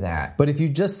agree with that. But if you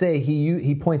just say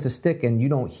he points a stick and you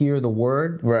don't hear the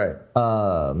word, right?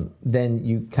 Then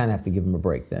you kind of have to give him a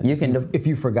break. Then if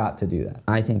you forgot to do that,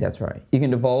 I think that's right. You can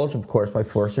divulge, of course, by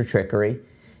force or trickery,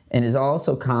 and it is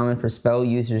also common for spell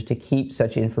users to keep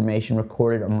such information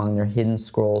recorded among their hidden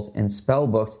scrolls and spell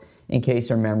books in case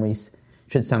their memories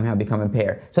should somehow become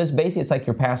impaired. So it's like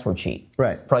your password sheet.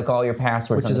 Right. For like all your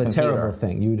passwords Which on the is a computer. terrible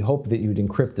thing. You would hope that you would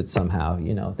encrypt it somehow. And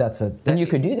you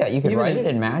could do that. You could write it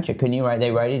in Magic. Couldn't you write?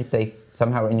 They write it if they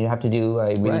somehow, and you have to do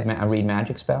a read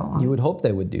magic spell. You would hope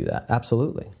they would do that.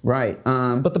 Absolutely. Right.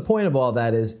 But the point of all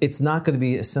that is, it's not going to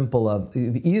be as simple of.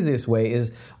 The easiest way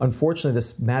is, unfortunately,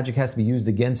 this magic has to be used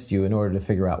against you in order to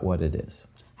figure out what it is.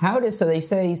 So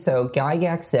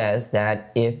Gygax says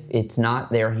that if it's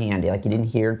not there handy, like you didn't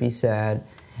hear it be said,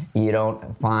 you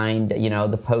don't find,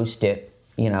 the Post-it,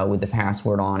 with the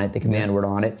password on it, the command word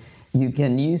on it, you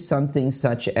can use something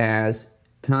such as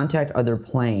Contact other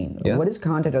plane. Yeah. What is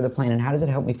contact other plane, and how does it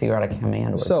help me figure out a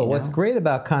command word? So what's great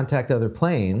about contact other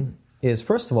plane is,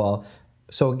 first of all,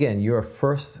 so again, your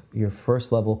first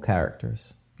level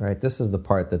characters, right? This is the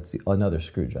part that's another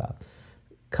screw job.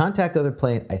 Contact other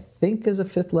plane, I think, is a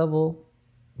 5th level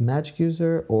magic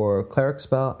user or cleric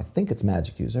spell. I think it's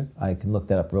magic user. I can look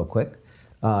that up real quick.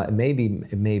 It may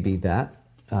be that.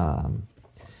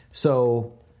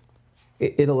 So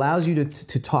it allows you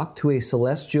to talk to a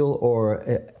celestial or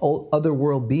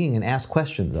otherworld being and ask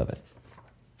questions of it.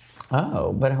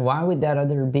 Oh, but why would that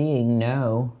other being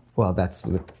know? Well, that's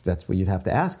what you'd have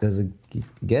to ask, because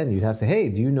again, you'd have to, hey,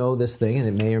 do you know this thing? And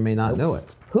it may or may not know it.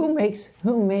 Who makes?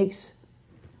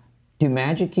 Do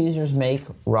magic users make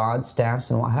rods,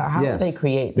 staffs, and how Yes. do they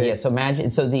create? So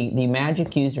the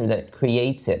magic user that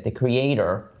creates it, the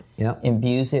creator,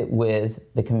 imbues it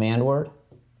with the command word.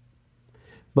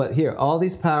 But here, all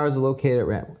these powers are located at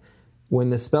random. When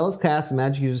the spell is cast, the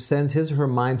magic user sends his or her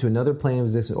mind to another plane of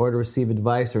existence in order to receive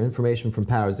advice or information from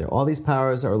powers there. All these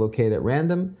powers are located at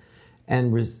random,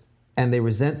 and they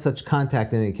resent such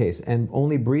contact in any case, and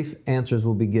only brief answers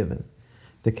will be given.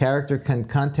 The character can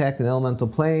contact an elemental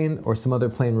plane or some other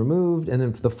plane removed, and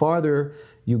then the farther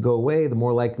you go away, the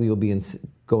more likely you'll be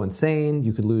go insane.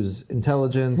 You could lose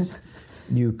intelligence.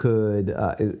 You could,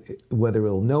 whether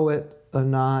it'll know it or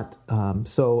not.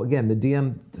 So again, the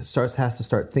DM has to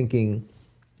start thinking.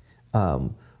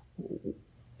 So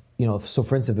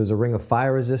for instance, if there's a ring of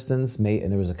fire resistance,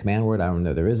 and there was a command word, I don't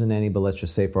know, there isn't any, but let's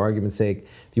just say for argument's sake,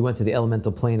 if you went to the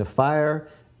elemental plane of fire,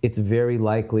 it's very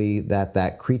likely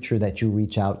that creature that you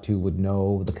reach out to would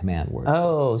know the command word.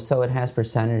 Oh, so it has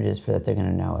percentages for that they're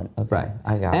going to know it. Okay, right.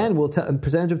 I got it. And we'll tell a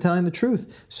percentage of telling the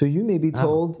truth. So you may be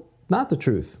told not the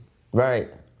truth. Right.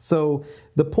 So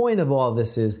the point of all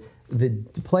this is the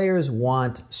players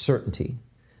want certainty.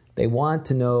 They want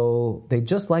to know, they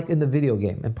just like in the video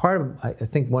game. And part of, I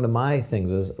think one of my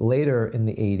things is later in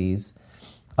the 80s,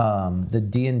 the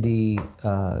D&D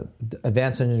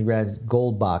Advanced Dungeons and Dragons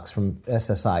gold box from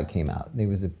SSI came out.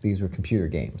 These were computer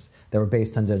games that were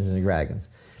based on Dungeons and Dragons.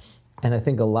 And I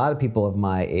think a lot of people of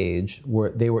my age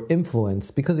were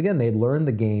influenced because, again, they learned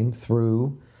the game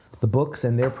through the books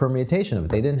and their permutation of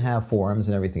it. They didn't have forums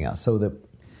and everything else. So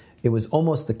it was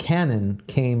almost the canon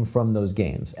came from those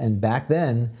games. And back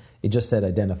then, it just said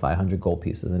identify 100 gold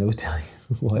pieces, and it would tell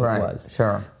you what it was.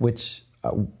 Sure. Which,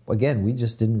 again, we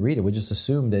just didn't read it. We just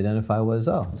assumed identify was,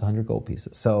 it's 100 gold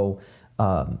pieces. So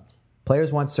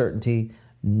players want certainty.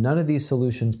 None of these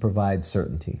solutions provide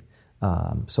certainty.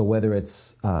 So whether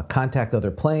it's contact other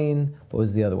plane, what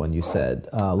was the other one you said?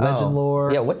 Legend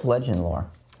lore. Yeah, what's legend lore?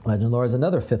 Legend lore is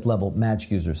another 5th level magic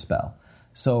user spell.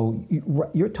 So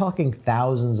you're talking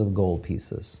thousands of gold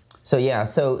pieces. So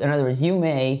in other words, you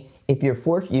may, if you're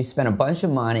fortunate, you spend a bunch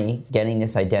of money getting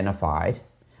this identified,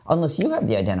 unless you have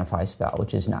the identify spell,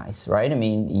 which is nice, right? I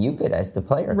mean, you could, as the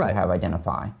player, could have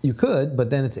identify. You could, but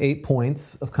then it's 8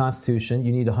 points of Constitution.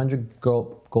 You need 100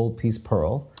 gold piece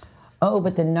pearl. Oh,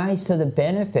 but the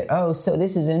benefit. Oh, so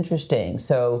this is interesting.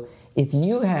 So if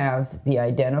you have the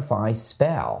identify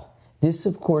spell, this,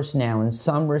 of course, now in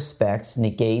some respects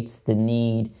negates the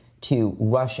need to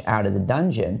rush out of the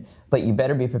dungeon, but you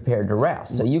better be prepared to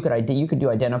rest. So you could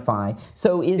do identify.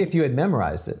 So if you had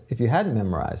memorized it, if you hadn't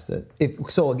memorized it,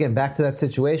 again, back to that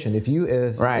situation.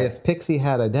 If Pixie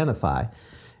had identify,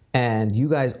 and you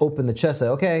guys open the chest, say,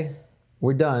 okay,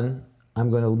 we're done.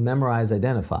 I'm going to memorize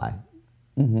identify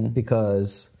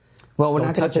because. Well, we're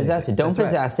not going to possess it. Don't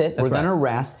possess it. We're going to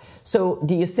rest. So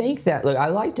do you think that? Look, I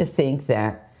like to think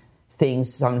that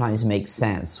things sometimes make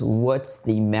sense. What's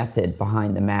the method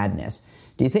behind the madness?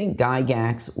 Do you think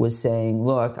Gygax was saying,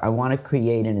 look, I want to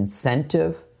create an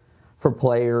incentive for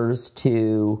players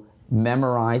to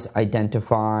memorize,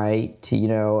 identify,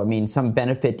 some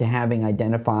benefit to having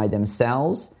identify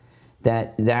themselves?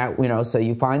 So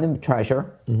you find the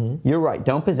treasure. Mm-hmm. You're right.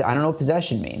 Don't possess. I don't know what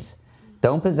possession means.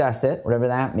 Don't possess it, whatever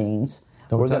that means.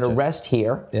 We're going to rest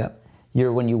here. Yep.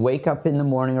 When you wake up in the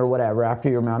morning or whatever, after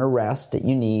your amount of rest that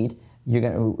you need,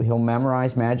 he'll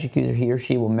memorize magic user. He or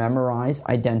she will memorize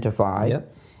identify,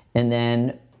 and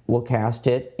then we'll cast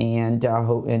it, and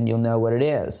you'll know what it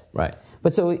is. Right.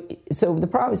 But so the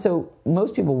problem. So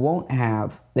most people won't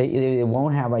have they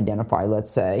won't have identify.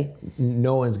 Let's say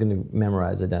no one's going to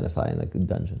memorize identify in a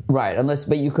dungeon. Right.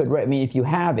 But you could. I mean, if you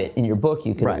have it in your book,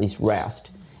 you can at least rest,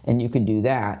 and you can do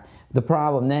that. The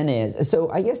problem then is, so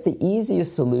I guess the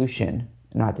easiest solution,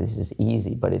 not that this is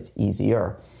easy, but it's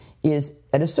easier, is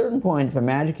at a certain point if a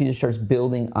magic user starts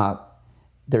building up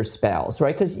their spells,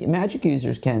 right? Because magic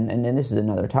users can, and then this is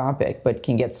another topic, but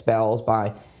can get spells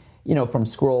by, from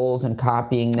scrolls and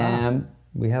copying them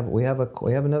We have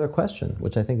another question,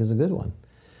 which I think is a good one.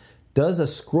 Does a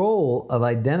scroll of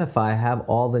identify have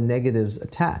all the negatives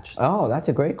attached? Oh, that's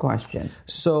a great question.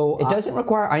 So it doesn't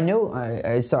require. I know.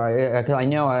 Sorry, because I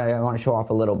know I want to show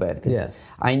off a little bit. Yes.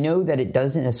 I know that it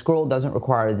doesn't. A scroll doesn't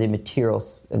require the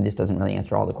materials, and this doesn't really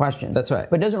answer all the questions. That's right.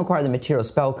 But it doesn't require the material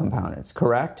spell components.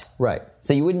 Correct. Right.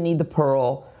 So you wouldn't need the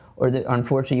pearl, or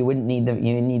unfortunately, you wouldn't need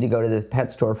You need to go to the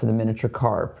pet store for the miniature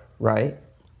carp. Right.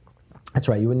 That's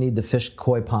right. You would need the fish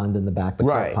koi pond in the back, the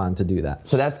carp pond, to do that.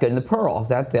 So that's good. And the pearl,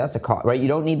 that's a cost, right? You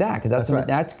don't need that because that's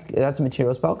a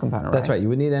material spell component, right? That's right. You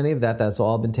would need any of that. That's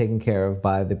all been taken care of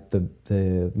by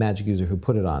the magic user who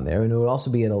put it on there. And it would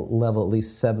also be at a level at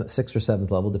least 6th or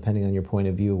 7th level, depending on your point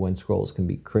of view, when scrolls can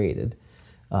be created.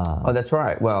 Oh, that's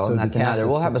right. Well, so that's another.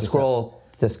 We'll have a scroll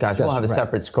discussion. We'll have a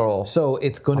separate scroll. So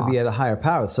it's going to be at a higher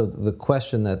power. So the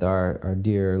question that our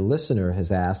dear listener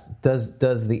has asked,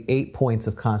 does the 8 points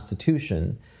of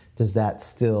Constitution, does that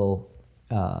still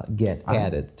get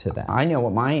added to that? I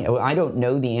know I don't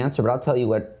know the answer, but I'll tell you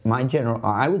what my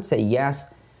I would say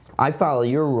yes. I follow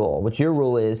your rule, which your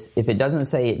rule is if it doesn't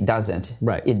say it doesn't,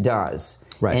 right. It does.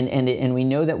 Right. And we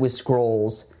know that with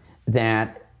scrolls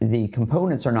that the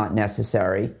components are not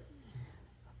necessary,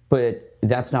 but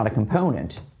that's not a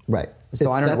component. Right. So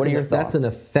I don't know. What are your thoughts? That's an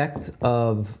effect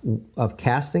of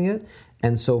casting it.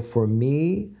 And so for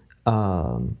me,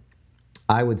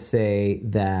 I would say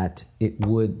that they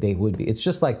would be. It's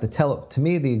just like to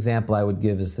me, the example I would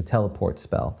give is the teleport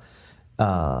spell.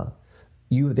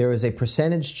 There is a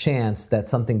percentage chance that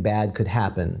something bad could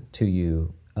happen to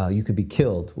you. You could be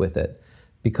killed with it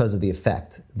because of the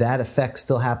effect. That effect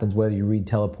still happens whether you read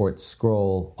teleport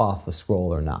scroll off a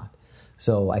scroll or not.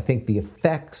 So I think the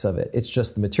effects of it's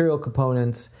just the material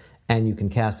components, and you can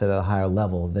cast it at a higher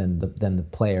level than the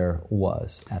player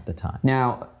was at the time.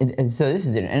 Now, so this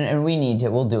is it, and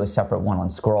we'll do a separate one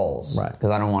on scrolls, right? Because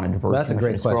I don't want to divert that's too much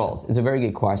into scrolls. It's a very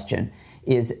good question.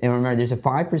 And remember, there's a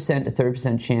 5% to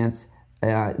 30% chance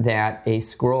that a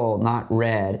scroll not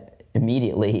read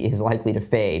immediately is likely to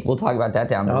fade. We'll talk about that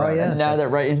down the road. Yes.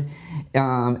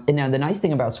 And now the nice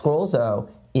thing about scrolls, though,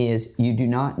 is you do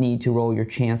not need to roll your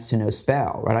chance to know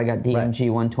spell, right? I got DMG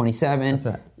 127. That's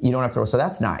right. You don't have to roll, so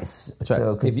that's nice. That's right.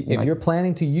 So, if you're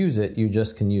planning to use it, you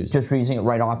just can use it. Just using it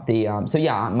right off the... so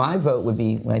yeah, my vote would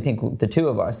be, I think the two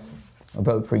of us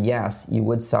vote for yes, you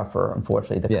would suffer,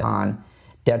 unfortunately, the con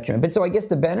detriment. But so I guess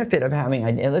the benefit of having...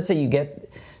 let's say you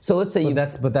get... So let's say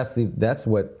that's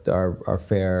what our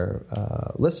fair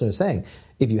listener is saying.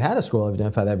 If you had a scroll of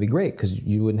identify, that'd be great because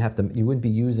you wouldn't be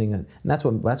using it. And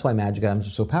that's why magic items are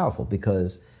so powerful,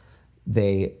 because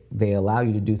they allow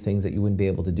you to do things that you wouldn't be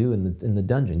able to do in the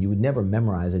dungeon. You would never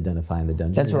memorize identify in the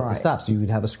dungeon. That's you right. have to stop, so you would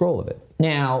have a scroll of it.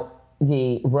 Now,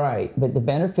 but the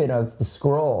benefit of the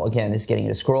scroll, again, this getting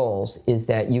into scrolls, is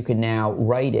that you can now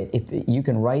write it. If you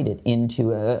can write it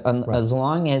into as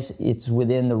long as it's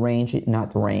within the range,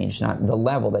 not the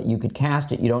level that you could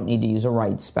cast it. You don't need to use a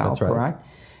write spell. That's right. Correct?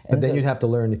 But then you'd have to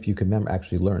learn if you could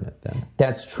actually learn it then.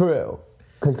 That's true.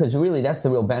 Because really, that's the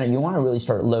real benefit. You want to really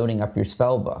start loading up your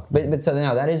spell book. But so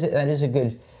now that is a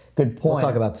good point. We'll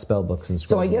talk about the spell books and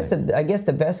scrolls. So I guess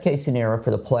the best case scenario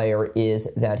for the player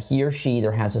is that he or she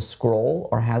either has a scroll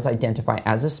or has identify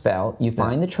as a spell. You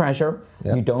find the treasure.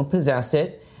 Yep. You don't possess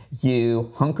it.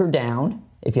 You hunker down.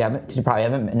 If you haven't, because you probably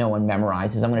haven't. No one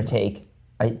memorizes. I'm going to take.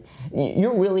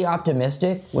 You're really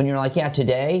optimistic when you're like, yeah,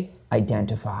 today.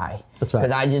 Identify. That's right.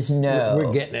 Because I just know.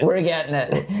 We're getting it. We're getting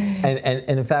it.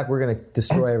 And in fact, we're going to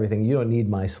destroy everything. You don't need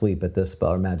my sleep at this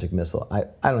spell or magic missile. I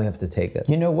don't have to take it.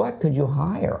 You know what? Could you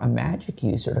hire a magic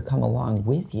user to come along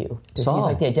with you? Saul. He's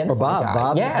like the identify or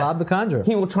Bob. guy. Yes. Bob the Conjurer.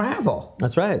 He will travel.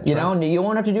 That's right. You know, you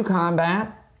won't have to do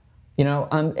combat. You know,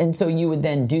 and so you would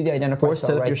then do the identify or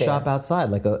set up right your there. shop outside,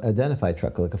 like an identify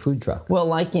truck, like a food truck. Well,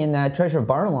 like in Treasure of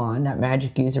Bartolon, that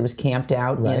magic user was camped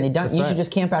out in the dungeon. You should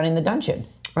just camp out in the dungeon.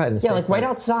 Right. Yeah, like right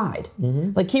outside.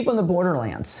 Mm-hmm. Like keep on the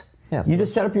Borderlands. Yeah. You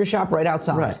just set up your shop right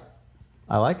outside. Right.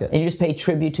 I like it. And you just pay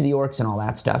tribute to the orcs and all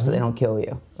that stuff so they don't kill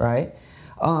you, right?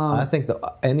 I think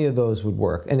any of those would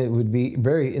work. And it would be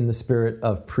very in the spirit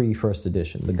of pre-first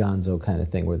edition, the Gonzo kind of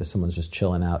thing, where someone's just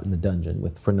chilling out in the dungeon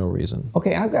for no reason.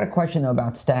 Okay, I've got a question, though,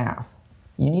 about staff.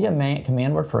 You need a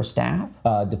command word for a staff?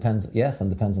 Depends. Yes,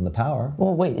 and depends on the power.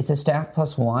 Well, wait, it's a staff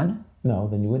 +1? No,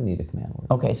 then you wouldn't need a command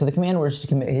word. Okay, so the command word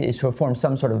is to perform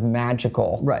some sort of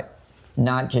magical... Right.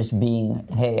 Not just being,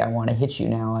 hey, I want to hit you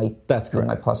now. That's correct.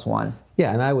 My +1.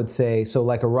 Yeah, and I would say, so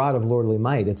like a Rod of Lordly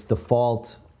Might, its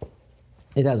default...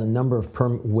 It has a number of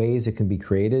ways it can be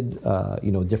created,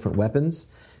 different weapons.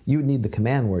 You would need the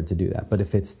command word to do that. But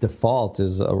if its default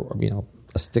is,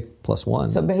 a stick plus one.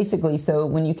 So basically,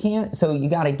 so you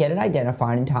got to get it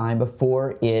identified in time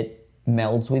before it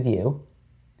melds with you.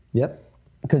 Yep.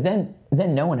 Because then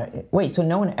no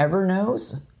one ever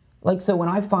knows? Like, so when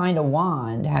I find a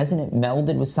wand, hasn't it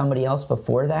melded with somebody else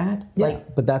before that? Yeah,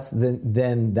 Like, but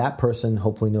then that person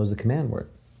hopefully knows the command word.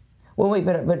 well, wait,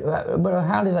 but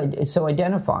how does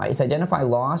identify? Is identify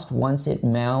lost once it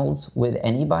melds with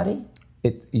anybody?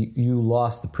 You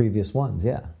lost the previous ones,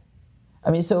 yeah. I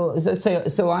mean, so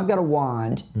I've got a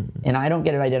wand, and I don't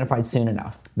get it identified soon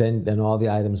enough. Then all the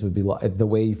items would be the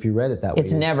way if you read it that way.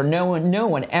 It's never no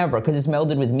one ever, because it's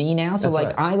melded with me now. So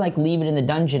That's right. I leave it in the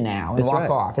dungeon now and That's walk right.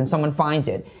 off, and someone finds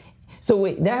it. So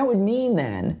wait, that would mean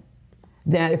then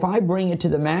that if I bring it to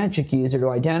the magic user to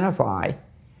identify,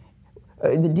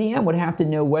 the DM would have to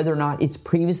know whether or not it's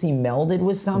previously melded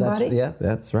with somebody.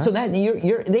 That's right. So that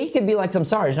they could be like, I'm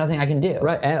sorry, there's nothing I can do.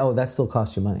 Right, and that still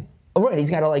costs you money. Oh, right,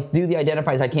 he's got to do the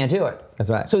identifies. I can't do it.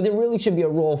 That's right. So there really should be a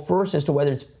roll first as to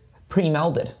whether it's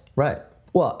pre-melded. Right.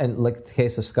 Well, and like the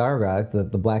case of Skargrad,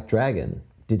 the Black Dragon,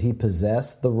 did he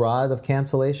possess the rod of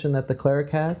cancellation that the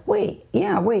cleric had? Wait,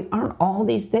 aren't all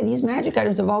these magic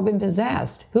items have all been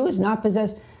possessed? Who's not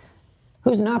possessed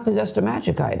a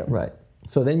magic item? Right.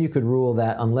 So then you could rule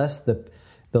that unless the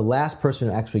last person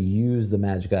who actually used the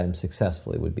magic item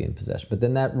successfully would be in possession. But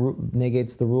then that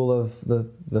negates the rule of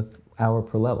the hour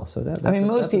per level. So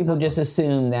most people just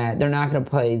assume that they're not going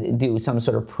to do some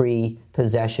sort of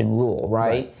pre-possession rule,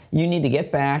 right? You need to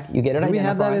get back. You get it identified. Do we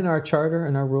have that in our charter,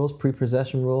 in our rules,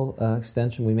 pre-possession rule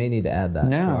extension? We may need to add that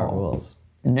to our rules.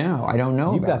 No, I don't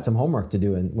know. You've got some homework to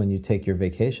do when you take your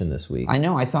vacation this week. I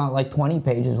know. I thought 20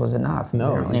 pages was enough.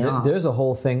 No, there's a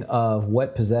whole thing of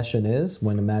what possession is.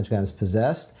 When a magic item is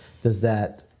possessed, does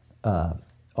that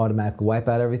automatically wipe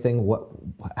out everything?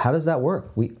 How does that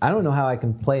work? I don't know how I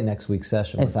can play next week's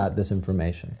session without this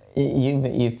information. You've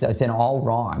been all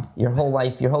wrong. Your whole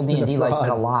life, your whole D&D life's been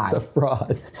a lie. It's a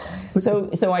fraud.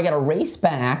 So I got to race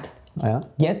back,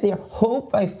 get there,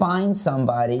 hope I find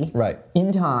somebody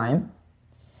in time.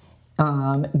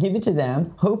 Give it to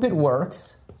them, hope it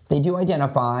works, they do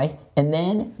identify, and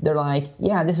then they're like,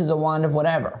 yeah, this is a wand of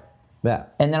whatever. Yeah.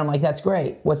 And then I'm like, that's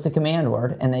great. What's the command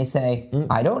word? And they say,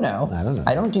 I don't know.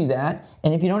 I don't do that.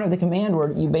 And if you don't have the command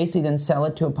word, you basically then sell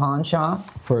it to a pawn shop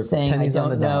saying, I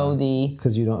don't know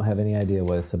because you don't have any idea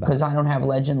what it's about. Because I don't have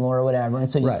legend lore or whatever.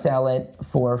 And so you sell it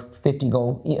for 50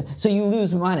 gold. So you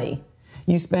lose money.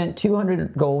 You spent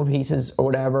 200 gold pieces or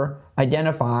whatever,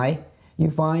 identify,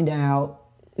 you find out,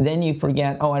 then you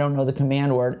forget, I don't know the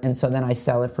command word, and so then I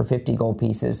sell it for 50 gold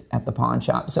pieces at the pawn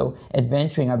shop. So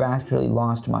adventuring, I've actually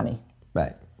lost money.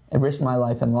 Right. I risked my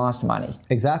life and lost money.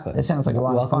 Exactly. It sounds like a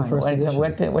lot of fun.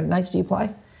 What nights do you play?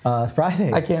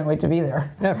 Friday. I can't wait to be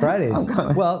there. Yeah, Fridays.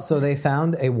 Well, so they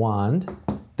found a wand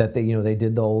that they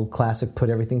did the old classic, put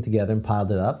everything together and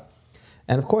piled it up.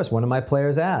 And of course, one of my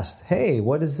players asked, "Hey,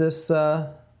 what is this?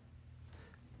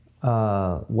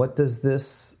 What does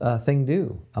this thing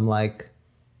do?" I'm like,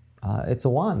 it's a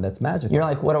wand that's magical. You're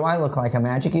like, what do I look like, a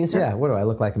magic user? Yeah, what do I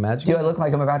look like, a magic user? Do I look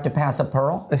like I'm about to pass a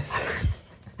pearl?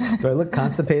 Do I look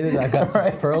constipated? I got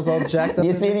some pearls all jacked up.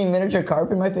 You see any miniature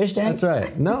carp in my fish tank? That's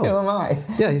right. No. Who am I?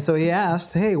 Yeah, so he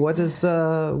asked, hey, what is,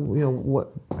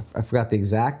 what, I forgot the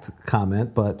exact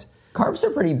comment, but... Carps are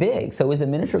pretty big, so is a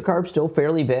miniature carp still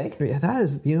fairly big? Yeah, that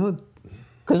is,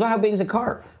 Because how big is a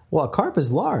carp? Well, a carp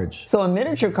is large. So a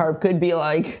miniature carp could be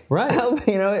like, right? I'm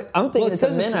thinking it's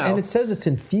a minnow. And it says it's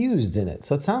infused in it,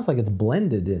 so it sounds like it's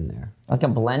blended in there. Like a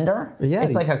blender? Yeah.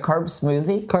 It's like a carp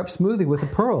smoothie? Carp smoothie with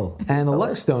a pearl and a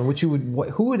luck stone, which who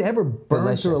would ever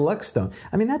burn through a luck stone?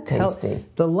 I mean,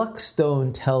 the luck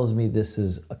stone tells me this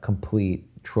is a complete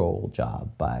troll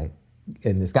job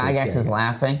in this case. Gygax is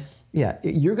laughing. Yeah,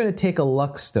 you're going to take a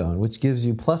luck stone, which gives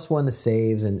you +1 to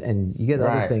saves, and you get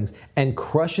other things, and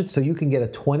crush it so you can get a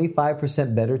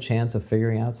 25% better chance of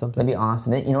figuring out something. That'd be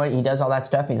awesome. You know what? He does all that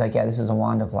stuff. He's like, yeah, this is a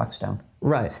wand of luckstone.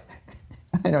 Right.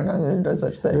 I don't know. There's no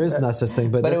such thing. There is no such thing,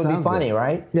 but it would be funny,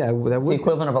 right? Yeah, it's the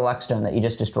equivalent of a luckstone that you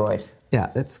just destroyed. Yeah,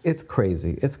 it's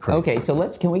crazy. It's crazy. Okay, so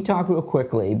can we talk real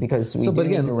quickly because we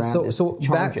need to round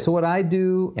so what I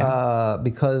do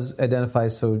because Identify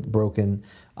is so broken,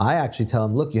 I actually tell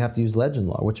them, look, you have to use legend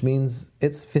lore, which means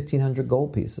it's 1,500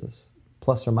 gold pieces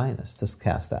plus or minus to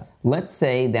cast that. Let's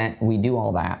say that we do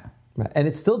all that. Right. And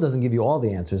it still doesn't give you all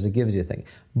the answers. It gives you a thing.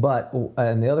 But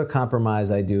and the other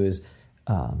compromise I do is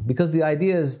because the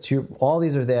idea is all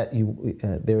these are that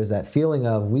there is that feeling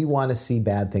of we want to see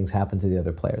bad things happen to the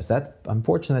other players.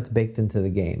 Unfortunately that's baked into the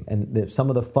game, and some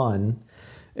of the fun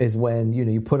is when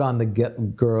you put on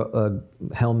the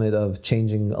helmet of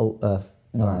changing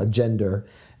gender,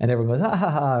 and everyone goes ha ha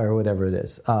ha or whatever it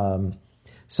is.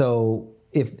 So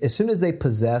if as soon as they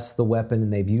possess the weapon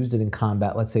and they've used it in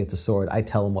combat, let's say it's a sword, I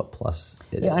tell them what plus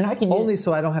it is. And I can only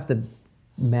so I don't have to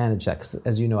manage that. 'Cause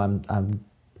as you know, I'm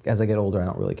as I get older, I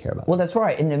don't really care about. Well, that's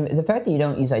right. And the fact that you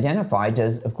don't use identify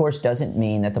doesn't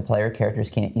mean that the player characters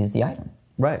can't use the item.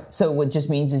 Right. So what it just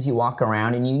means is you walk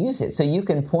around and you use it. So you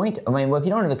can point. I mean, well, if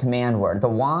you don't have a command word, the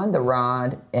wand, the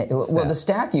rod, the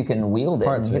staff you can wield it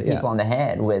and hit people on the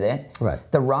head with it. Right.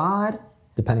 The rod,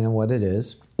 depending on what it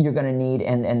is, you're going to need,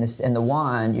 and the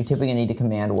wand, you're typically going to need a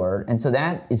command word, and so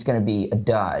that is going to be a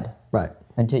dud. Right.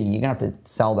 Until you're going to have to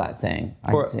sell that thing,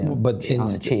 I assume, on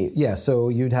the cheap. Yeah, so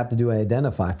you'd have to do an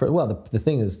identify. The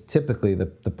thing is, typically the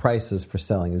prices for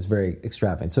selling is very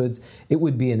extravagant. So it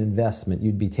would be an investment.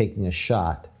 You'd be taking a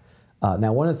shot.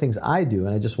 Now, one of the things I do,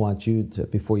 and I just want you to,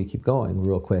 before you keep going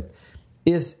real quick,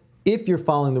 is if you're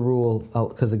following the rule,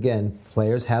 because again,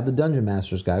 players have the Dungeon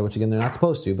Master's Guide, which again, they're not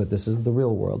supposed to, but this is the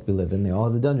real world we live in. They all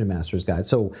have the Dungeon Master's Guide.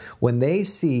 So when they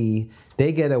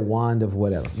get a wand of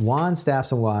whatever. Wands,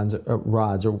 staffs, and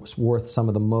rods are worth some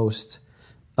of the most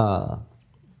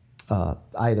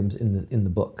items in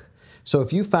the book. So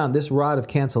if you found this rod of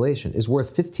cancellation is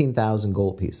worth 15,000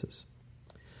 gold pieces,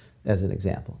 as an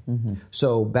example. Mm-hmm.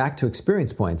 So back to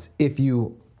experience points. If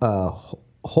you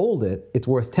hold it, it's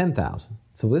worth 10,000.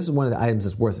 So this is one of the items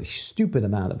that's worth a stupid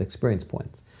amount of experience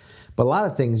points. But a lot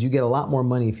of things, you get a lot more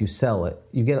money if you sell it.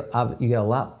 You get a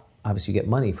lot. Obviously, you get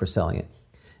money for selling it.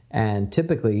 And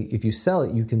typically, if you sell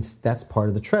it, that's part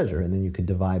of the treasure, and then you could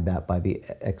divide that by the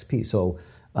XP. So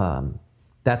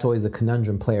that's always the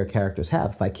conundrum player characters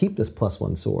have. If I keep this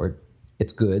 +1 sword,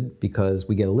 it's good because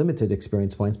we get a limited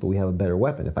experience points, but we have a better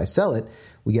weapon. If I sell it,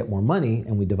 we get more money,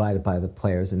 and we divide it by the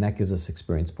players, and that gives us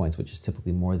experience points, which is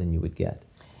typically more than you would get.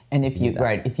 And if you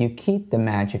keep the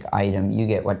magic item, you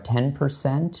get what,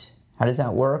 10%? How does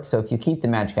that work? So if you keep the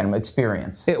magic item,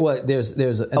 experience. It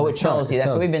tells you.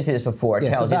 That's what we've been through this before. It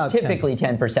tells you it's typically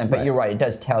 10%, but you're right. It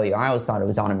does tell you. I always thought it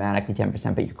was automatically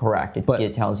 10%, but you're correct.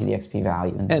 It tells you the XP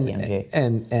value in the DMG.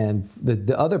 And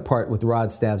the other part with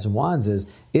rods, staves, and wands is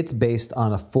it's based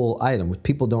on a full item, which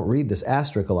people don't read this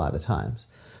asterisk a lot of times.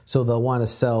 So they'll want to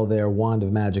sell their wand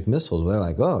of magic missiles. They're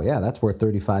like, oh, yeah, that's worth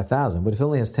 35,000. But if it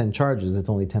only has 10 charges, it's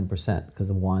only 10% because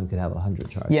the wand could have 100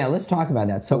 charges. Yeah, let's talk about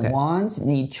that. So wands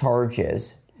need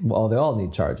charges. Well, they all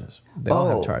need charges. They all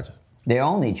have charges. They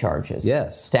all need charges.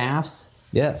 Yes. Staffs?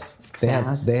 Yes.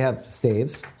 They have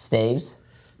staves. Staves?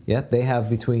 Yep, they have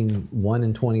between 1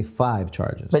 and 25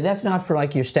 charges. But that's not for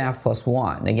like your staff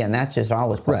 +1. Again, that's just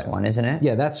always +1, isn't it?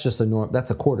 Yeah, that's just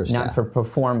that's a quarter staff. Not for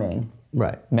performing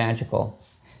magical.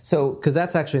 So, because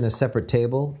that's actually in a separate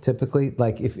table, typically.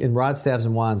 Like if in rod, staves,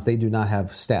 and wands, they do not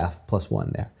have staff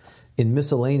 +1 there. In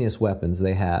miscellaneous weapons,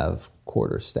 they have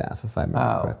quarter staff, if I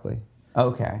remember correctly.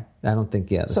 Okay. I don't think,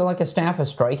 So like a staff of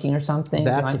striking or something? Do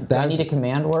I need a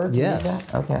command word?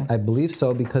 Yes. Okay. I believe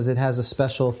so because it has a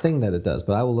special thing that it does,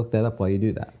 but I will look that up while you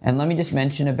do that. And let me just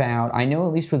mention I know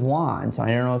at least with wands,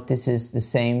 I don't know if this is the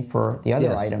same for the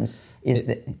other items.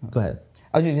 Go ahead.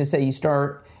 I was just going to say you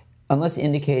start... Unless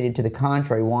indicated to the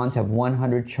contrary, wands have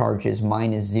 100 charges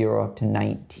minus 0 to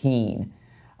 19.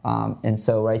 And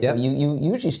so, so you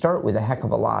usually start with a heck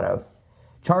of a lot of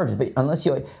charges. But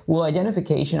will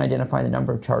identification identify the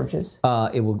number of charges?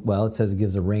 It will. Well, it says it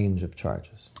gives a range of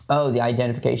charges. Oh, the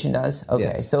identification does? Okay.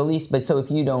 Yes. So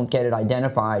if you don't get it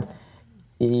identified,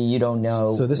 you don't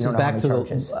know. So this is back to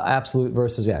the absolute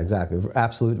versus,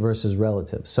 absolute versus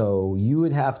relative. So you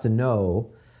would have to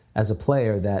know, as a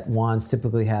player, that wands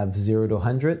typically have 0 to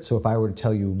 100. So if I were to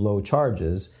tell you low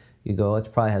charges, you go, it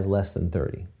probably has less than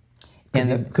 30.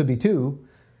 Could be 2.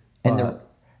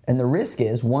 And the risk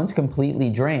is, once completely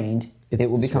drained, it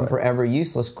will become forever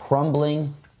useless,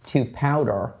 crumbling to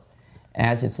powder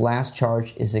as its last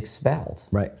charge is expelled.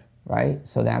 Right?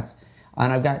 So that's...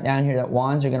 And I've got down here that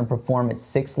wands are going to perform at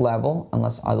 6th level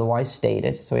unless otherwise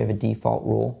stated. So we have a default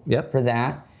rule for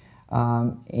that.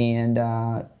 And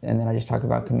then I just talk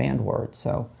about command words.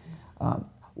 So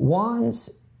wands.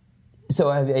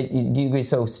 So do you agree?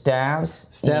 So staves.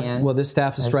 This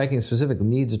staff of striking specifically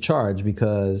needs a charge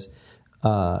because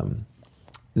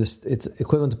it's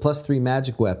equivalent to +3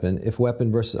 magic weapon. If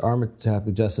weapon versus armor type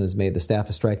adjustment is made, the staff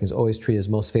of striking is always treated as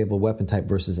most favorable weapon type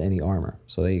versus any armor.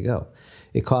 So there you go.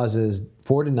 It causes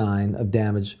 4 to 9 of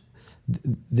damage.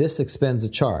 This expends a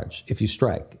charge if you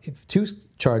strike. If 2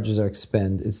 charges are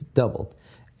expended, it's doubled.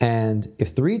 And if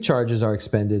 3 charges are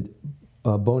expended,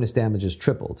 bonus damage is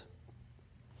tripled.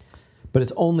 But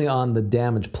it's only on the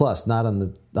damage plus, not on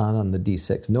the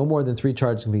D6. No more than 3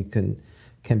 charges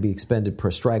can be expended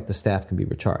per strike. The staff can be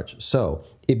recharged. So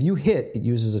if you hit, it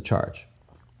uses a charge.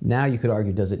 Now you could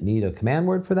argue, does it need a command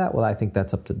word for that? Well, I think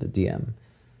that's up to the DM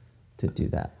to do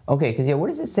that. Okay, because what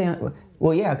does it say?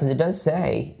 Well, yeah, because it does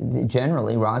say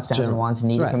generally rods, staves, and wands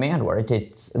need a command word.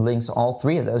 It links all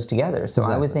three of those together. So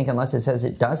I would think unless it says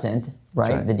it doesn't,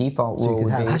 right? The default rule would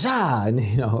be hasha, and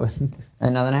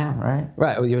another now, right?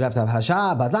 Right. Well, you would have to have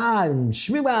hasha, bada, and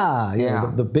shmiba.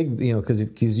 Yeah. The big,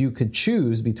 because you could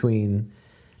choose between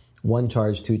 1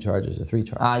 charge, 2 charges, or 3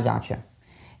 charges. I gotcha.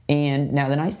 And now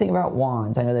the nice thing about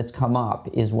wands, I know that's come up,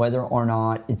 is whether or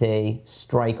not they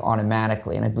strike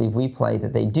automatically. And I believe we play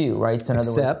that they do, right? So in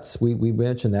Except, we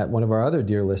mentioned that. One of our other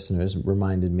dear listeners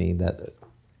reminded me that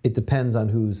it depends on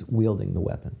who's wielding the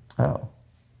weapon. Oh.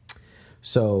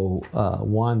 So,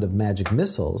 wand of magic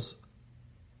missiles,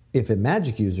 if a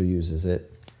magic user uses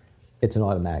it, it's an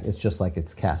automatic. It's just like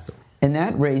it's casted. And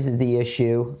that raises the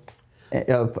issue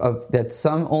of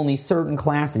that only certain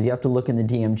classes, you have to look in the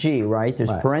DMG, right? There's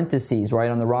parentheses,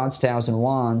 right, on the rods, staves, and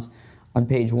wands on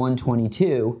page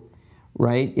 122,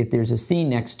 right? If there's a C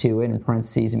next to it, in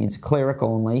parentheses, it means cleric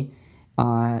only.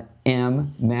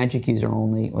 M, magic user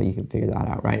only. Well, you can figure that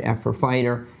out, right? F for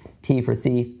fighter, T for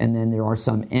thief, and then there are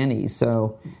some any's.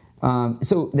 So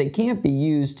they can't be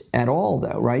used at all,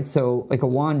 though, right? So like a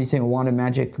wand, you're saying a wand of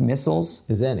magic missiles?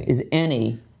 Is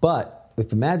any. But if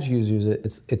the magic user uses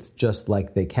it, it's just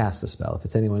like they cast a spell. If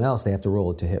it's anyone else, they have to roll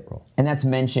it to hit roll. And that's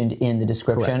mentioned in the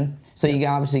description. Correct. So you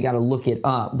obviously got to look it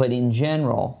up. But in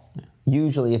general,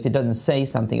 usually if it doesn't say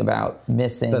something about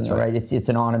missing, that's right. It's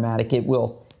an automatic. It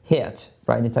will hit,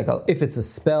 right? It's like if it's a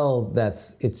spell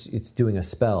it's doing a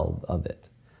spell of it.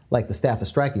 Like the staff of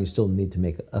striking, you still need to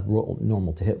make a roll,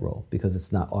 normal to hit roll, because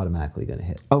it's not automatically going to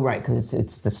hit. Oh, right, because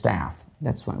it's the staff.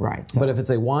 That's right. So. But if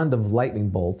it's a wand of lightning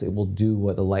bolt, it will do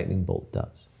what a lightning bolt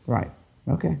does. Right.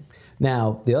 Okay.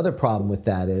 Now, the other problem with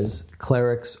that is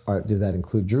clerics do that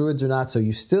include druids or not? So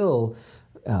you still,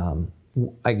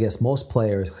 I guess most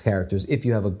characters, if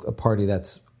you have a party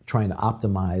that's trying to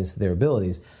optimize their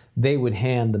abilities, they would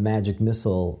hand the magic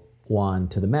missile wand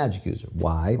to the magic user.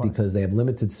 Why? Right. Because they have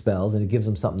limited spells and it gives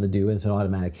them something to do and it's an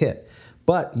automatic hit.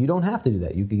 But you don't have to do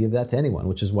that. You could give that to anyone,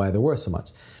 which is why they're worth so much.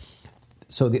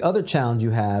 So the other challenge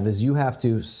you have is you have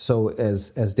to, so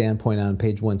as Dan pointed out on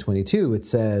page 122, it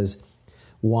says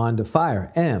wand of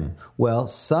fire, M. Well,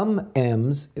 some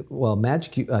M's,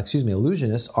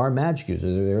 illusionists are magic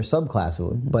users. They're a subclass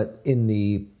of it. But in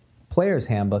the player's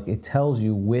handbook, it tells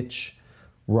you which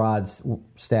rods,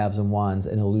 staves, and wands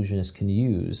an illusionist can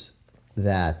use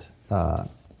that are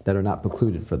not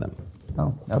precluded for them.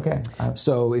 Oh, okay.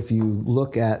 So if you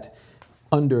look at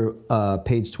under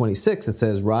page 26, it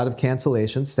says rod of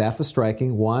cancellation, staff of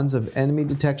striking, wands of enemy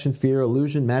detection, fear,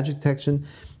 illusion, magic detection,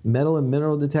 metal and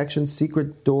mineral detection,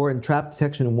 secret door, and trap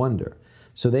detection, and wonder.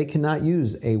 So they cannot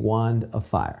use a wand of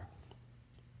fire.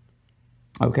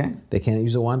 Okay. They can't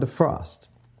use a wand of frost.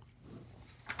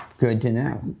 Good to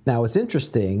know. Now, what's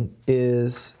interesting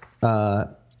is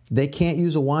they can't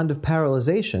use a wand of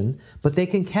paralyzation, but they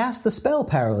can cast the spell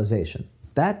paralyzation.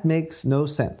 That makes no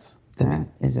sense. That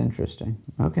is interesting.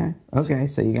 Okay.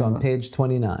 So you on page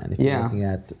 29, if you're looking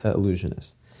at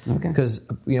illusionists. Okay. Because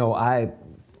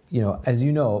as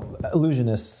you know,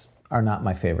 illusionists are not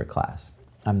my favorite class.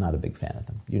 I'm not a big fan of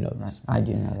them. You know this. I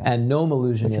do know that. And gnome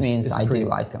illusionist, which means I do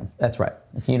like them. That's right.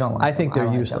 If you don't like them, I think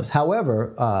they're useless. Them.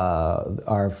 However,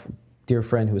 our dear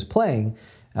friend who was playing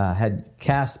had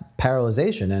cast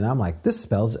paralyzation, and I'm like, this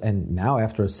spells. And now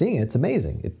after seeing it, it's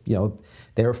amazing.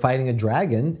 They were fighting a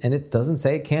dragon, and it doesn't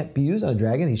say it can't be used on a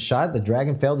dragon. He shot, the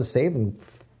dragon failed to save and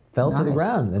fell to the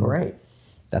ground. And great.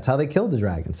 That's how they killed the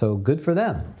dragon. So good for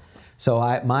them. So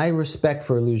my respect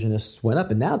for illusionists went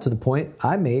up, and now to the point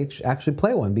I may actually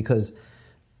play one because,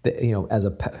 as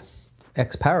a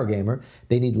ex-power gamer,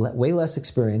 they need way less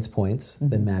experience points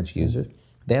than magic users.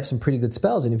 They have some pretty good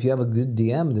spells, and if you have a good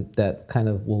DM that kind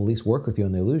of will at least work with you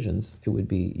on the illusions, it would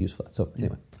be useful. So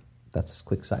anyway. That's a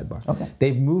quick sidebar. Okay.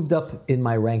 They've moved up in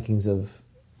my rankings of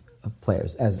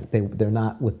players as they're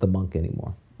not with the monk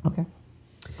anymore. Okay.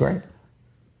 Great.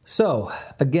 So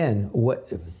again,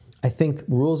 what I think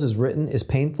rules as written is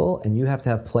painful, and you have to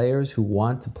have players who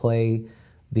want to play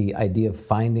the idea of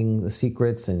finding the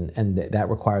secrets, and that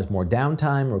requires more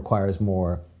downtime, requires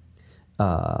more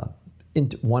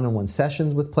one-on-one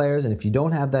sessions with players, and if you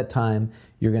don't have that time,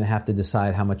 you're going to have to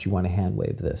decide how much you want to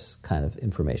hand-wave this kind of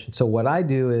information. So what I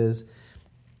do is,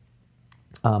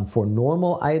 for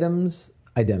normal items,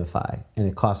 identify, and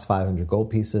it costs 500 gold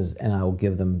pieces, and I will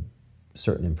give them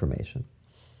certain information.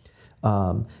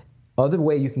 Other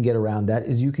way you can get around that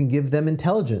is you can give them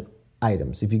intelligent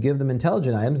items. If you give them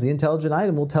intelligent items, the intelligent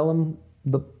item will tell them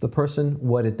the person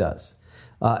what it does.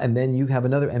 And then you have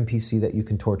another NPC that you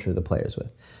can torture the players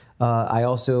with.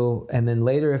 And then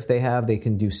later, if they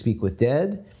can do Speak with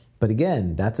Dead, But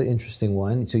again, that's an interesting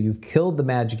one. So you've killed the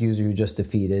magic user you just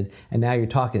defeated, and now you're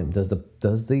talking to them.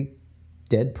 Does the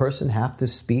dead person have to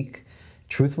speak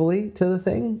truthfully to the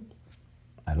thing?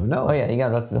 I don't know. Oh yeah, you got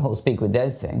to look at the whole speak with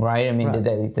dead thing, right? I mean, Right.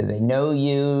 did they know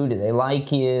you? Did they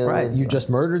like you? Right, you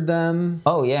just murdered them.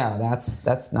 Oh yeah,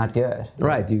 that's not good.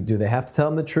 Right, do they have to tell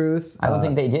them the truth? I don't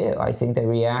think they do. I think they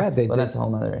react. Right, Well, that's a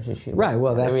whole other issue. Right,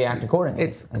 well, they that's... react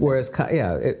accordingly.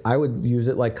 I would use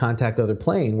it like contact other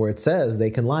plane, where it says they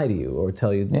can lie to you or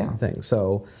tell you things.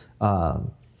 So,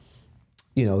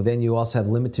 then you also have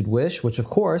limited wish, which of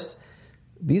course...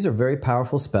 These are very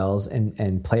powerful spells,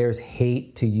 and players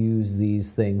hate to use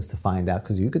these things to find out,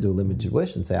 because you could do a limited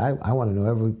wish and say, I want to know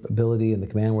every ability and the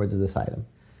command words of this item.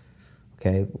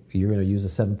 Okay, you're going to use a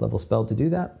 7th level spell to do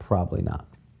that? Probably not.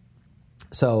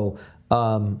 So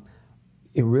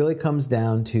it really comes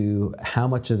down to how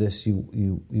much of this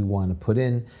you want to put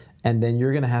in, and then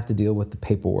you're going to have to deal with the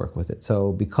paperwork with it.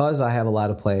 So because I have a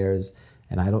lot of players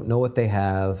and I don't know what they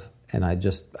have, and I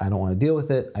don't want to deal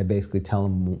with it, I basically tell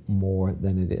them more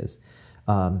than it is.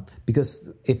 Because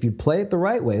if you play it the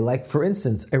right way, like for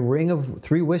instance, a ring of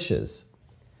 3 wishes,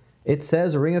 it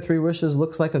says a ring of 3 wishes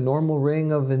looks like a normal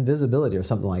ring of invisibility or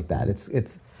something like that.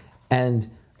 And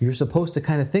you're supposed to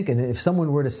kind of think, and if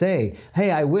someone were to say,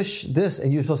 hey, I wish this,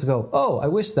 and you're supposed to go, oh, I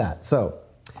wish that. So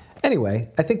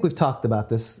anyway, I think we've talked about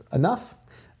this enough.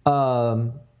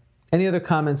 Any other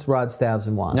comments, Rod, Staves,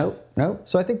 and Wands? Nope.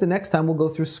 So I think the next time we'll go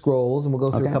through scrolls and we'll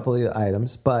go through a couple of the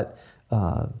items. But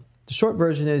the short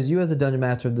version is you as a dungeon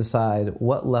master decide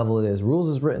what level it is. Rules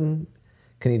is written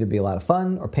can either be a lot of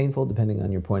fun or painful, depending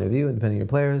on your point of view and depending on your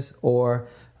players. Or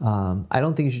I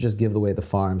don't think you should just give away the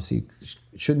farm. So you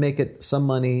should make it some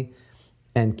money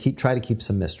and try to keep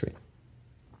some mystery.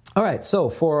 All right, so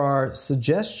for our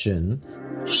suggestion...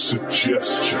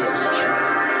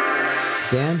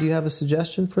 Dan, do you have a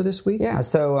suggestion for this week? Yeah,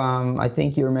 so I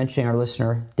think you were mentioning our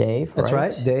listener, Dave, That's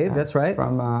right, Dave, that's right.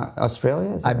 From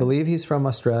Australia, I believe he's from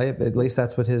Australia, but at least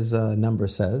that's what his number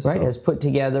says. Right, so. has put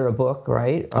together a book,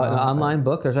 right? An online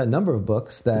book. There's a number of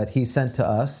books that he sent to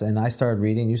us, and I started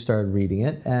reading, you started reading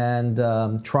it,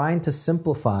 and trying to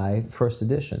simplify first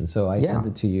edition. So I sent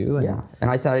it to you.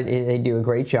 And I thought they do a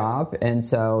great job, and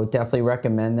so definitely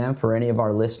recommend them for any of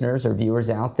our listeners or viewers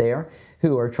out there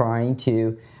who are trying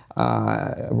to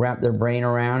wrap their brain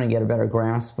around and get a better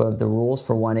grasp of the rules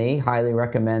for 1E. Highly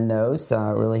recommend those. It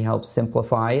really helps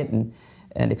simplify it and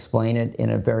explain it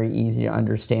in a very easy to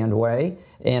understand way.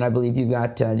 And I believe you've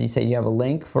got, you say you have a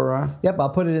link for... Yep, I'll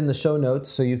put it in the show notes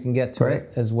so you can get to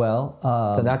it as well.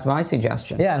 So that's my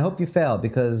suggestion. Yeah, and I hope you fail,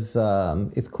 because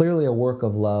it's clearly a work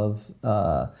of love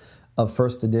of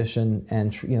first edition,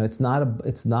 and it's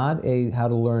not a how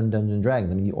to learn Dungeons and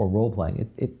Dragons, or role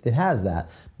playing. It has that,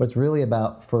 but it's really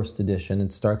about first edition.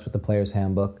 It starts with the player's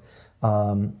handbook,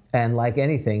 and like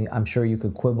anything, I'm sure you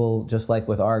could quibble, just like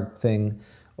with our thing.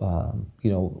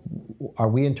 Are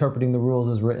we interpreting the rules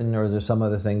as written, or is there some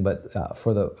other thing? But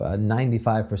for the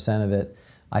 95% of it,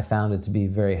 I found it to be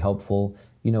very helpful.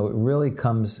 It really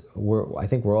comes. I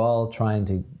think we're all trying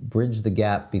to bridge the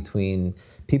gap between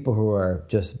people who are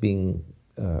just who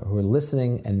are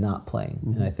listening and not playing,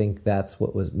 and I think that's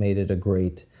what made it a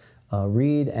great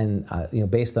read. And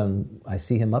based on, I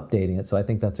see him updating it, so I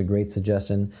think that's a great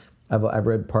suggestion. I've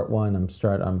read part 1. I'm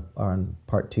on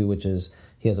part 2, which is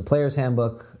he has a player's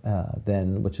handbook,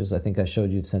 which is, I think I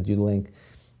sent you the link,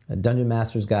 a Dungeon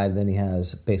Master's Guide. Then he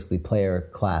has basically player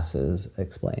classes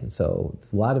explained. So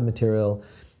it's a lot of material,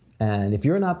 and if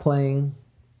you're not playing,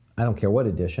 I don't care what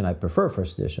edition, I prefer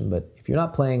first edition, but if you're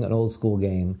not playing an old school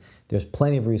game, there's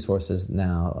plenty of resources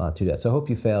now to do that. So I hope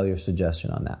you fail your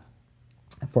suggestion on that.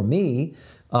 For me,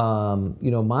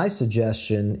 my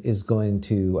suggestion is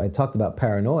I talked about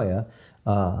Paranoia,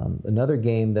 another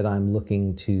game that I'm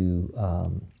looking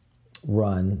to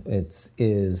run.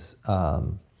 Is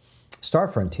Star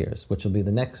Frontiers, which will be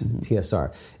the next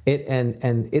TSR.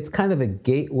 And it's kind of a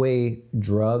gateway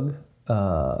drug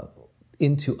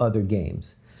into other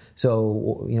games.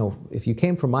 So, if you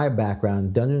came from my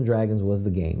background, Dungeons & Dragons was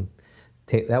the game.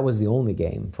 That was the only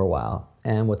game for a while.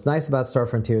 And what's nice about Star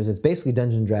Frontiers, it's basically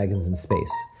Dungeons & Dragons in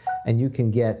space. And you can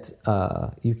get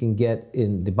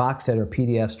in the box set or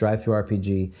PDFs, Drive-Thru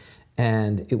RPG.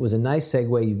 And it was a nice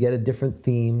segue. You get a different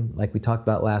theme, like we talked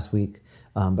about last week.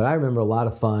 But I remember a lot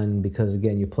of fun because,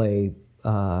 again, you play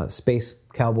space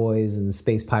cowboys and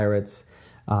space pirates.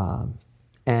 But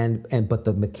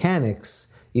the mechanics,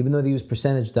 even though they use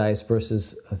percentage dice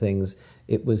versus things,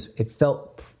 it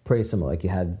felt pretty similar. Like you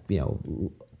had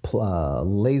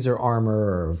laser armor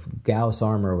or Gauss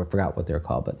armor. I forgot what they're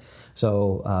called, but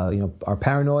so our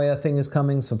paranoia thing is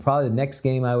coming. So probably the next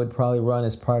game I would probably run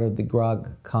as part of the Grog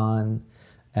Con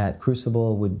at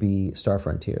Crucible would be Star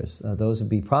Frontiers. Those would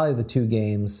be probably the two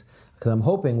games because I'm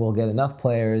hoping we'll get enough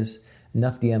players,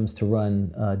 enough DMs to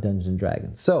run Dungeons and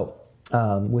Dragons. So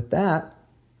with that,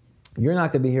 you're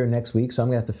not going to be here next week, so I'm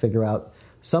going to have to figure out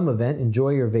some event. Enjoy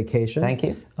your vacation. Thank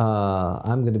you.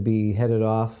 I'm going to be headed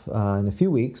off in a few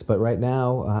weeks, but right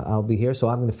now I'll be here, so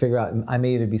I'm going to figure out. I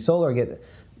may either be solo or get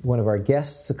one of our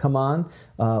guests to come on.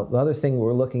 The other thing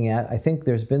we're looking at, I think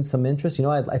there's been some interest.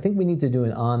 I think we need to do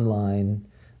an online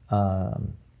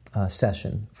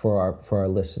session for our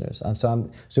listeners.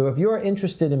 So if you're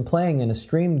interested in playing in a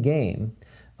streamed game,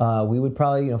 we would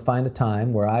probably find a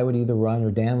time where I would either run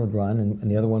or Dan would run and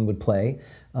the other one would play.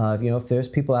 If there's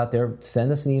people out there,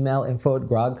 send us an email,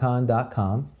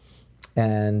 info@grogcon.com,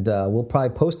 and we'll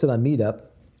probably post it on Meetup.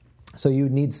 So you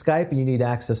need Skype and you need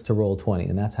access to Roll20,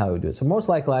 and that's how I would do it. So most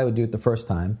likely I would do it the first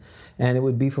time, and it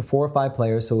would be for 4 or 5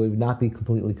 players, so it would not be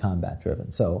completely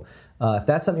combat-driven. So if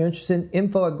that's something you're interested in,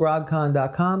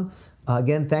 info@grogcon.com.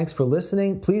 Again, thanks for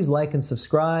listening. Please like and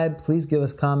subscribe. Please give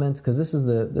us comments, because this is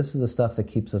the stuff that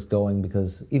keeps us going,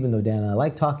 because even though Dan and I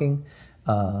like talking,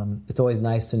 it's always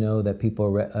nice to know that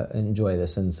people enjoy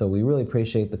this. And so we really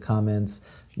appreciate the comments,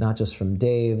 not just from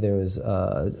Dave. There was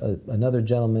another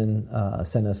gentleman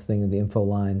sent us thing in the info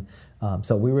line.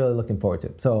 So we're really looking forward to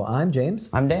it. So I'm James.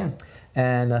 I'm Dan.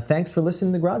 And thanks for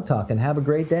listening to Grog Talk, and have a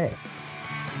great day.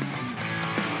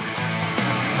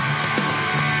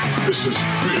 This has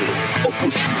been a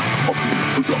Bushy Puppy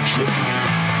production.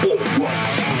 All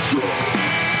rights reserved.